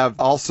 I have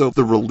also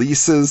the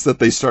releases that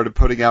they started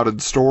putting out in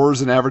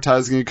stores and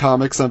advertising in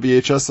comics on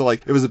VHS. So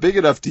like it was a big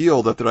enough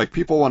deal that they're like,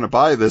 people want to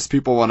buy this,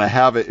 people want to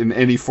have it in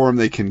any form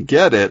they can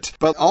get it.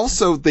 But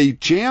also they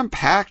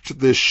jam-packed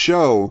this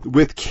show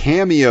with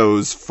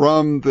cameos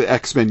from the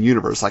X-Men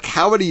universe. Like,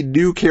 how many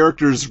new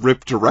characters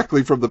ripped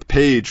directly from the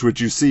page would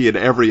you see in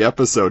every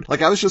episode?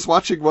 Like, I was just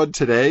watching one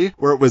today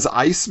where it was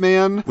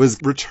Iceman was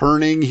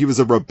returning. He was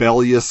a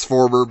rebellious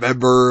former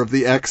member of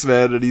the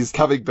X-Men, and he's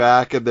coming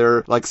back, and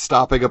they're, like,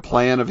 stopping a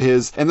plan of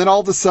his. And then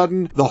all of a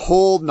sudden, the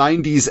whole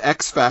 90s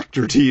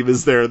X-Factor team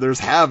is there. There's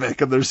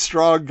Havoc, and there's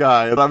Strong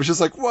Guy. And I was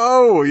just like,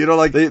 whoa!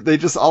 Like, they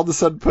just all of a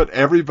sudden put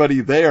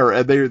everybody there,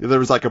 and there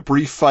was, like, a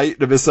brief fight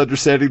and a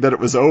misunderstanding that it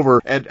was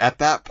over. And at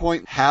that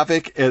point,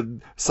 Havoc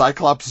and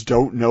Cyclops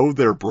don't know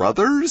they're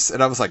brothers,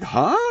 and I was like,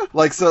 huh?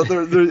 Like, so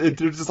they're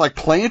just like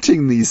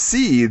planting these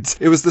seeds.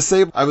 It was the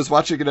same. I was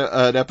watching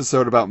an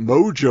episode about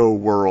Mojo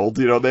World.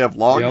 They have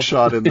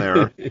Longshot in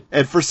there,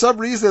 and for some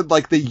reason,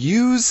 like they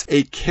use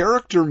a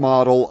character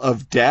model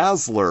of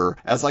Dazzler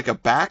as like a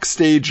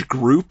backstage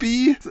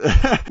groupie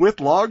with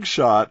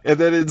Longshot. And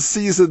then in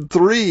season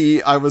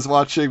 3, I was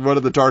watching one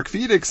of the Dark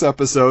Phoenix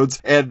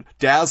episodes, and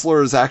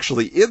Dazzler is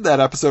actually in that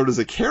episode as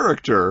a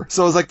character.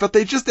 So I was like, but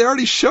they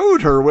already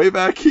showed her way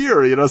back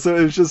here, so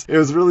it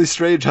was really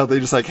strange how they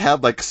just like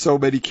had like so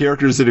many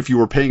characters that if you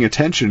were paying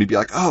attention, you'd be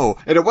like, oh.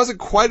 And it wasn't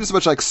quite as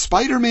much like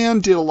Spider-Man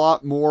did a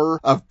lot more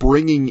of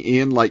bringing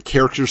in like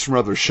characters from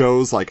other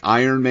shows, like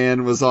Iron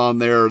Man was on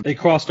there. They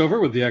crossed over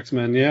with the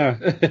X-Men, yeah.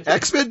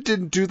 X-Men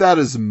didn't do that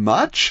as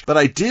much, but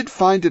I did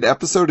find an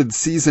episode in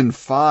season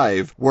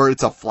 5 where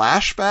it's a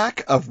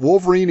flashback of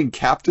Wolverine and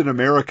Captain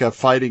America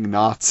fighting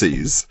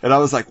Nazis. And I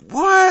was like,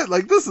 what?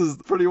 Like, this is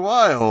pretty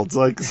wild.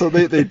 Like, so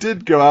they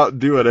did go out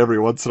and do it every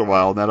once in a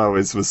while, and that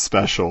always was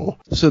special.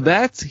 So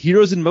that's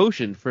Heroes in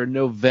Motion for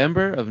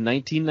November of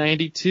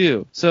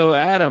 1992. So,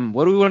 Adam,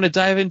 what do we want to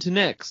dive into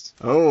next?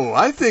 Oh,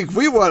 I think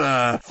we want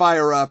to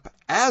fire up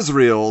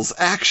Azrael's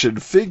action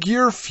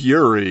figure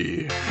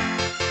Fury.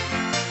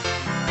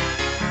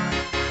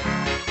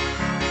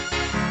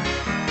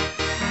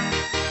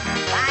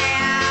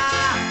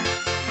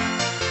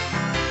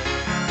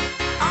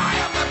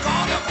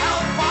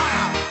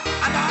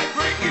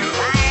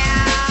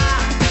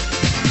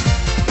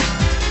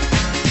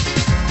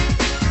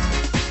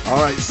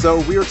 All right, so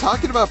we were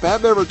talking about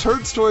Batman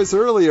Returns toys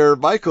earlier.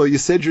 Michael, you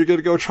said you're going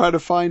to go try to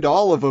find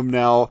all of them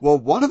now. Well,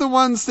 one of the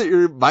ones that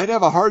you might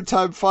have a hard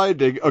time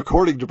finding,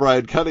 according to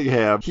Brian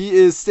Cunningham, he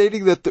is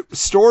stating that the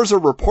stores are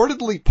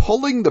reportedly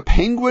pulling the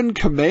Penguin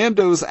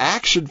Commandos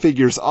action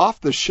figures off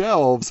the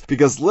shelves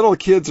because little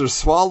kids are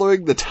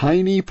swallowing the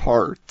tiny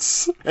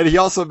parts. And he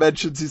also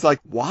mentions, he's like,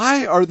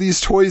 why are these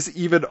toys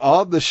even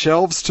on the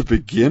shelves to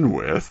begin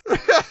with?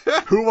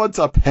 Who wants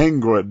a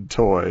penguin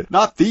toy?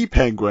 Not the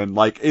penguin,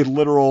 like a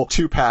literal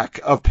 2-pack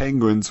of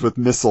penguins with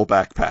missile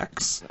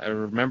backpacks. I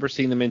remember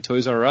seeing them in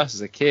Toys R Us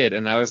as a kid,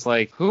 and I was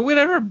like, who would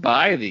ever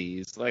buy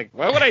these? Like,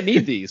 why would I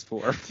need these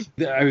for?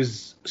 I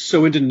was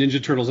so into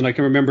Ninja Turtles, and I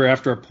can remember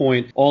after a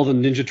point, all the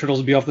Ninja Turtles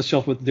would be off the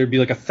shelf, but there'd be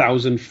like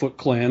 1,000 Foot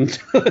Clan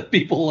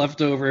people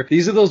left over.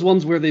 These are those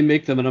ones where they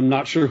make them, and I'm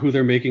not sure who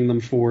they're making them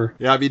for.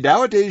 Yeah, I mean,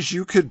 nowadays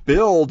you could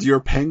build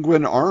your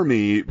penguin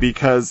army,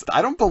 because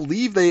I don't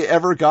believe they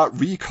ever got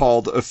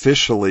recalled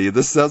officially.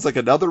 This sounds like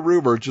another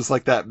rumor, just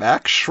like that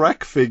Max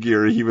Shrek figure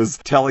figure he was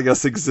telling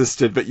us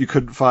existed, but you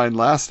couldn't find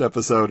last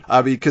episode.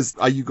 I mean, because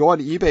you go on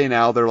eBay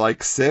now, they're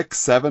like $6,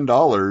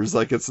 $7.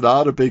 Like, it's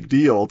not a big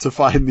deal to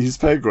find these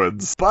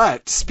penguins.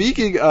 But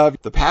speaking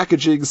of the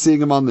packaging, seeing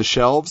them on the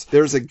shelves,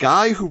 there's a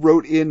guy who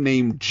wrote in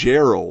named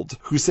Gerald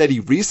who said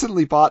he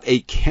recently bought a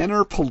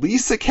Kenner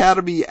Police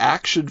Academy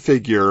action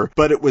figure,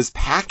 but it was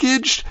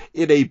packaged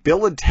in a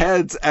Bill and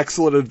Ted's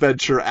Excellent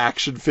Adventure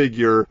action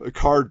figure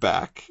card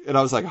back. And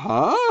I was like,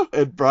 huh?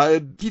 And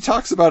Brian, he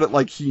talks about it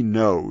like he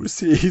knows.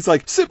 He's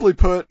like, simply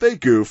put, they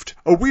goofed.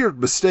 A weird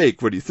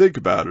mistake when you think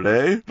about it,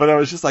 eh? But I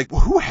was just like, well,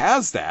 who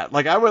has that?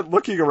 Like, I went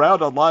looking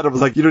around online. I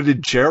was like,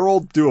 did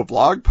Gerald do a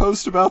blog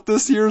post about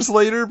this years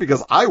later?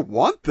 Because I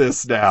want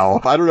this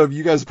now. I don't know if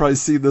you guys have probably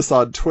seen this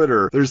on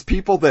Twitter. There's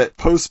people that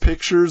post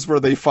pictures where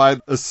they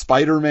find a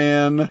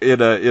Spider-Man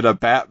in a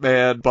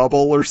Batman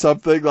bubble or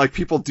something. Like,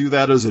 people do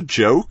that as a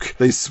joke.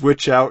 They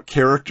switch out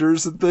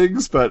characters and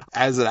things, but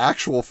as an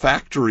actual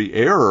factory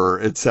error,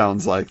 it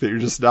sounds like that you're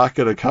just not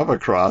going to come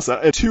across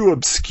two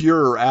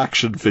obscure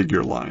action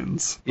figure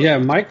lines. Yeah,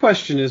 my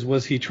question is,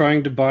 was he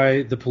trying to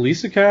buy the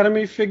Police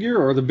Academy figure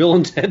or the Bill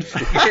and Ted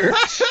figure?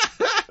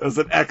 That's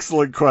an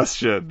excellent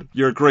question.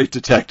 You're a great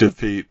detective,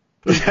 Pete.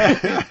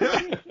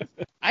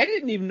 I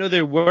didn't even know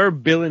there were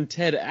Bill and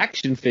Ted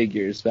action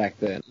figures back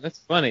then. That's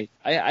funny.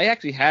 I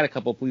actually had a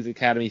couple Police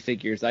Academy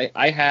figures.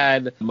 I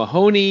had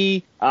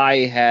Mahoney. I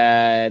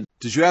had...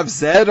 Did you have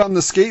Zed on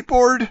the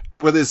skateboard?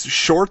 With his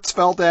shorts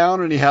fell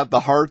down and he had the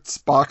Hearts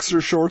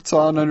boxer shorts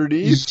on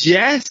underneath?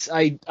 Yes,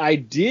 I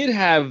did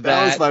have that.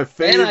 That was my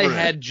favorite. And I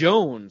had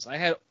Jones.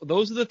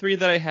 Those are the three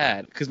that I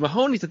had. Because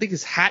Mahoney's, I think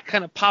his hat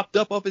kind of popped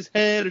up off his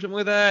head or something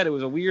like that. It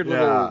was a weird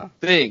little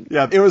thing.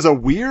 Yeah, it was a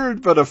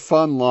weird but a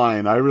fun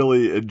line. I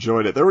really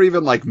enjoyed it. There were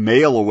even like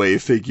mail-away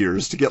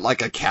figures to get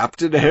like a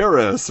Captain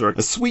Harris or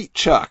a Sweet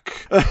Chuck.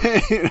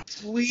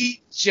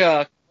 Sweet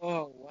Chuck.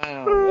 Oh,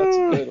 wow. That's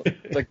good.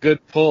 It's a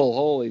good pull.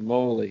 Holy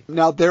moly.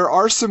 Now, there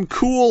are some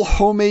cool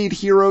homemade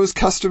Heroes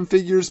custom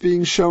figures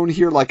being shown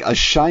here, like a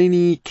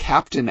shiny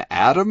Captain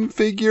Atom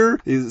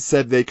figure. It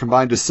said they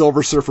combined a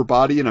Silver Surfer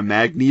body and a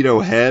Magneto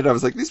head. I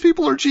was like, these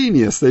people are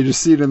genius. They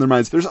just see it in their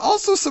minds. There's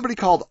also somebody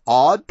called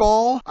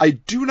Oddball. I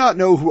do not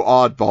know who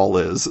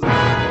Oddball is.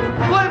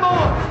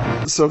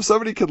 So if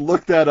somebody could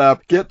look that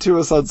up, get to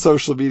us on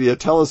social media,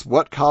 tell us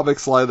what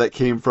comics line that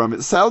came from.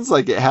 It sounds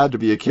like it had to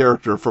be a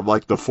character from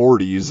like the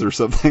 40s or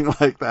something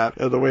like that,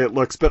 and the way it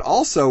looks. But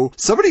also,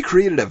 somebody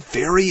created a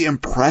very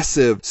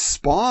impressive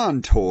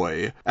Spawn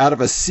toy out of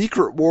a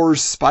Secret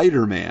Wars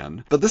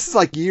Spider-Man. But this is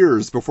like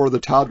years before the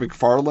Todd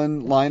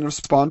McFarlane line of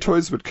Spawn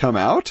toys would come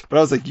out. But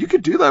I was like, you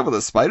could do that with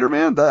a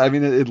Spider-Man?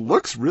 It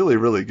looks really,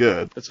 really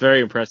good. That's very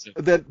impressive.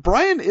 That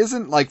Brian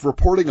isn't like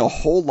reporting a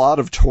whole lot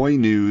of toy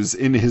news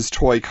in his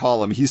toy column.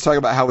 He's talking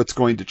about how it's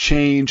going to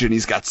change and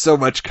he's got so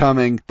much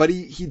coming, but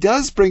he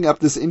does bring up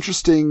this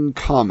interesting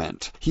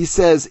comment. He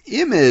says,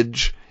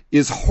 Image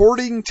is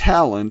hoarding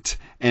talent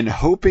and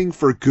hoping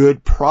for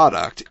good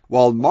product,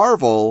 while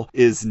Marvel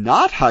is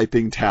not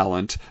hyping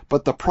talent,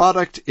 but the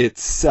product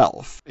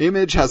itself.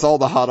 Image has all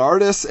the hot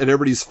artists, and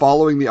everybody's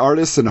following the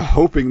artists and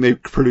hoping they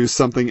produce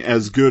something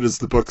as good as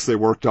the books they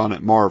worked on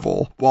at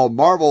Marvel. While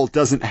Marvel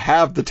doesn't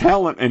have the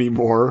talent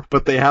anymore,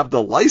 but they have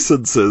the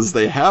licenses,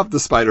 they have the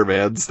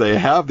Spider-Mans, they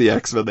have the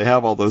X-Men, they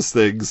have all those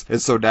things, and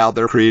so now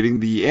they're creating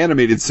the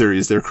animated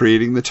series, they're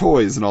creating the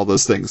toys and all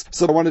those things.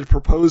 So I wanted to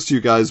propose to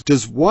you guys,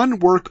 does one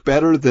work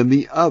better than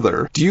the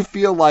other? Do you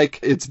feel like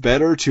it's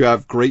better to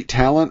have great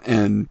talent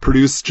and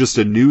produce just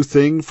a new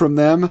thing from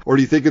them? Or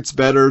do you think it's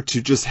better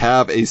to just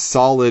have a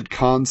solid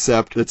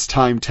concept that's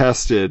time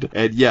tested?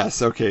 And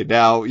yes, okay,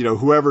 now,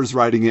 whoever's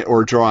writing it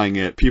or drawing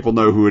it, people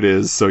know who it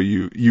is, so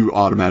you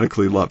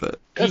automatically love it.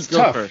 That's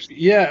tough. First.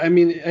 Yeah,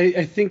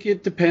 I think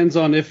it depends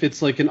on if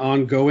it's like an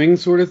ongoing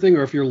sort of thing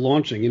or if you're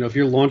launching. If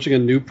you're launching a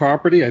new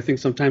property, I think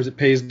sometimes it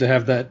pays to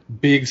have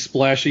that big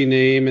splashy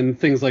name and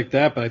things like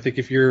that. But I think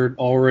if you're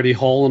already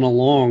hauling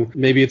along,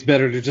 maybe it's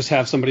better to just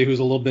have somebody who's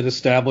a little bit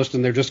established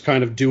and they're just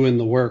kind of doing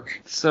the work.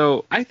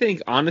 So I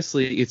think,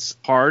 honestly, it's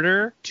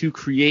harder to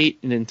create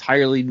an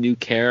entirely new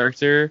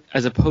character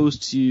as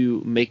opposed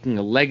to making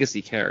a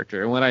legacy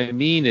character. And what I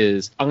mean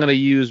is, I'm going to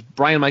use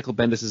Brian Michael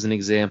Bendis as an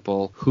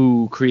example,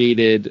 who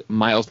created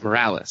Miles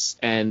Morales.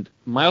 And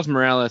Miles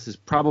Morales is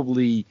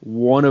probably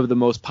one of the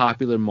most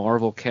popular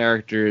Marvel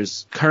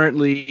characters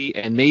currently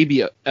and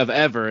maybe of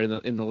ever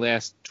in the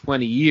last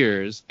 20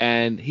 years.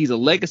 And he's a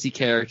legacy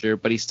character,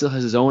 but he still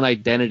has his own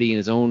identity and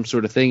his own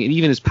sort of thing. And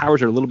even his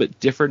powers are a little bit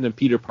different than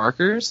Peter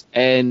Parker's.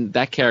 And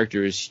that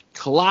character is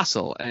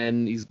colossal.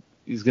 And he's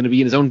going to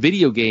be in his own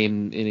video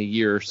game in a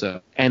year or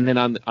so. And then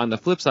on the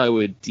flip side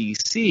with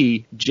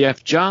DC,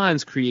 Jeff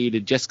Johns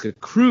created Jessica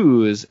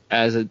Cruz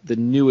as the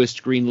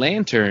newest Green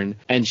Lantern,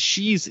 and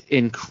she's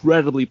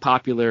incredibly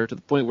popular to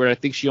the point where I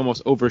think she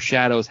almost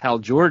overshadows Hal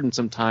Jordan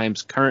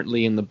sometimes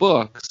currently in the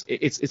books.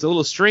 It's a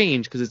little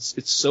strange because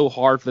it's so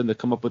hard for them to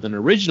come up with an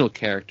original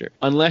character,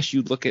 unless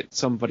you look at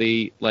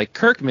somebody like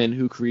Kirkman,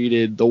 who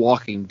created The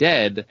Walking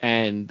Dead,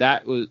 and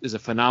that is a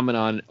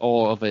phenomenon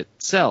all of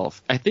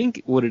itself. I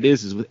think what it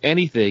is with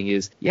anything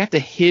is you have to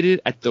hit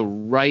it at the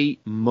right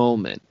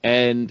moment.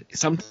 And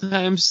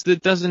sometimes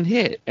it doesn't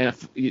hit. And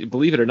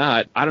believe it or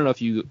not, I don't know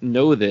if you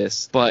know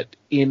this, but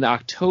in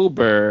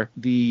October,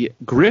 the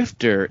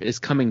Grifter is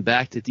coming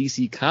back to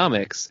DC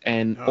Comics,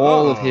 and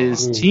all of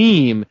his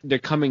team, they're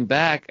coming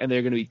back, and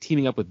they're going to be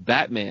teaming up with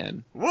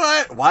Batman.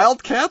 What?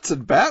 Wildcats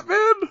and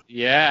Batman?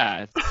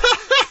 Yeah.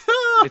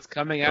 It's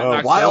coming out in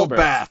October. Wild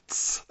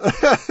Bats.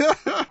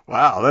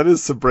 Wow, that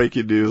is some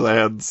breaking news I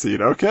hadn't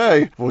seen.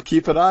 Okay, we'll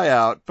keep an eye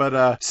out.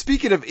 But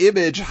speaking of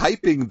Image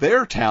hyping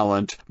their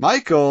talent,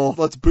 Michael,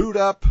 let's boot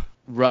up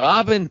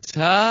Rob and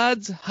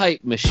Todd's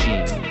Hype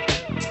Machine.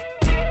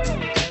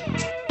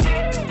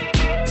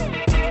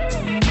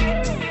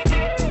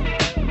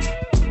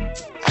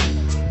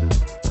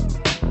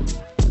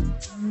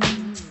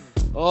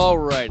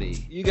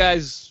 Alrighty, you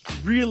guys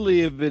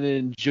really have been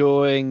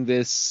enjoying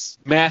this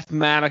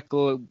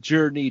mathematical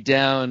journey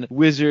down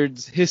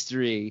Wizards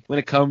history when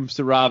it comes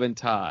to Rob and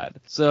Todd.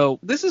 So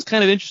this is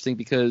kind of interesting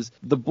because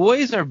the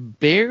boys are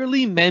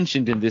barely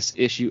mentioned in this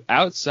issue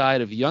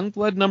outside of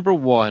Youngblood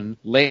 #1,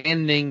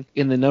 landing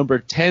in the number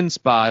 10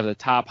 spot of the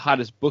top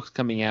hottest books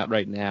coming out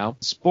right now.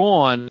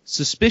 Spawn,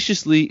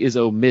 suspiciously, is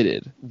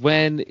omitted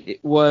when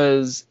it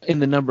was in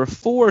the number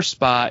 4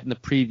 spot in the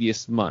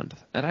previous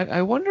month. And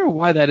I wonder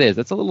why that is.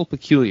 That's a little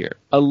peculiar.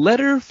 A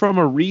letter from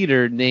a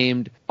reader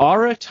named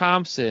Aura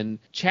Thompson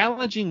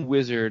challenging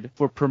Wizard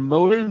for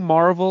promoting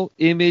Marvel,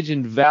 Image,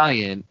 and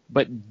Valiant,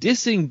 but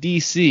dissing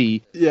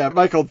DC. Yeah,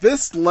 Michael,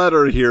 this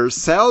letter here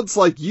sounds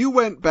like you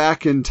went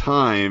back in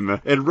time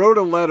and wrote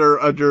a letter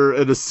under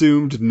an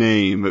assumed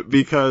name,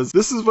 because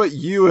this is what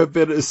you have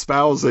been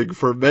espousing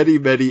for many,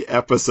 many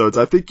episodes.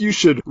 I think you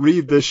should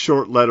read this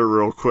short letter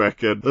real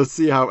quick, and let's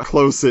see how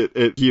close it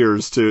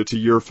adheres to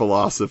your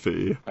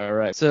philosophy. All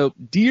right. So,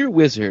 Dear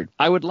Wizard,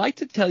 I would like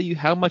to tell you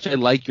how much I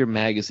like your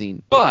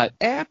magazine, but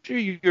after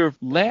your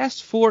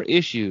last 4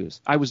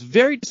 issues, I was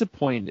very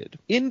disappointed.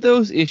 In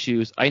those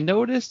issues, I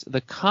noticed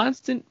the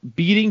constant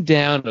beating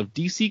down of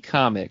DC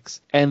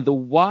Comics and the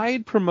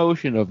wide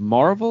promotion of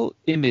Marvel,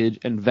 Image,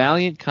 and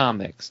Valiant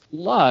Comics,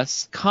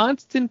 plus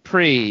constant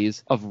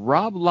praise of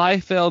Rob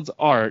Liefeld's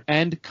art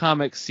and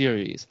comic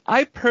series.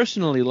 I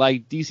personally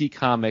like DC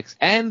Comics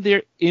and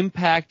their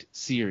Impact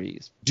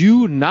series.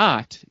 Do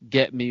not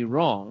get me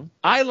wrong.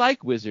 I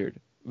like Wizard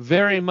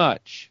very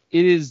much.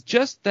 It is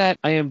just that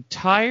I am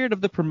tired of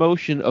the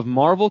promotion of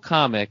Marvel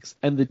Comics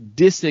and the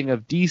dissing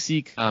of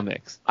DC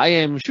Comics. I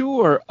am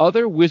sure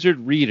other Wizard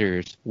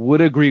readers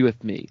would agree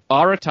with me.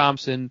 Aura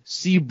Thompson,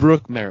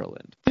 Seabrook,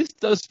 Maryland. This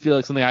does feel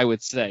like something I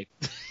would say.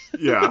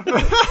 Yeah.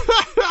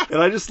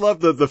 And I just love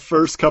the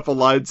first couple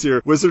lines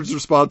here. Wizard's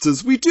response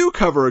is, we do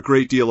cover a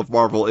great deal of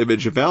Marvel,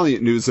 Image, and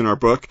Valiant news in our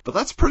book, but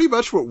that's pretty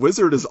much what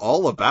Wizard is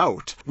all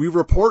about. We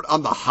report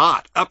on the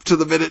hot,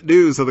 up-to-the-minute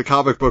news of the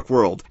comic book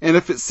world. And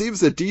if it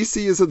seems that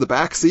DC is in the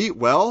back seat,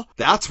 well,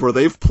 that's where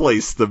they've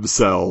placed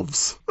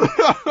themselves.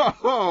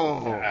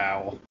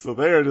 Wow. So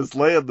they're just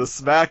laying the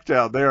smack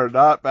down. They are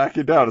not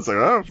backing down. It's like,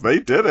 oh, they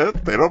did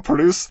it. They don't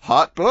produce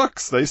hot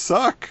books. They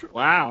suck.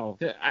 Wow.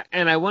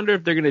 And I wonder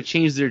if they're going to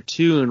change their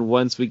tune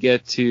once we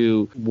get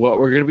to what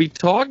we're going to be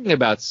talking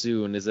about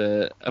soon, is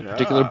a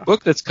particular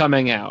book that's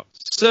coming out.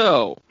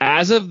 So,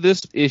 as of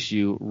this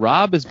issue,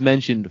 Rob is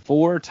mentioned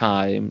 4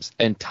 times,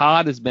 and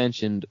Todd is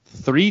mentioned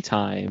 3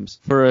 times,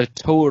 for a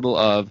total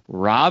of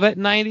Rob at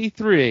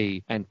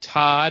 93 and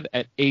Todd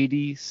at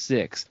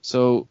 86.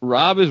 So,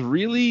 Rob is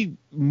really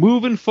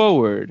moving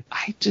forward.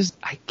 I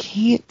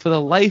can't for the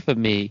life of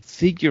me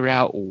figure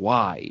out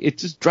why. It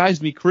just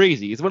drives me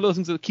crazy. It's one of those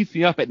things that keeps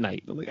me up at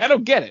night. I'm like, I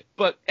don't get it.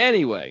 But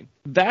anyway,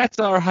 that's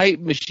our hype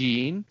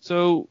machine.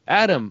 So,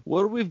 Adam,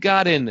 what do we've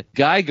got in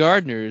Guy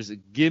Gardner's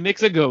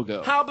Gimmicks A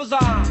Go-Go? How bizarre!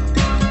 How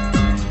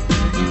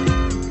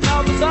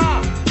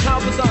bizarre! How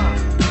bizarre!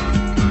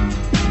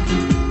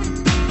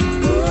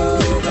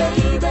 Ooh,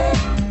 baby!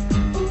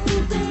 Ooh,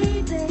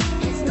 baby!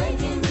 It's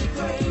making me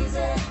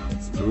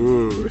crazy!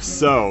 Ooh,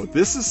 so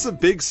this is some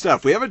big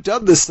stuff. We haven't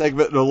done this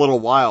segment in a little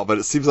while, but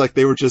it seems like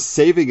they were just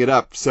saving it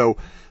up. So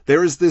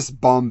there is this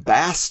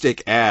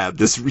bombastic ad,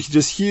 this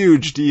just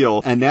huge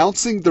deal,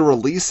 announcing the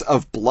release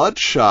of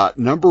Bloodshot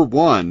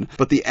 #1,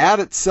 but the ad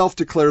itself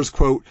declares,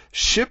 quote,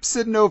 ships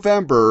in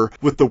November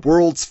with the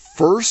world's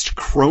first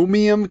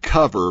chromium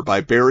cover by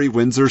Barry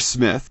Windsor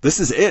Smith. This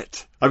is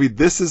it. I mean,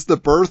 this is the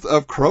birth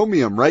of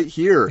Chromium right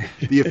here.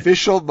 The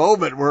official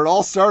moment where it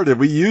all started.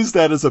 We use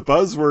that as a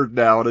buzzword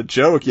now and a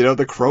joke,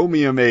 the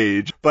Chromium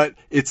age. But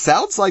it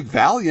sounds like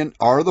Valiant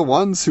are the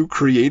ones who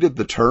created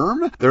the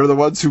term. They're the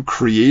ones who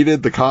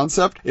created the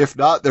concept. If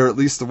not, they're at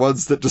least the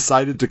ones that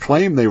decided to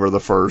claim they were the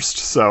first.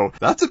 So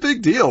that's a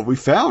big deal. We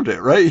found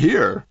it right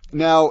here.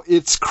 Now,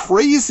 it's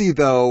crazy,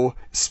 though,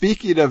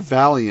 speaking of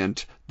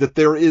Valiant, that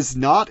there is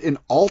not an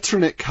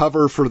alternate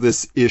cover for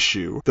this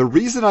issue. The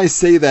reason I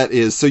say that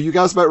is, so you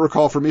guys might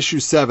recall from issue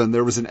 7,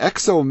 there was an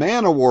Exo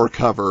Manowar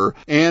cover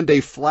and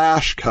a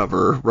Flash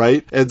cover,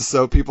 right? And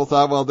so people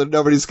thought, well, then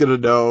nobody's going to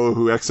know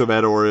who Exo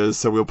Manowar is,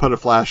 so we'll put a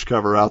Flash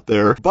cover out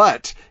there.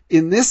 But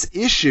in this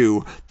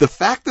issue, the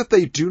fact that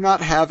they do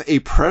not have a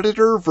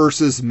Predator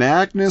versus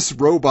Magnus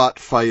robot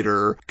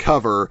fighter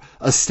cover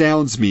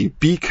astounds me,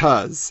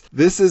 because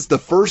this is the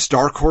first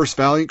Dark Horse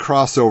Valiant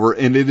crossover,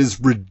 and it is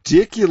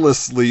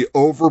ridiculously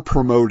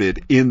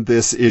over-promoted in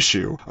this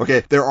issue.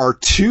 Okay, there are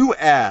 2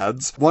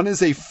 ads. One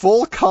is a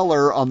full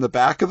color on the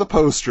back of the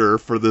poster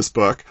for this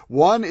book.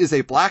 One is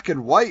a black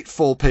and white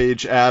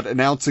full-page ad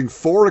announcing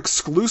 4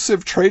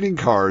 exclusive trading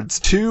cards.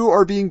 2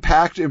 are being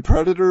packed in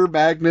Predator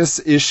Magnus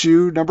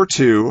issue number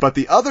 2, but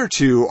the other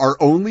 2 are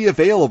only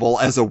available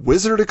as a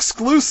Wizard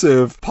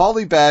exclusive,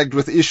 polybagged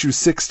with issue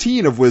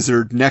 16 of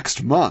Wizard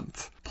next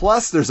month.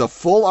 Plus, there's a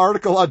full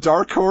article on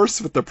Dark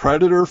Horse with the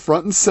Predator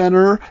front and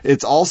center.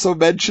 It's also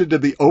mentioned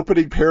in the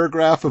opening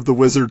paragraph of the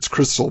Wizard's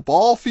Crystal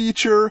Ball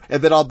feature.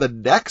 And then on the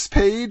next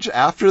page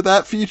after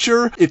that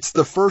feature, it's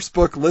the first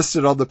book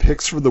listed on the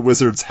picks from the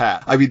Wizard's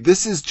hat. I mean,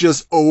 this is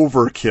just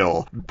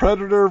overkill.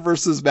 Predator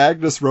versus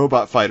Magnus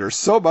Robot Fighter.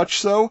 So much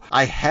so,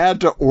 I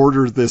had to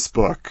order this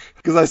book.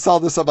 Because I saw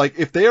this, I'm like,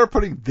 if they are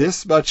putting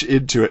this much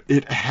into it,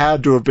 it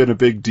had to have been a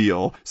big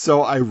deal.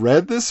 So I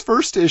read this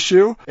first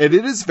issue, and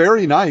it is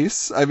very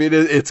nice. I mean,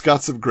 it's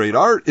got some great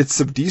art. It's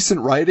some decent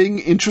writing.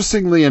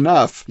 Interestingly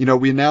enough, you know,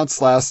 we announced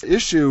last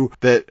issue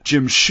that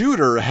Jim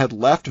Shooter had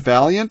left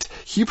Valiant.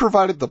 He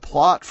provided the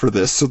plot for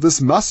this, so this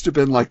must have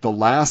been like the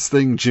last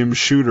thing Jim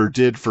Shooter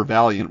did for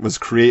Valiant, was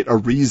create a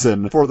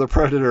reason for the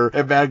Predator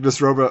and Magnus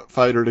Robot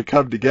Fighter to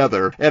come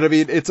together. And I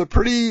mean, it's a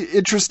pretty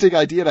interesting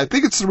idea, and I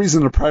think it's the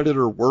reason the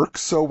Predator works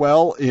so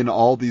well in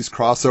all these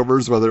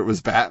crossovers, whether it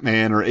was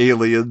Batman or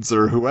Aliens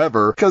or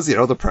whoever, because, you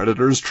know, the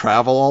Predators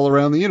travel all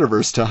around the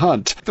universe to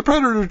hunt. The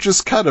Predator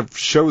just kind of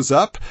shows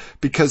up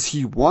because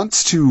he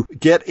wants to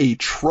get a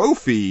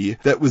trophy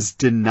that was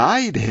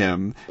denied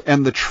him,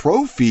 and the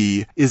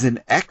trophy is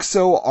an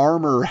Exo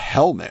Armor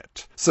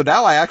helmet. So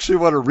now I actually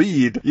want to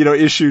read, you know,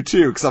 issue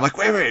 2, because I'm like,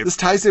 wait, this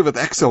ties in with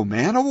Exo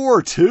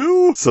Manowar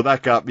too? So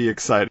that got me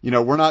excited. You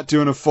know, we're not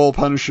doing a full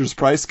Punisher's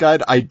price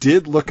guide. I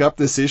did look up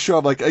this issue.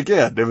 I'm like,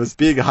 again, it was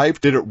being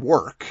hyped. Did it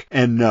work?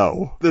 And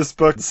no. This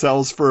book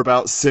sells for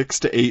about $6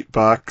 to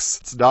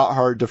 $8. It's not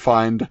hard to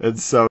find. And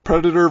so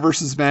Predator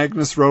versus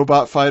Magnus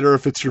Robot Fighter,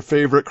 if it's your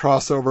favorite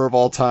crossover of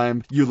all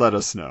time, you let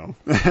us know.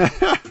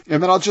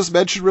 And then I'll just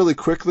mention really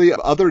quickly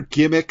other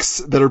gimmicks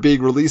that are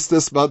being released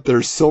this month.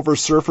 There's Silver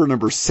Surfer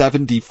number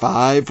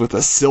 75 with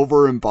a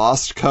silver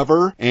embossed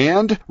cover,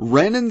 and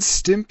Ren and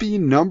Stimpy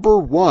number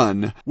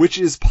 1, which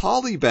is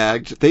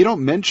polybagged. They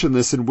don't mention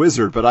this in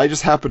Wizard, but I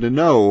just happen to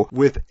know,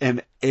 with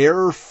an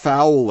air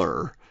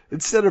fouler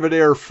instead of an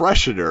air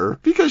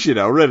freshener, because, you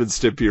know, Ren and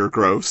Stimpy are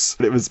gross.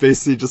 It was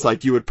basically just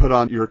like you would put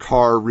on your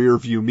car rear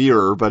view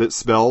mirror, but it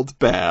smelled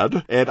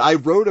bad. And I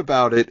wrote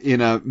about it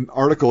in an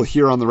article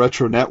here on the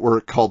Retro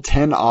Network called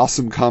 10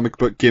 Awesome Comic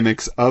Book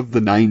Gimmicks of the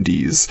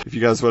 90s. If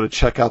you guys want to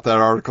check out that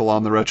article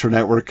on the Retro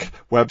Network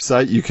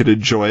website, you could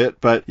enjoy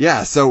it. But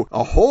yeah, so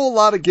a whole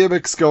lot of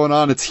gimmicks going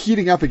on. It's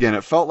heating up again.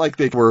 It felt like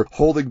they were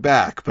holding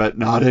back, but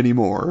not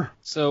anymore.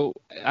 So,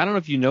 I don't know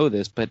if you know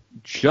this, but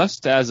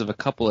just as of a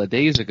couple of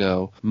days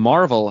ago,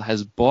 Marvel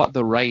has bought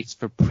the rights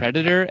for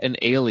Predator and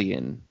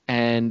Alien,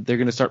 and they're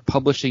going to start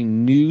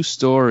publishing new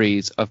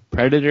stories of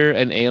Predator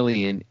and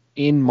Alien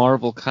in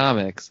Marvel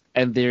Comics.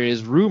 And there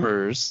is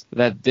rumors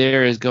that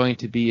there is going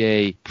to be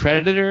a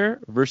Predator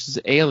versus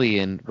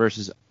Alien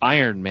versus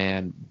Iron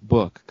Man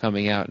book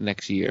coming out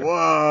next year.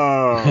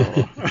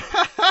 Whoa!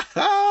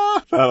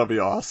 That'll be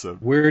awesome.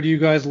 Where do you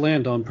guys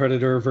land on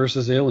Predator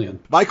versus Alien?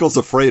 Michael's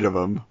afraid of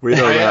him. We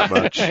know that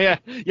much. Yeah.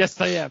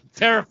 Yes, I am.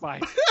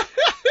 Terrified.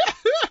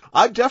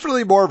 I'm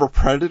definitely more of a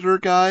Predator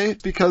guy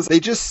because they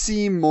just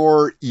seem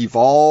more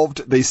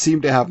evolved. They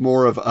seem to have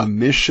more of a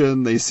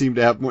mission. They seem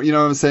to have more, you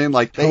know what I'm saying?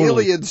 Like, the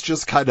aliens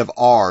just kind of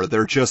are.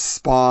 They're just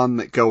spawn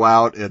that go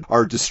out and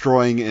are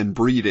destroying and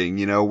breeding,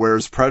 you know,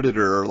 whereas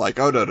Predator are like,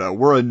 oh, no,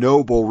 we're a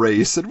noble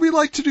race and we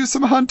like to do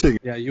some hunting.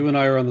 Yeah, you and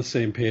I are on the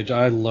same page.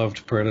 I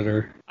loved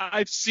Predator.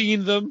 I've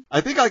seen them.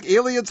 I think, like,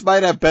 Aliens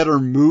might have better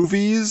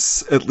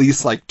movies, at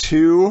least, like,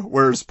 2,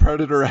 whereas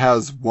Predator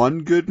has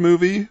 1 good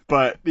movie,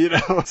 but, you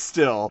know,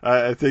 still,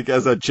 I think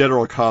as a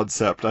general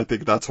concept, I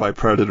think that's why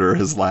Predator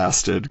has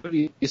lasted. What are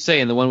you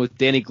saying? The one with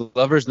Danny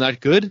Glover's not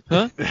good?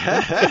 Huh?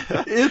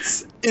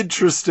 It's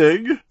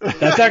interesting.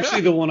 That's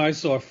actually the one I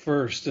saw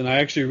first, and I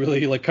actually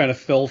really, like, kind of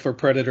fell for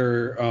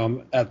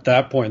Predator at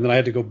that point, and then I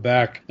had to go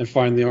back and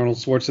find the Arnold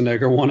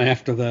Schwarzenegger one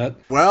after that.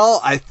 Well,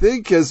 I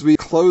think as we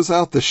close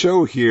out the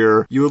show here,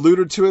 you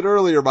alluded to it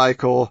earlier,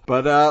 Michael,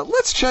 but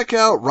let's check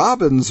out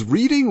Robin's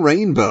Reading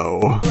Rainbow.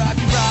 Rocky Robin,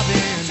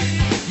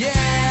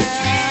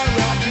 yeah,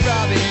 Rocky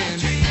Robin.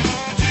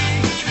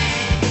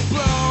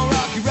 Blow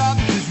Rocky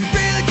Robin, 'cause we're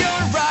really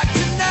gonna rock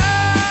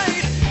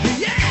tonight,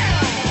 yeah!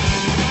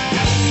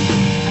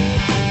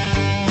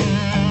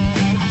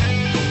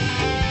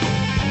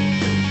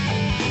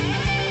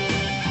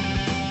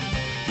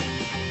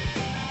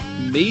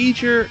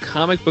 Major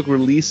comic book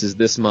releases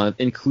this month,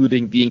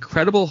 including The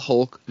Incredible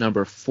Hulk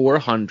number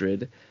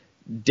 400,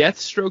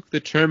 Deathstroke the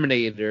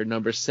Terminator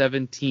number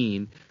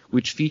 17,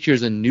 which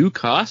features a new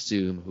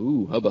costume.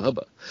 Ooh, hubba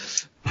hubba.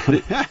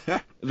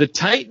 The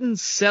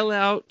Titans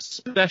Sellout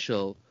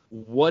Special.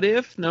 What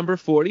if number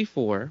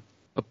 44?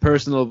 A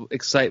personal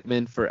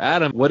excitement for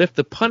Adam. What if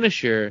the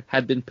Punisher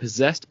had been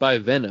possessed by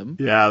Venom?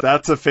 Yeah,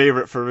 that's a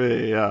favorite for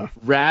me, yeah.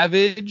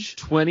 Ravage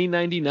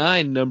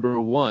 2099 number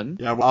 1.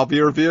 Yeah, well, I'll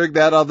be reviewing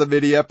that on the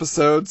mini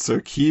episode, so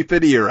keep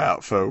an ear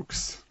out,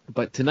 folks.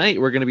 But tonight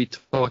we're going to be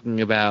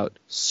talking about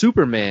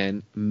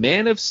Superman,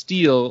 Man of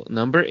Steel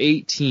number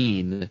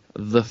 18,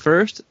 the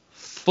first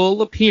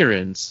full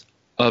appearance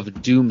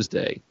of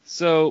Doomsday.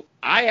 So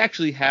I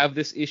actually have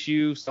this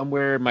issue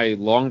somewhere in my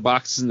long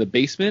boxes in the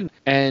basement,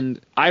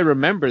 and I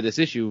remember this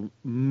issue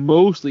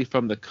mostly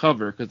from the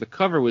cover, because the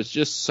cover was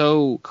just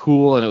so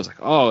cool, and it was like,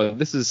 oh,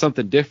 this is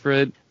something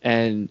different,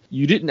 and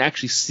you didn't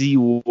actually see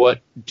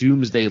what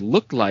Doomsday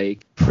looked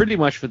like pretty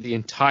much for the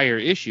entire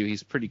issue.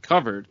 He's pretty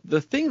covered.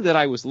 The thing that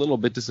I was a little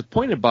bit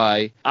disappointed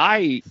by,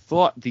 I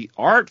thought the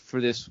art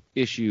for this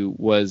issue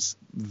was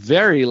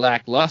very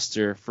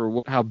lackluster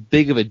for how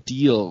big of a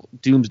deal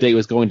Doomsday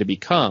was going to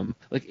become.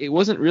 Like, it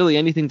wasn't really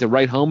anything to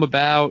write home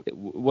about. It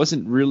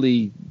wasn't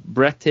really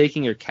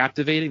breathtaking or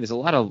captivating. There's a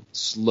lot of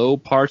slow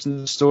parts in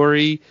the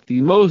story. The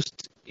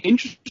most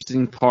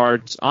interesting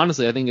parts,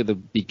 honestly, I think at the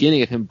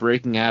beginning of him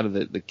breaking out of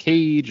the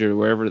cage or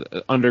wherever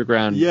the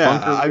underground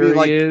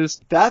bunker he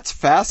is. That's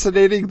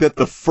fascinating that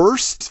the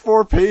first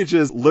 4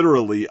 pages,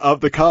 literally,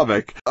 of the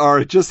comic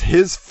are just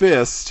his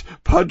fist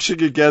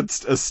punching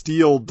against a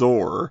steel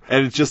door,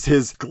 and it's just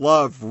his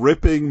glove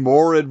ripping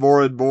more and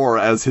more and more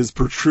as his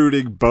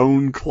protruding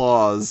bone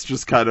claws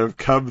just kind of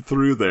come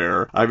through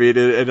there. I mean,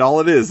 and all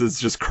it is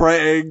just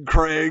Krang,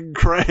 Krang,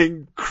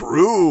 Krang,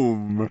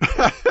 Kroom.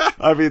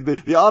 I mean,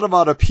 the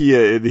onomatopoeia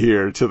in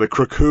here to the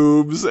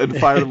Krakooms and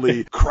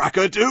finally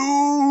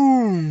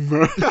Krakadoom.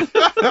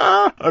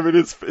 I mean,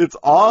 it's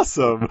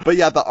awesome. But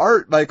yeah, the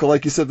art, Michael,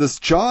 like you said, this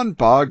John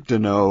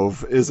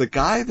Bogdanove is a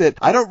guy that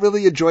I don't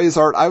really enjoy his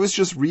art. I was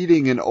just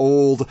reading an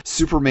old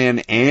Superman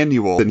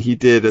annual, and he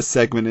did a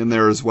segment in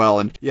there as well.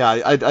 And yeah,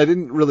 I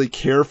didn't really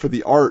care for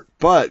the art,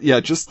 but yeah,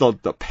 just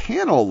the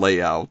panel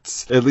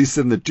layouts, at least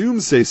in the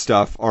Doomsday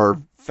stuff,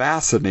 are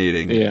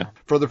fascinating. Yeah.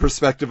 From the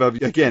perspective of,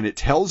 again, it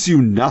tells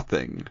you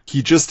nothing.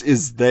 He just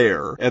is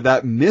there. And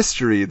that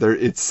mystery,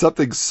 it's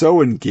something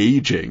so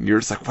engaging. You're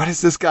just like, what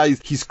is this guy?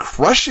 He's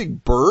crushing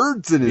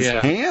birds in his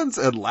hands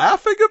and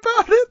laughing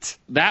about it?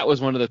 That was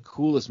one of the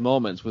coolest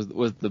moments, was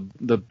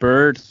the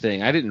bird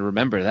thing. I didn't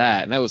remember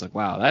that. And I was like,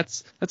 wow,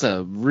 that's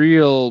a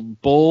real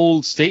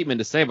bold statement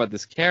to say about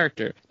this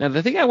character. Now,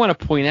 the thing I want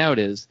to point out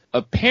is,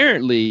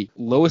 apparently,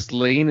 Lois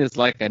Lane is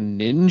like a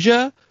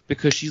ninja,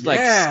 because she's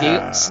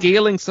like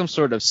scaling some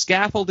sort of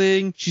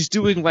scaffolding. She's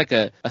doing like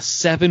a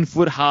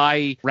 7-foot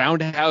high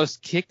roundhouse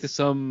kick to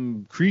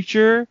some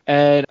creature.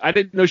 And I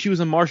didn't know she was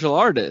a martial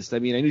artist. I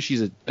mean, I knew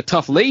she's a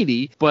tough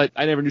lady, but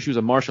I never knew she was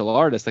a martial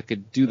artist that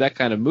could do that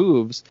kind of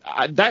moves.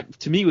 That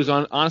to me was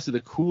honestly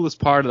the coolest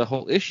part of the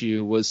whole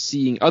issue, was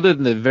seeing, other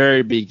than the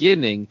very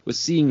beginning, was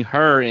seeing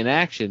her in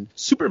action.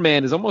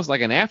 Superman is almost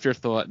like an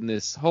afterthought in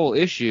this whole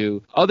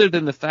issue, other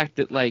than the fact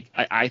that, like,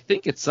 I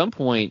think at some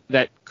point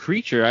that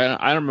creature, I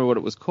don't remember what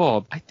it was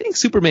called, I think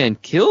Superman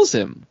kills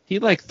him. He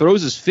like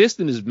throws his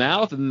fist in his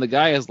mouth, and then the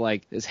guy has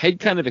like, his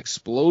head kind of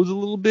explodes a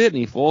little bit and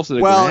he falls to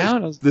the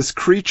ground. This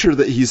creature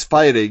that he's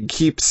fighting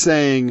keeps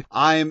saying,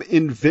 I'm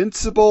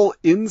invincible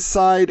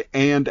inside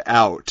and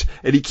out,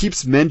 and he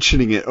keeps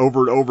mentioning it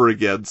over and over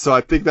again. So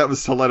I think that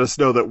was to let us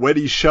know that when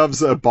he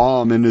shoves a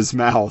bomb in his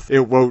mouth,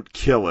 it won't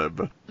kill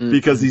him,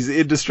 because he's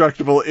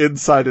indestructible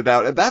inside and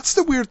out. And that's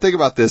the weird thing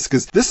about this,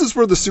 because this is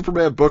where the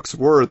Superman books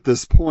were at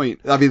this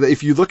point. I mean,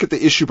 if you look at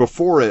the issue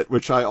before it,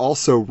 which I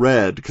also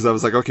read, because I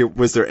was like, okay,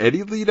 was there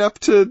any lead up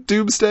to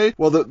Doomsday?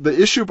 Well,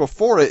 the issue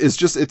before it is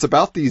just, it's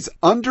about these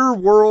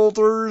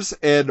underworlders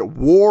and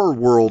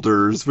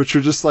warworlders, which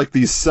are just like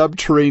these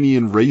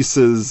subterranean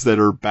races that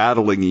are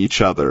battling each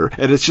other.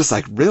 And it's just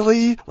like,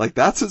 really? Like,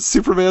 that's what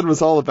Superman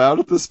was all about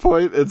at this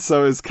point? And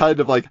so it's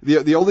kind of like,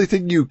 the only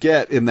thing you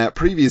get in that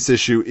previous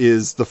issue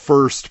is the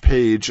first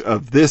page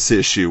of this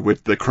issue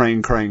with the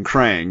Krang, Krang,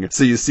 Krang.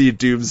 So you see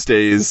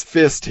Doomsday's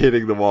fist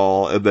hitting the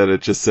wall, and then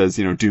it just says,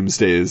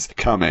 Doomsday is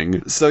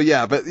coming. So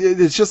yeah, but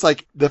it's just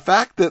like, the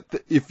fact that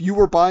if you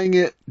were buying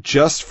it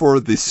just for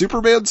the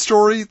Superman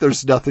story,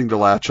 there's nothing to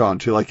latch on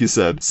to. Like you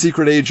said,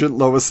 Secret Agent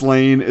Lois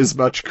Lane is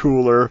much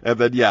cooler. And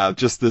then, yeah,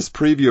 just this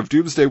preview of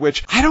Doomsday,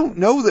 which I don't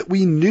know that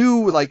we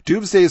knew, like,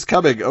 Doomsday is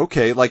coming.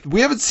 Okay, like,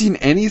 we haven't seen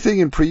anything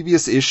in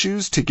previous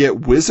issues to get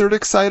Wizard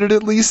excited,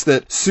 at least,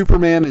 that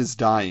Superman is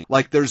dying.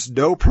 Like, there's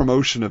no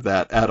promotion of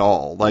that at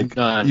all. Like,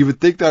 you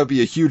would think that would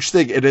be a huge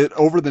thing. And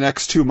over the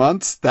next 2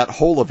 months, that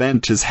whole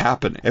event is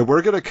happening. And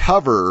we're going to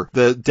cover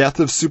the Death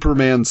of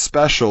Superman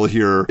special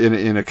here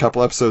in a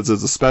couple episodes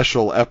as a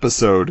special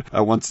episode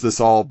once this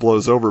all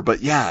blows over.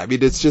 But yeah, I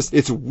mean,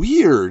 it's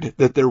weird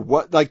that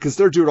because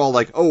they're doing all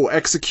like, oh,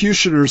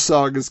 Executioner's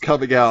song is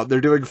coming out.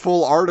 They're doing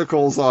full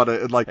articles on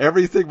it, and like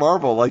everything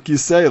Marvel, like you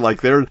say,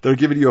 like they're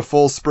giving you a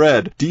full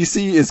spread.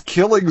 DC is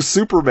killing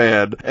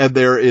Superman, and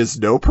there is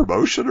no promotion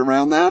promotion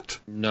around that?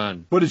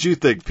 None. What did you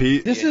think,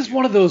 Pete? This is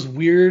one of those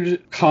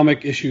weird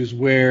comic issues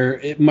where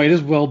it might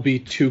as well be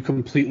two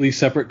completely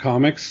separate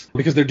comics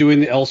because they're doing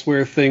the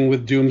Elsewhere thing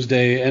with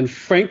Doomsday, and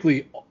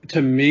frankly,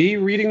 to me,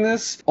 reading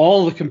this,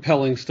 all the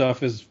compelling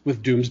stuff is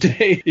with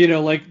Doomsday.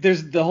 Like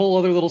there's the whole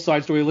other little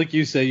side story, like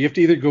you say, you have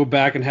to either go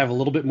back and have a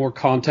little bit more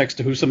context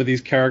to who some of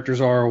these characters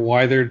are or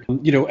why they're,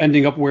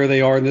 ending up where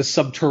they are in this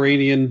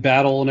subterranean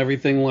battle and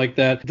everything like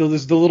that.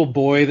 There's the little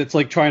boy that's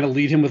like trying to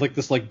lead him with like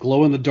this like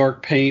glow in the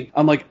dark paint.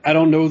 I'm like, I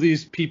don't know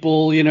these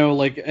people, and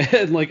like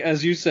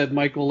as you said,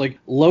 Michael, like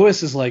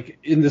Lois is like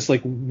in this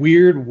like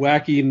weird,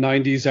 wacky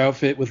 90s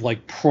outfit with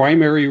like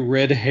primary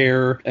red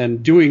hair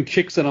and doing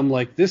kicks, and I'm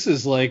like, this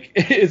is like,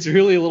 it's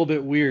really a little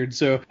bit weird.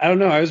 So I don't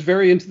know. I was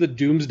very into the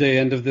Doomsday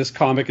end of this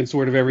comic and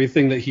sort of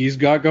everything that he's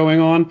got going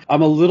on.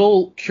 I'm a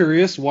little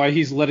curious why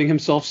he's letting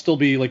himself still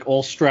be like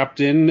all strapped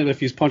in, and if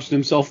he's punching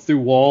himself through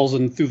walls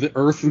and through the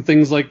earth and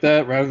things like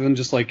that, rather than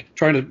just like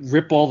trying to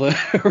rip all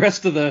the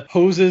rest of the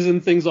hoses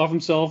and things off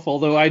himself.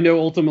 Although I know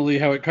ultimately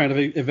how it kind of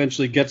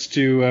eventually gets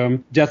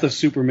to Death of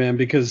Superman,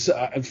 because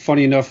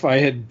funny enough, I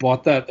had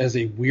bought that as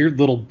a weird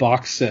little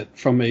box set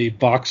from a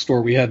box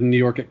store we had in New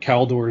York at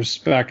Caldor's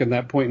back in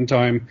that point in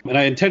time. And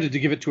I intended to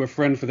give it to a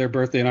friend for their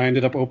birthday, and I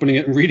ended up opening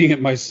it and reading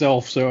it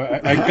myself. So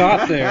I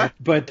got there.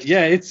 But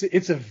yeah,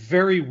 it's a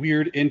very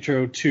weird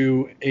intro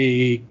to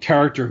a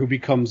character who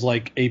becomes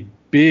like a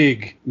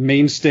big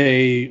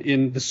mainstay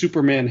in the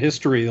Superman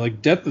history, like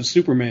Death of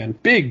Superman.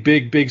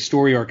 Big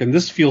story arc. And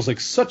this feels like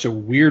such a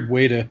weird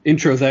way to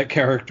intro that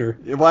character.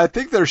 Well, I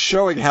think they're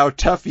showing how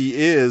tough he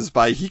is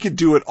by he can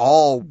do it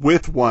all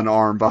with one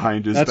arm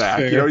behind his back.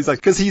 Fair. He's like,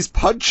 because he's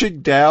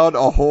punching down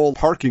a whole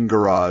parking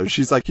garage.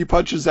 He's like, he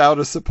punches out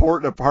a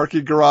support and a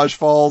parking garage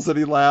falls and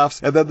he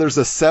laughs. And then there's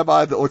a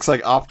semi that looks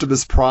like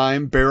Optimus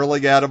Prime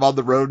barreling at him on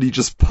the road, and he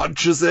just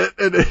punches it,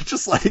 and it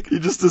just like, he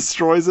just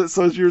destroys it.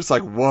 So you're just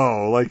like,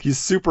 whoa, like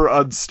he's super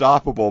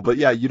unstoppable. But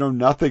yeah, you know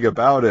nothing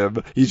about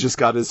him. He's just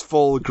got his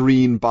full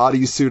green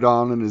bodysuit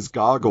on and his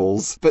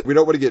goggles. But we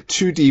don't want to get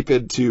too deep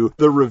into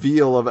the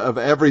reveal of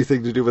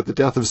everything to do with the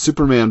Death of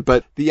Superman.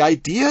 But the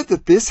idea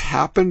that this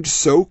happened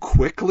so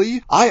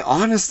quickly, I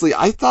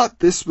thought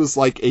this was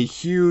like a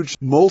huge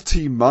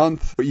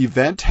multi-month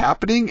event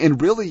happening,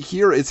 and really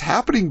here it's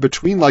happening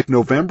between like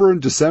November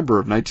and December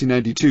of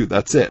 1992.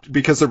 That's it.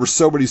 Because there were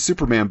so many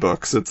Superman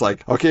books. It's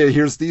like, okay,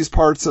 here's these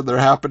parts and they're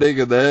happening,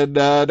 and then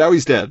now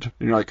he's dead.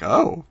 And you're like,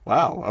 oh,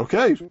 wow,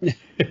 okay.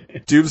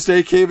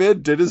 Doomsday came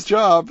in, did his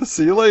job.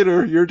 See you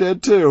later. You're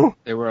dead too.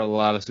 There were a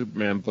lot of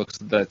Superman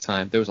books at that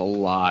time. There was a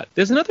lot.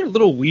 There's another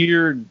little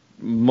weird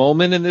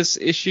moment in this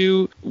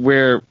issue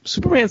where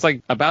Superman's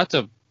like about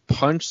to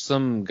punch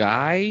some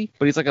guy,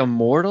 but he's like a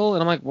mortal,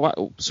 and I'm like, what?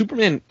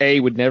 Superman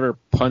would never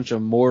punch a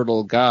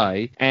mortal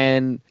guy.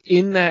 And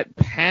in that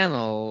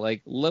panel,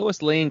 like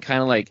Lois Lane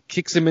kind of like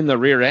kicks him in the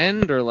rear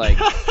end, or like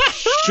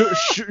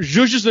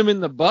zhuzhes him in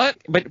the butt,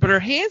 but her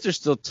hands are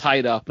still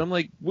tied up. And I'm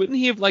like, wouldn't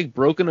he have like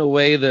broken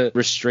away the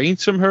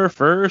restraints from her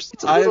first?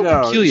 It's a little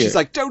peculiar. She's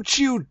like, don't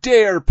you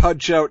dare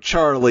punch out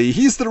Charlie.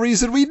 He's the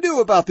reason we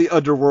knew about the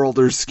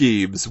Underworlder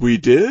schemes. We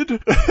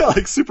did?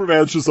 Like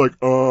Superman's just like,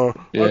 I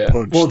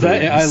punched Well,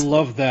 things. I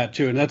love that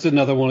too. And that's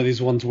another one of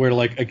these ones where,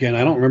 like, again,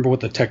 I don't remember what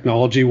the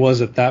technology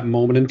was at that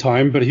moment in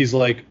time, but he's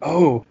like,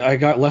 oh, I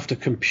got left a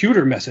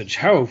computer message.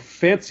 How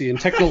fancy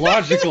and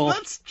technological.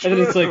 That's true. And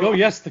then it's like, oh,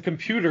 yes, the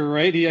computer,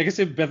 right? I guess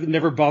he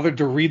never bothered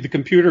to read the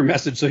computer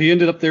message, so he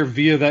ended up there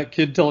via that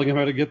kid telling him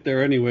how to get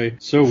there anyway.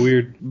 So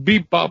weird.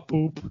 Beep, bop,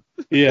 boop.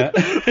 Yeah.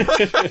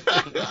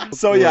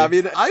 So yeah, I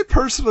mean, I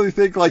personally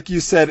think, like you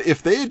said,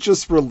 if they had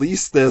just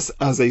released this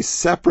as a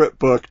separate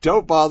book,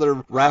 don't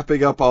bother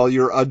wrapping up all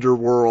your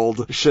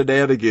Underworld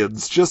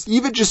shenanigans. Just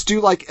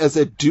do like as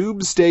a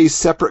Doomsday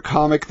separate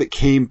comic that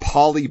came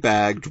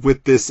polybagged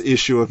with this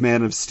issue of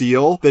Man of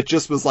Steel that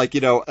just was like,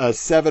 a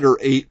 7 or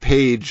 8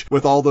 page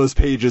with all those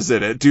pages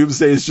in it.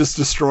 Doomsday is just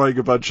destroying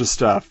a bunch of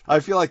stuff. I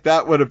feel like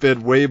that would have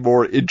been way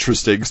more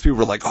interesting, because people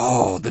were like,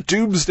 oh, the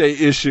Doomsday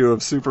issue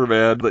of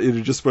Superman,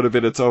 it just would have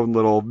been its own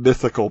little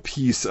mythical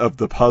piece of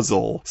the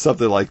puzzle,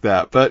 something like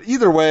that. But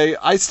either way,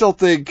 I still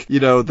think,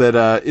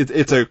 that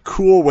it's a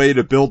cool way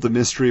to build the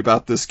mystery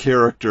about this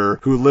character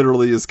who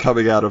literally is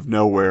coming out of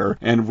nowhere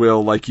and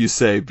will, like you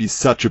say, be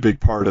such a big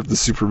part of the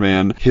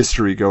Superman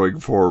history going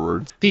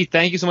forward. Pete,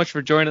 thank you so much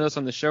for joining us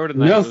on the show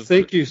tonight. No,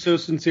 thank you so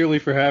sincerely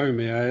for having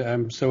me.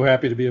 I'm so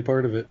happy to be a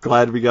part of it.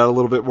 Glad we got a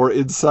little bit more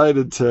insight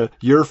into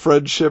your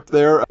friendship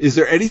there. Is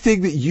there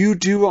anything that you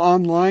do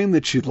online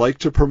that you'd like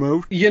to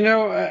promote?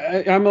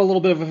 I'm a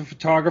little bit of a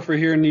photographer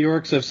here in New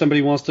York, so if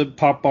somebody wants to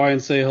pop by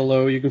and say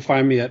hello, you can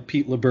find me at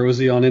Pete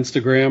Labrosi on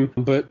Instagram.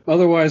 But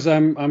otherwise,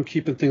 I'm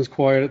keeping things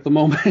quiet at the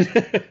moment.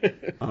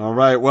 All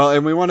right. Well,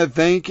 and we want to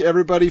thank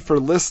everybody for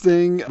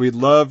listening. We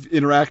love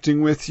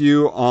interacting with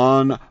you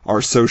on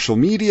our social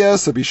media,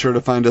 so be sure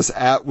to find us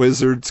at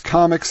Wizards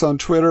Comics on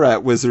Twitter,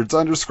 at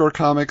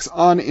Wizards_Comics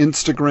on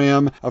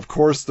Instagram. Of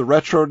course, the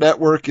Retro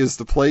Network is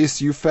the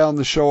place. You found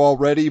the show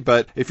already,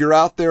 but if you're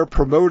out there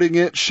promoting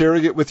it,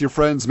 sharing it with your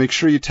friends, make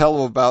sure you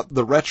tell them about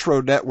the Retro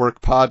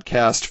Network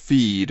podcast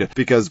feed,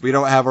 because we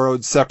don't have our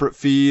own separate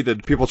feed,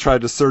 and people try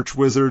to search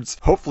Wizards.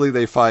 Hopefully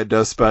they find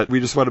us, but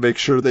we just want to make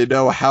sure they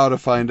know how to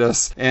find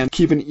us. And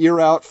keep an ear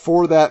out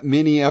for that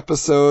mini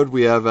episode.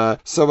 We have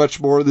so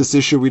much more of this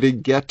issue we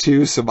didn't get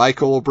to, so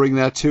Michael will bring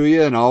that to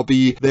you, and I'll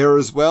be there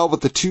as well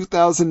with the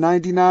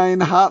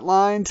 2099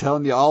 hotline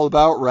telling you all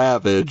about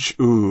Ravage.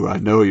 Ooh, I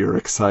know you're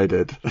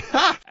excited.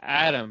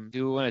 Adam, do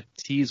you want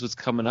to tease what's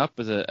coming up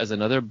as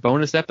another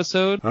bonus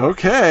episode?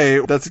 Okay,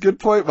 that's a good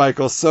point,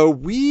 Michael. So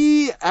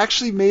we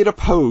actually made a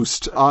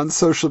post on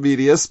social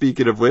media,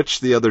 speaking of which,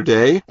 the other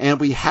day, and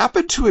we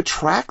happened to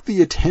attract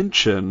the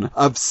attention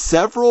of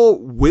several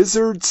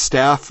Wizard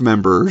staff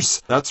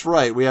members. That's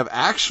right, we have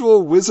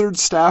actual Wizard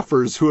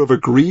staffers who have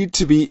agreed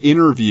to be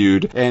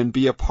interviewed and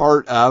be a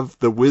part of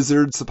the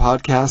Wizards, the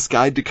Podcast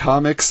Guide to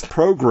Comics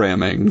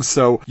programming.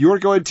 So you're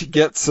going to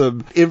get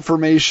some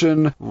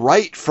information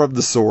right from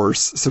the source.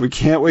 So we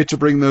can't wait to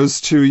bring those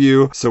to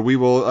you. So we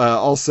will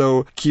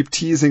also keep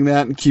teasing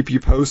that and keep you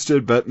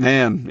posted. But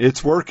man,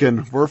 it's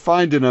working. We're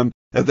finding them.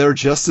 And they're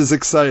just as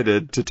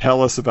excited to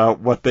tell us about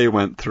what they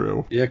went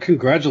through. Yeah,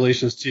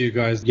 congratulations to you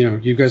guys. You know,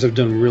 you guys have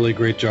done a really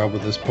great job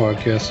with this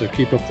podcast, so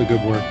keep up the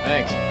good work.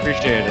 Thanks.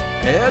 Appreciate it.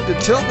 And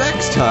until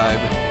next time,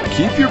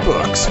 keep your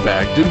books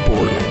bagged and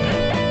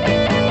boarded.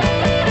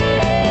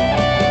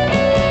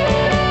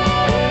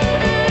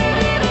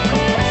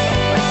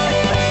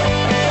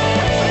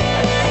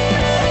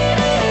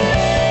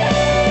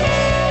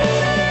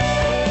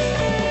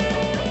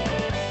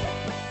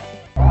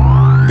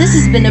 This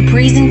has been a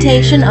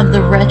presentation of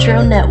the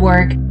Retro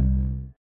Network.